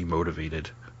religiously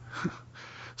motivated.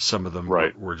 Some of them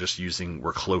were just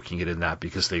were cloaking it in that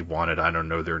because they wanted, I don't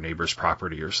know, their neighbor's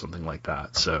property or something like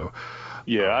that. So,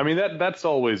 yeah, I mean, that's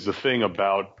always the thing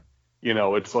about,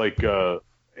 it's like,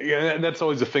 that's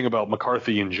always the thing about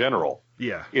McCarthy in general.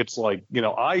 Yeah. It's like,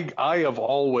 I have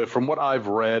always, from what I've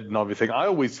read and everything, I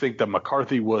always think that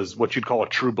McCarthy was what you'd call a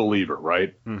true believer,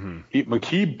 right?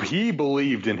 Mm-hmm. He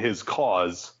believed in his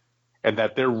cause and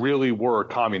that there really were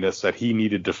communists that he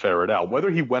needed to ferret out, whether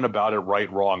he went about it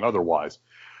right, wrong, otherwise.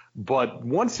 But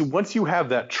once you have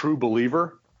that true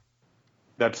believer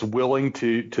that's willing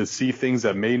to see things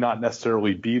that may not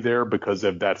necessarily be there because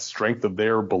of that strength of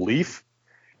their belief,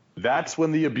 that's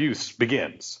when the abuse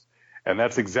begins. And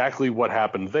that's exactly what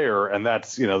happened there. And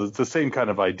that's, it's the same kind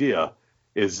of idea,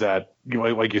 is that,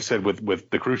 like you said, with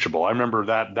the Crucible. I remember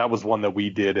that was one that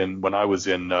we did when I was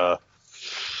in, this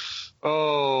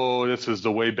is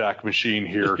the Wayback Machine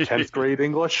here, 10th grade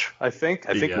English, I think.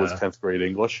 I think it was 10th grade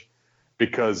English.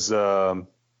 Because, that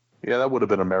would have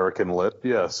been American Lit.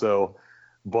 Yeah. So,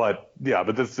 but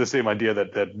that's the same idea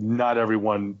that not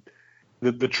everyone,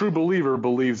 the true believer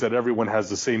believes that everyone has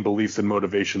the same beliefs and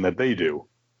motivation that they do,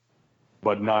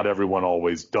 but not everyone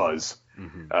always does.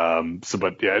 Mm-hmm.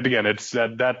 But again, it's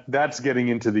that's getting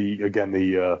into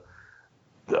the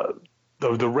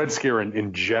Red Scare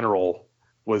in general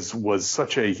was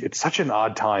such an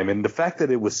odd time. And the fact that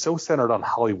it was so centered on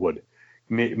Hollywood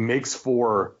makes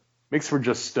for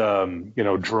just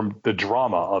the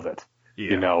drama of it.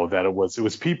 Yeah. That it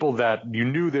was people that you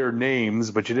knew their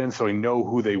names, but you didn't necessarily know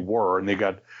who they were, and they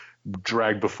got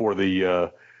dragged before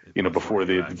HUAC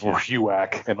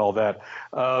and all that.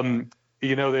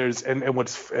 There's and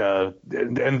what's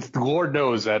and Lord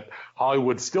knows that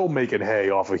Hollywood's still making hay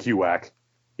off of HUAC.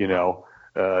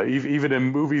 Even in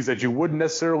movies that you wouldn't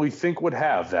necessarily think would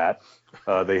have that,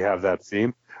 they have that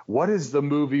theme. What is the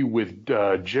movie with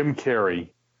Jim Carrey?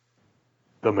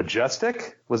 The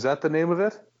Majestic? Was that the name of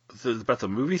it? About the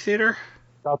movie theater?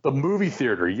 About the movie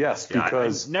theater, yes. Yeah,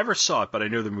 because I never saw it, but I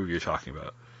know the movie you're talking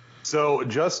about. So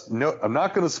I'm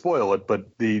not going to spoil it,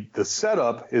 but the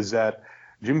setup is that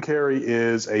Jim Carrey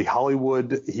is a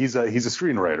Hollywood. He's a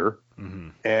screenwriter,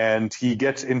 mm-hmm. and he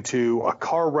gets into a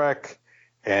car wreck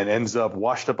and ends up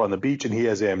washed up on the beach, and he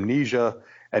has amnesia,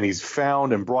 and he's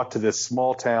found and brought to this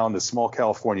small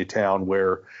California town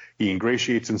where he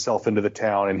ingratiates himself into the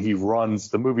town, and he runs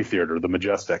the movie theater, the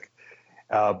Majestic.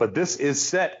 But this is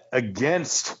set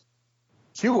against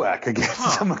HUAC,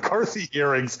 against the McCarthy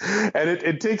hearings, and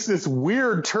it takes this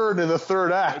weird turn in the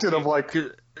third act, and I'm like,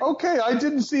 okay, I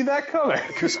didn't see that coming.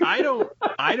 Because I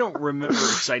don't remember,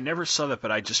 because I never saw that,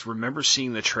 but I just remember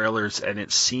seeing the trailers, and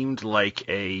it seemed like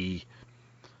a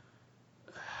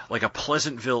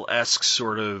Pleasantville-esque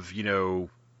sort of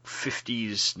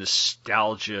 50s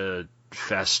nostalgia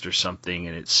fest or something,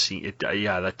 and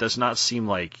that does not seem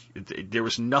like there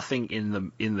was nothing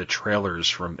in the trailers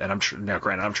from, and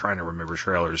granted I'm trying to remember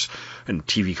trailers and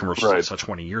TV commercials I saw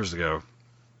 20 years ago.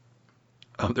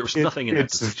 There was nothing in it.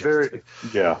 It's very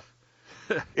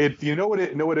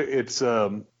it's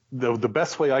the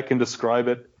best way I can describe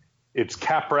it. It's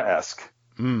Capra-esque.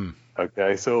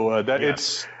 Okay, so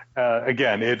it's.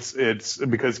 Again, it's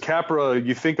because Capra.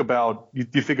 You think about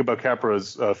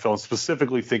Capra's film,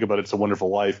 specifically think about It's a Wonderful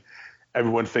Life.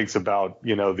 Everyone thinks about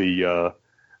they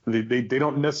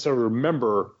don't necessarily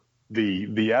remember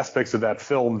the aspects of that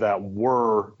film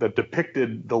that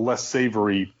depicted the less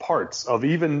savory parts of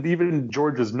even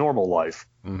George's normal life.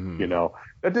 Mm-hmm.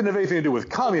 That didn't have anything to do with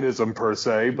communism per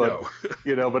se, but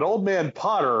no. But Old Man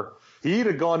Potter. He'd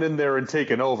have gone in there and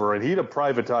taken over, and he'd have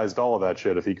privatized all of that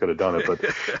shit if he could have done it. But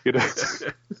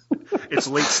it's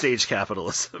late stage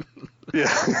capitalism.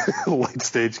 Yeah, late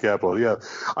stage capital. Yeah,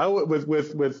 I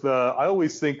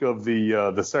always think of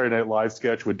the Saturday Night Live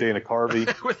sketch with Dana Carvey,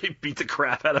 where they beat the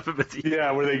crap out of him at the end. Yeah,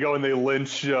 where they go and they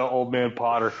lynch Old Man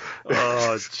Potter.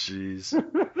 Oh, jeez.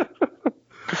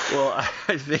 Well,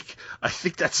 I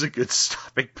think that's a good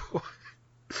stopping point.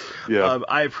 Yeah.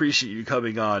 I appreciate you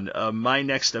coming on. My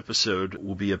next episode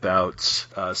will be about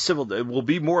it will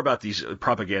be more about these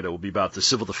propaganda. It will be about the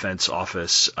Civil Defense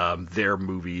Office, their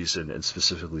movies, and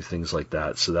specifically things like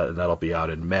that. So that'll be out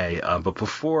in May. But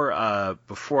before I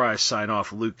sign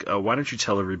off, Luke, why don't you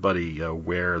tell everybody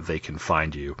where they can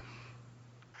find you?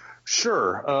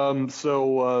 Sure. I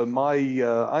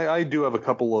do have a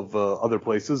couple of other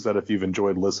places that if you've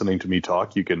enjoyed listening to me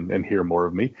talk, you can hear more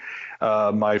of me.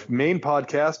 My main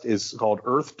podcast is called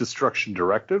Earth Destruction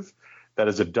Directive. That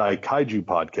is a Daikaiju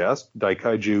podcast.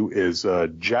 Daikaiju is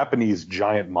Japanese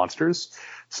giant monsters.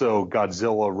 So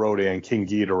Godzilla, Rodan, King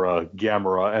Ghidorah,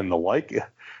 Gamera, and the like.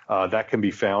 That can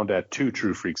be found at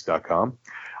twotruefreaks.com.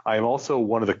 I am also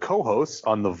one of the co-hosts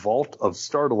on the Vault of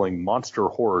Startling Monster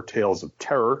Horror Tales of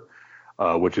Terror,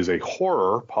 which is a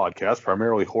horror podcast,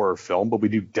 primarily horror film, but we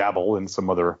do dabble in some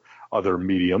other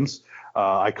mediums.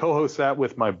 I co-host that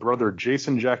with my brother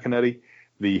Jason Giaconetti,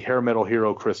 the hair metal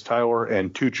hero Chris Tyler,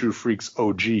 and Two True Freaks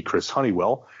OG Chris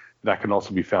Honeywell. That can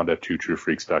also be found at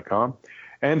twotruefreaks.com.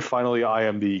 And finally, I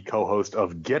am the co-host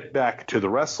of Get Back to the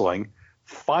Wrestling.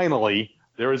 Finally,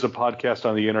 there is a podcast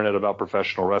on the internet about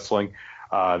professional wrestling.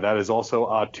 That is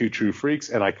also Two True Freaks,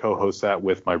 and I co-host that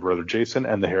with my brother Jason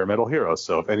and the Hair Metal Heroes.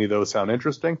 So if any of those sound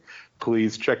interesting,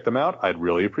 please check them out. I'd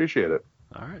really appreciate it.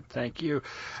 All right, thank you.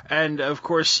 And, of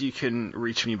course, you can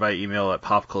reach me by email at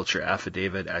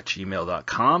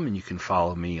popcultureaffidavit@gmail.com, and you can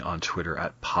follow me on Twitter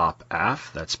at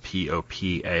popaff. That's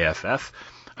POPAFF.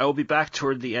 I will be back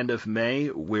toward the end of May,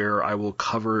 where I will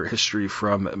cover history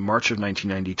from March of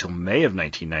 1990 till May of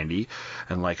 1990.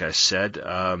 And like I said,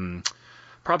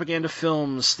 propaganda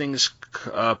films, things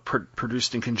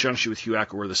produced in conjunction with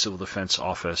HUAC or the Civil Defense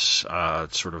Office,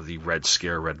 sort of the Red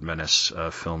Scare, Red Menace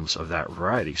films of that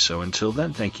variety. So until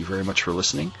then, thank you very much for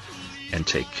listening, and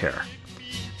take care.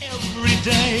 Every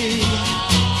day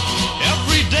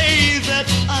that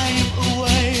I'm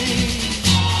away,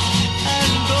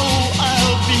 and though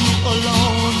I'll be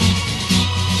alone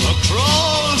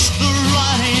across the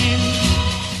Rhine.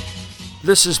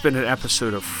 This has been an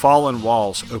episode of Fallen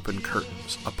Walls, Open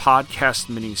Curtains, a podcast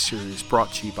mini-series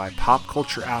brought to you by Pop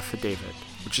Culture Affidavit,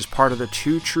 which is part of the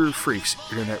Two True Freaks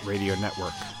Internet Radio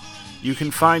Network. You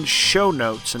can find show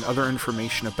notes and other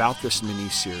information about this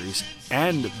mini-series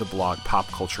and the blog Pop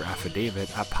Culture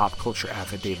Affidavit at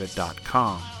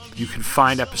popcultureaffidavit.com. You can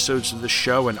find episodes of the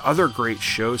show and other great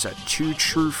shows at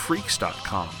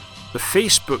twotruefreaks.com. The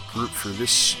Facebook group for this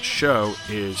show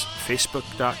is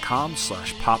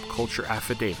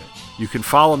facebook.com/popcultureaffidavit. You can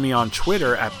follow me on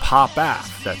Twitter at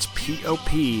popaff, that's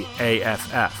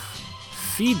POPAFF.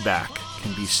 Feedback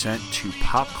can be sent to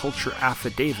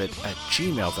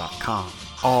popcultureaffidavit@gmail.com.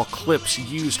 All clips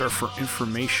used are for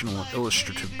informational and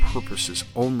illustrative purposes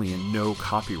only, and no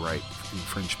copyright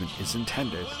infringement is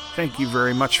intended. Thank you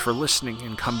very much for listening,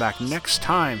 and come back next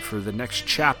time for the next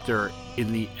chapter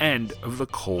in the end of the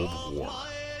Cold War.